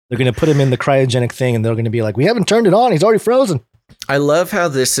 They're going to put him in the cryogenic thing, and they're going to be like, we haven't turned it on. He's already frozen. I love how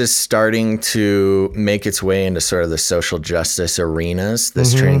this is starting to make its way into sort of the social justice arenas,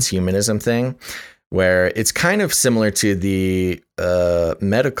 this transhumanism thing, where it's kind of similar to the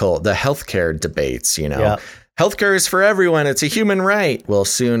the healthcare debates, Yeah. Healthcare is for everyone. It's a human right. Well,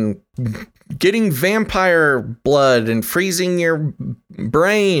 soon getting vampire blood and freezing your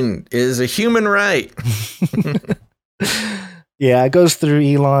brain is a human right. Yeah, it goes through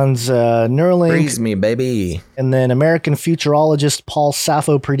Elon's Neuralink. Freeze me, baby. And then American futurologist Paul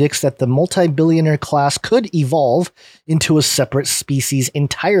Sappho predicts that the multi-billionaire class could evolve into a separate species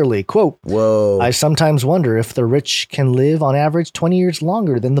entirely. Quote, "Whoa. I sometimes wonder if the rich can live on average 20 years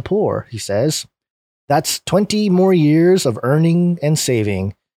longer than the poor," he says. That's 20 more years of earning and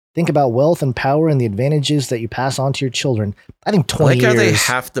saving. Think about wealth and power and the advantages that you pass on to your children. I think 20 years. I like how they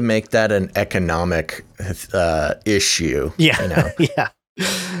have to make that an economic issue. Yeah. Yeah.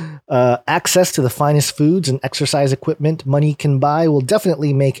 Access to the finest foods and exercise equipment money can buy will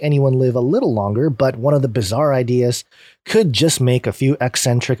definitely make anyone live a little longer, but one of the bizarre ideas could just make a few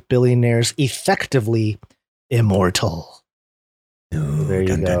eccentric billionaires effectively immortal. Ooh, there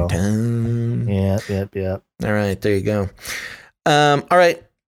you go. Dun, dun. Yeah. All right, there you go. All right.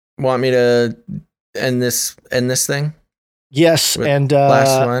 Want me to end this thing? Yes, and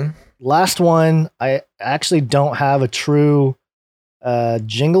last one. I actually don't have a true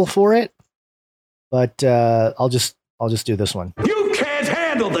jingle for it, but I'll just do this one. You can't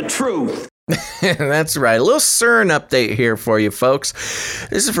handle the truth. That's right. A little CERN update here for you folks.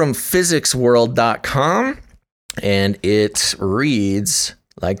 This is from physicsworld.com, and it reads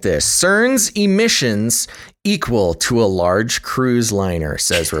like this: CERN's emissions equal to a large cruise liner,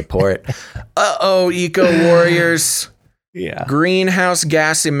 says report. Eco warriors. Yeah. Greenhouse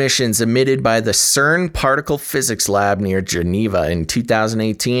gas emissions emitted by the CERN Particle Physics Lab near Geneva in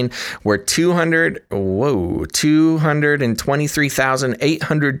 2018 were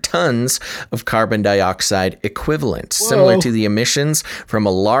 223,800 tons of carbon dioxide equivalent, similar to the emissions from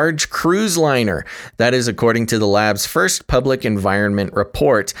a large cruise liner. That is according to the lab's first public environment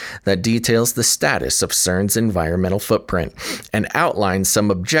report that details the status of CERN's environmental footprint and outlines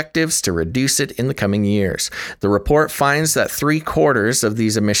some objectives to reduce it in the coming years. The report finds that 3/4 of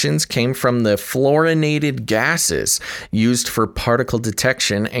these emissions came from the fluorinated gases used for particle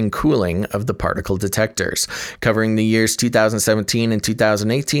detection and cooling of the particle detectors. Covering the years 2017 and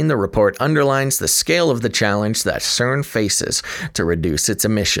 2018, the report underlines the scale of the challenge that CERN faces to reduce its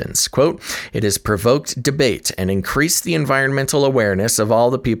emissions. Quote, "It has provoked debate and increased the environmental awareness of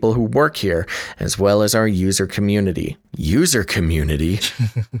all the people who work here, as well as our user community." User community?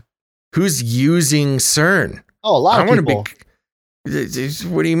 Who's using CERN? Oh, a lot of people.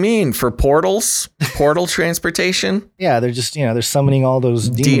 What do you mean? For portals? Portal transportation? Yeah, they're just, they're summoning all those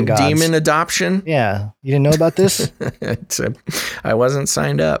demon gods. Demon adoption? Yeah. You didn't know about this? I wasn't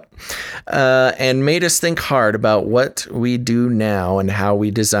signed up. And made us think hard about what we do now and how we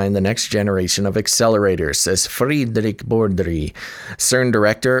design the next generation of accelerators, says Friedrich Bordry, CERN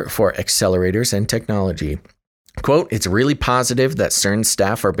director for accelerators and technology. Quote, it's really positive that CERN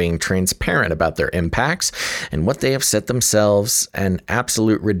staff are being transparent about their impacts and what they have set themselves an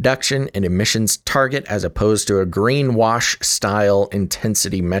absolute reduction in emissions target as opposed to a greenwash style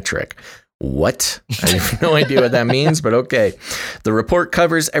intensity metric. What? I have no idea what that means, but okay. The report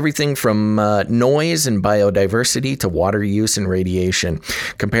covers everything from noise and biodiversity to water use and radiation.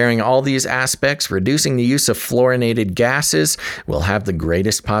 Comparing all these aspects, reducing the use of fluorinated gases will have the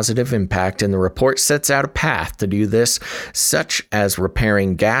greatest positive impact, and the report sets out a path to do this, such as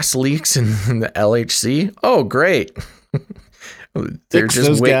repairing gas leaks in the LHC. Oh, great. They're fix just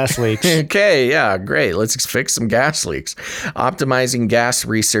those gas leaks. Okay, yeah, great. Let's fix some gas leaks. Optimizing gas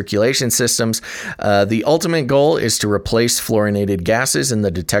recirculation systems. The ultimate goal is to replace fluorinated gases in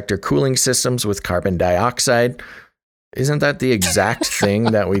the detector cooling systems with carbon dioxide. Isn't that the exact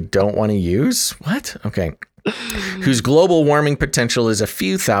thing that we don't want to use? What? Okay. Whose global warming potential is a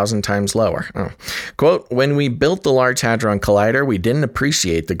few thousand times lower. Oh. Quote, when we built the Large Hadron Collider, we didn't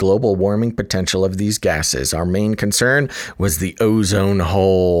appreciate the global warming potential of these gases. Our main concern was the ozone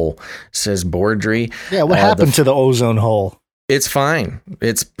hole, says Bordry. Yeah, what happened to the ozone hole? It's fine.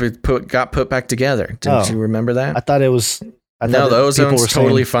 Got put back together. Didn't you remember that? I thought it was... No, the ozone's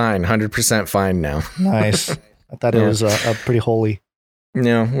totally fine. 100% fine now. Nice. I thought it was a pretty holy...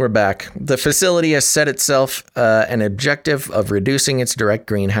 No, we're back. The facility has set itself an objective of reducing its direct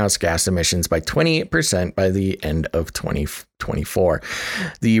greenhouse gas emissions by 28% by the end of 2024.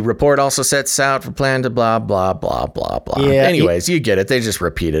 The report also sets out a plan to blah, blah, blah, blah, blah. Yeah, anyways, you get it. They just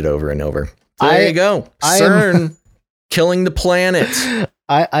repeat it over and over. There you go. CERN killing the planet.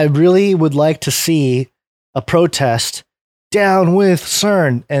 I really would like to see a protest down with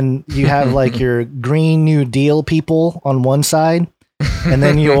CERN. And you have like your Green New Deal people on one side. And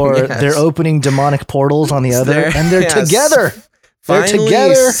then they're opening demonic portals on the other, and they're together. They're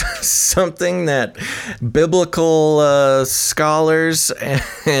together. Something that biblical scholars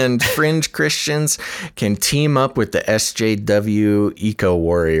and fringe Christians can team up with the SJW eco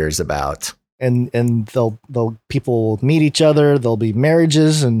warriors about. And people will meet each other. There'll be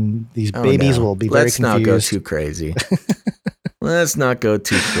marriages, and these babies will be very confused. Let's not go too crazy. Let's not go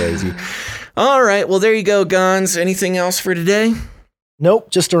too crazy. All right. Well, there you go, Gons. Anything else for today?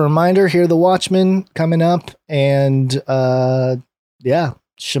 Nope, just a reminder, Hear the Watchmen coming up, and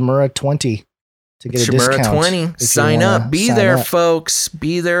Shimura 20 to get a discount. Shimura 20, sign up. Be there, folks.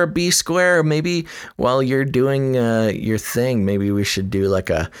 Be there, be square. Maybe while you're doing your thing, maybe we should do like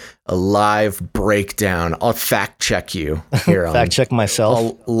a live breakdown. I'll fact check you here. Fact check myself.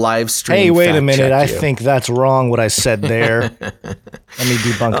 I'll live stream. Hey, wait a minute. I think that's wrong what I said there. Let me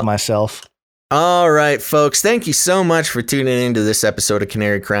debunk myself. All right, folks. Thank you so much for tuning into this episode of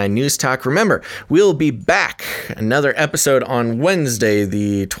Canary Cry News Talk. Remember, we'll be back another episode on Wednesday,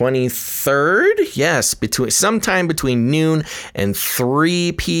 the 23rd. Yes, sometime between noon and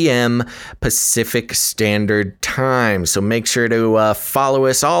 3 p.m. Pacific Standard Time. So make sure to follow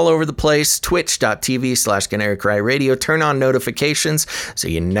us all over the place. Twitch.tv/Canary Cry Radio. Turn on notifications so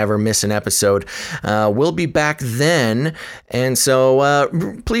you never miss an episode. We'll be back then. And so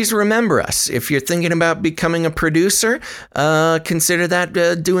please remember us. If you're thinking about becoming a producer, consider that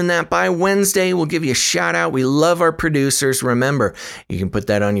doing that by Wednesday. We'll give you a shout out. We love our producers. Remember, you can put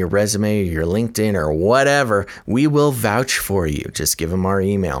that on your resume, or your LinkedIn, or whatever. We will vouch for you. Just give them our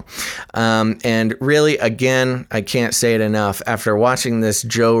email. And really, again, I can't say it enough. After watching this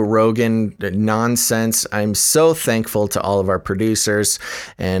Joe Rogan nonsense, I'm so thankful to all of our producers.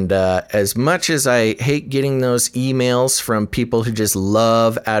 And as much as I hate getting those emails from people who just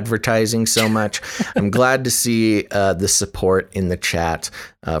love advertising so much, I'm glad to see the support in the chat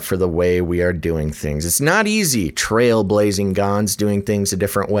for the way we are doing things. It's not easy trailblazing Gons doing things a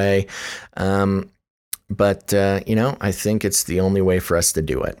different way. But I think it's the only way for us to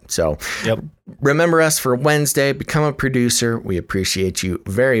do it. So remember us for Wednesday. Become a producer. We appreciate you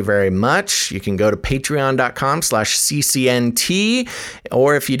very, very much. You can go to patreon.com/CCNT.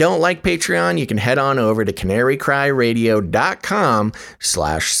 Or if you don't like Patreon, you can head on over to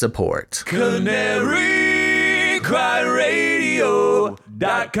canarycryradio.com/support.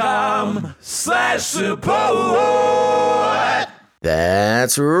 canarycryradio.com/support.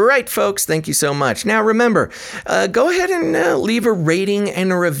 That's right, folks. Thank you so much. Now, remember, go ahead and leave a rating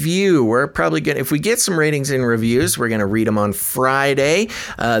and a review. We're probably going to, if we get some ratings and reviews, we're going to read them on Friday.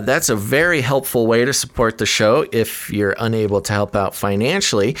 That's a very helpful way to support the show if you're unable to help out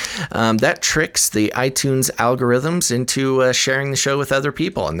financially. That tricks the iTunes algorithms into sharing the show with other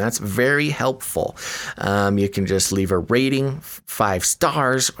people, and that's very helpful. You can just leave a rating, 5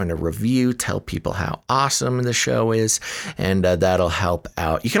 stars, and a review. Tell people how awesome the show is, and that that'll help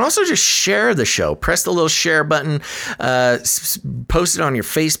out. You can also just share the show. Press the little share button, post it on your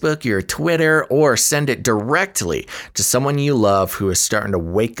Facebook, your Twitter, or send it directly to someone you love who is starting to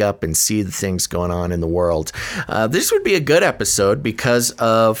wake up and see the things going on in the world. This would be a good episode because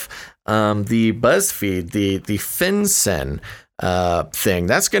of the BuzzFeed, the FinCEN thing.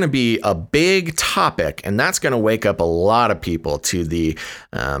 That's going to be a big topic, and that's going to wake up a lot of people to the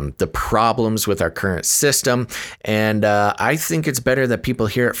problems with our current system. And I think it's better that people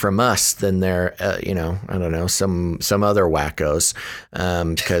hear it from us than they're, I don't know, some other wackos,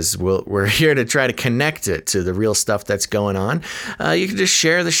 because we're here to try to connect it to the real stuff that's going on. You can just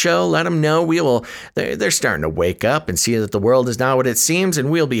share the show, let them know. They're starting to wake up and see that the world is not what it seems,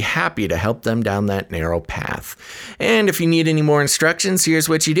 and we'll be happy to help them down that narrow path. And if you need any more instructions, here's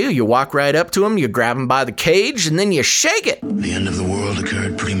what you do. You walk right up to them, you grab them by the cage, and then you shake it. The end of the world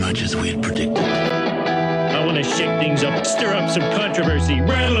occurred pretty much as we had predicted. I want to shake things up, stir up some controversy,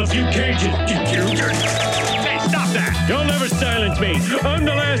 rattle a few cages. Hey, stop that! You'll never silence me. I'm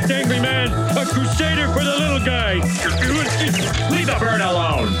the last angry man, a crusader for the little guy. Leave the bird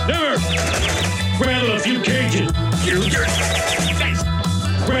alone. Never. Rattle a few cages.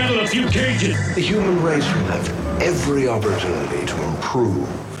 Rattle a few cages. The human race will have every opportunity to improve.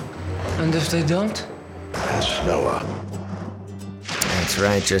 And if they don't? Ask Noah. That's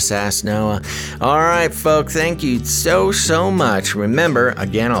right, just ask Noah. All right, folks, thank you so much. Remember,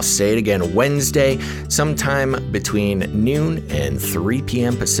 again, I'll say it again, Wednesday, sometime between noon and 3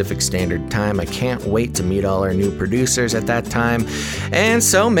 p.m. Pacific Standard Time. I can't wait to meet all our new producers at that time. And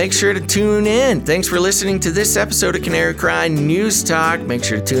so make sure to tune in. Thanks for listening to this episode of Canary Cry News Talk. Make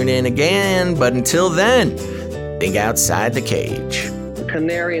sure to tune in again. But until then, think outside the cage.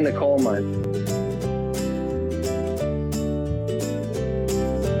 Canary in the coal mine.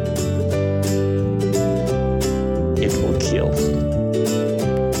 It will kill.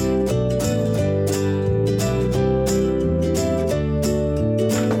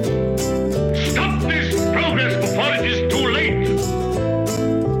 Stop this progress before it is too late.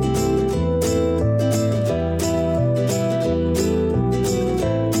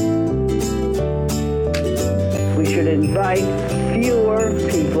 We should invite fewer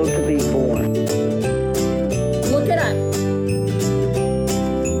people to be born. Look it up.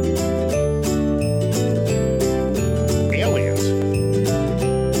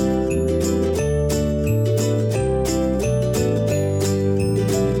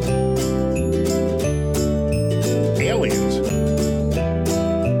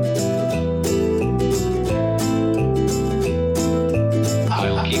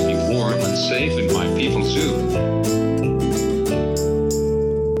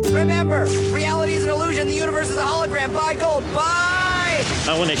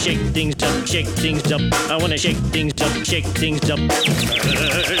 I want to shake things up, shake things up. I want to shake things up, shake things up. Leave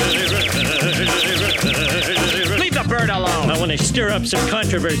the bird alone. I want to stir up some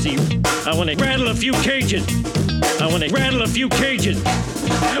controversy. I want to rattle a few cages. I'm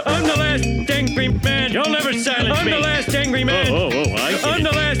the last angry man. You'll never silence me. I'm the last angry man. I'm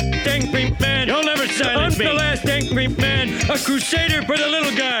the last angry man. You'll never silence me. I'm the last angry man. A crusader for the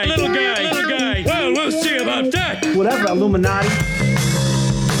little guy. Well, we'll see about that. Whatever, Illuminati.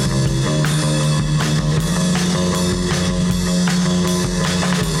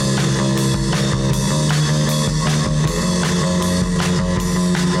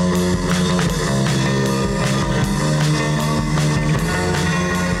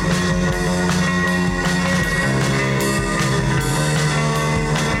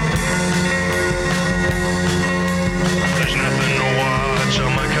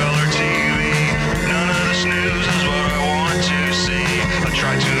 None of the snooze is what I want to see.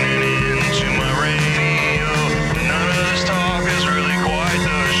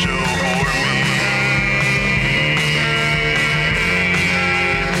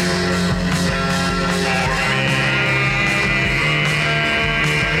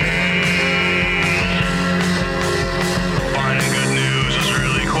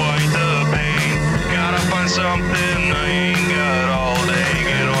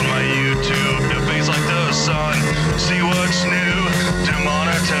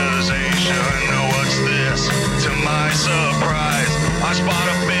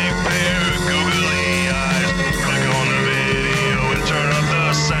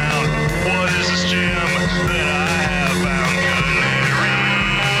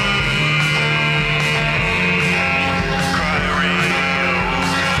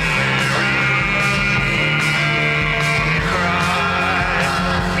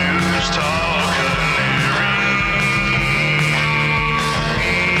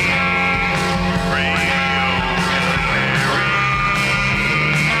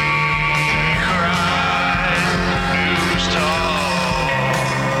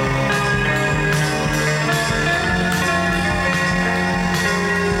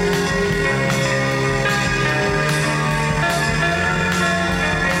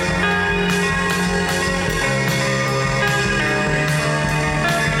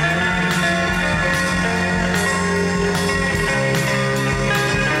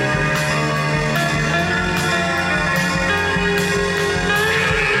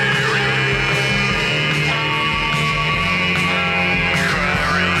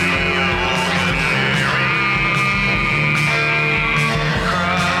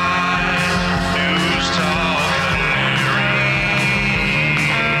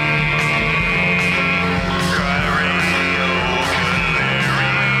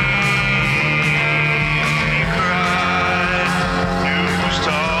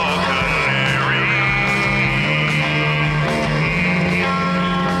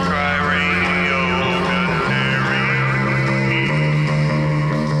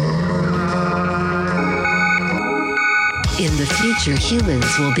 In the future,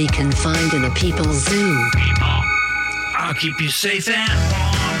 humans will be confined in a people's zoo. I'll keep you safe and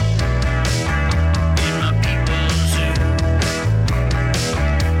warm in my people's zoo.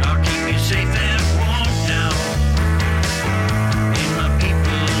 I'll keep you safe and warm now in my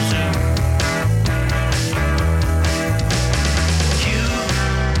people's zoo. You,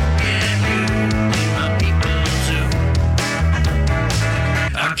 yeah, you in my people's zoo.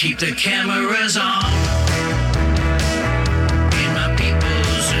 I'll keep the cameras on.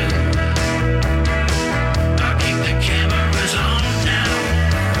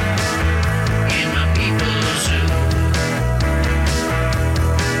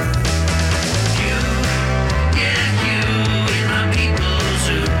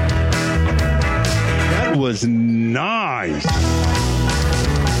 Was nice.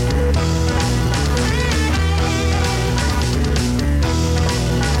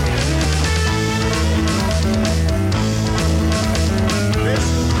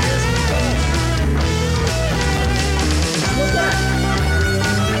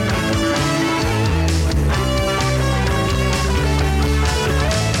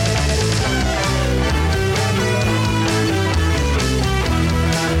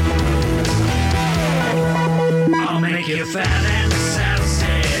 You're fat and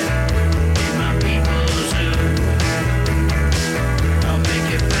sassy in my people's zoo. I'll make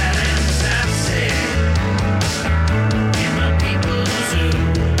you fat and sassy in my people's zoo.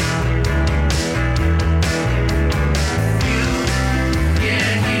 You,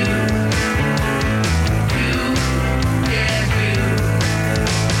 yeah, you, yeah,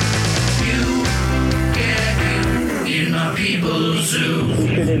 you, in my people's zoo. We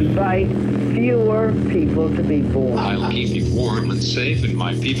should invite fewer people to be born. I'll keep you warm and safe in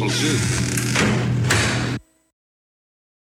my people's zoo.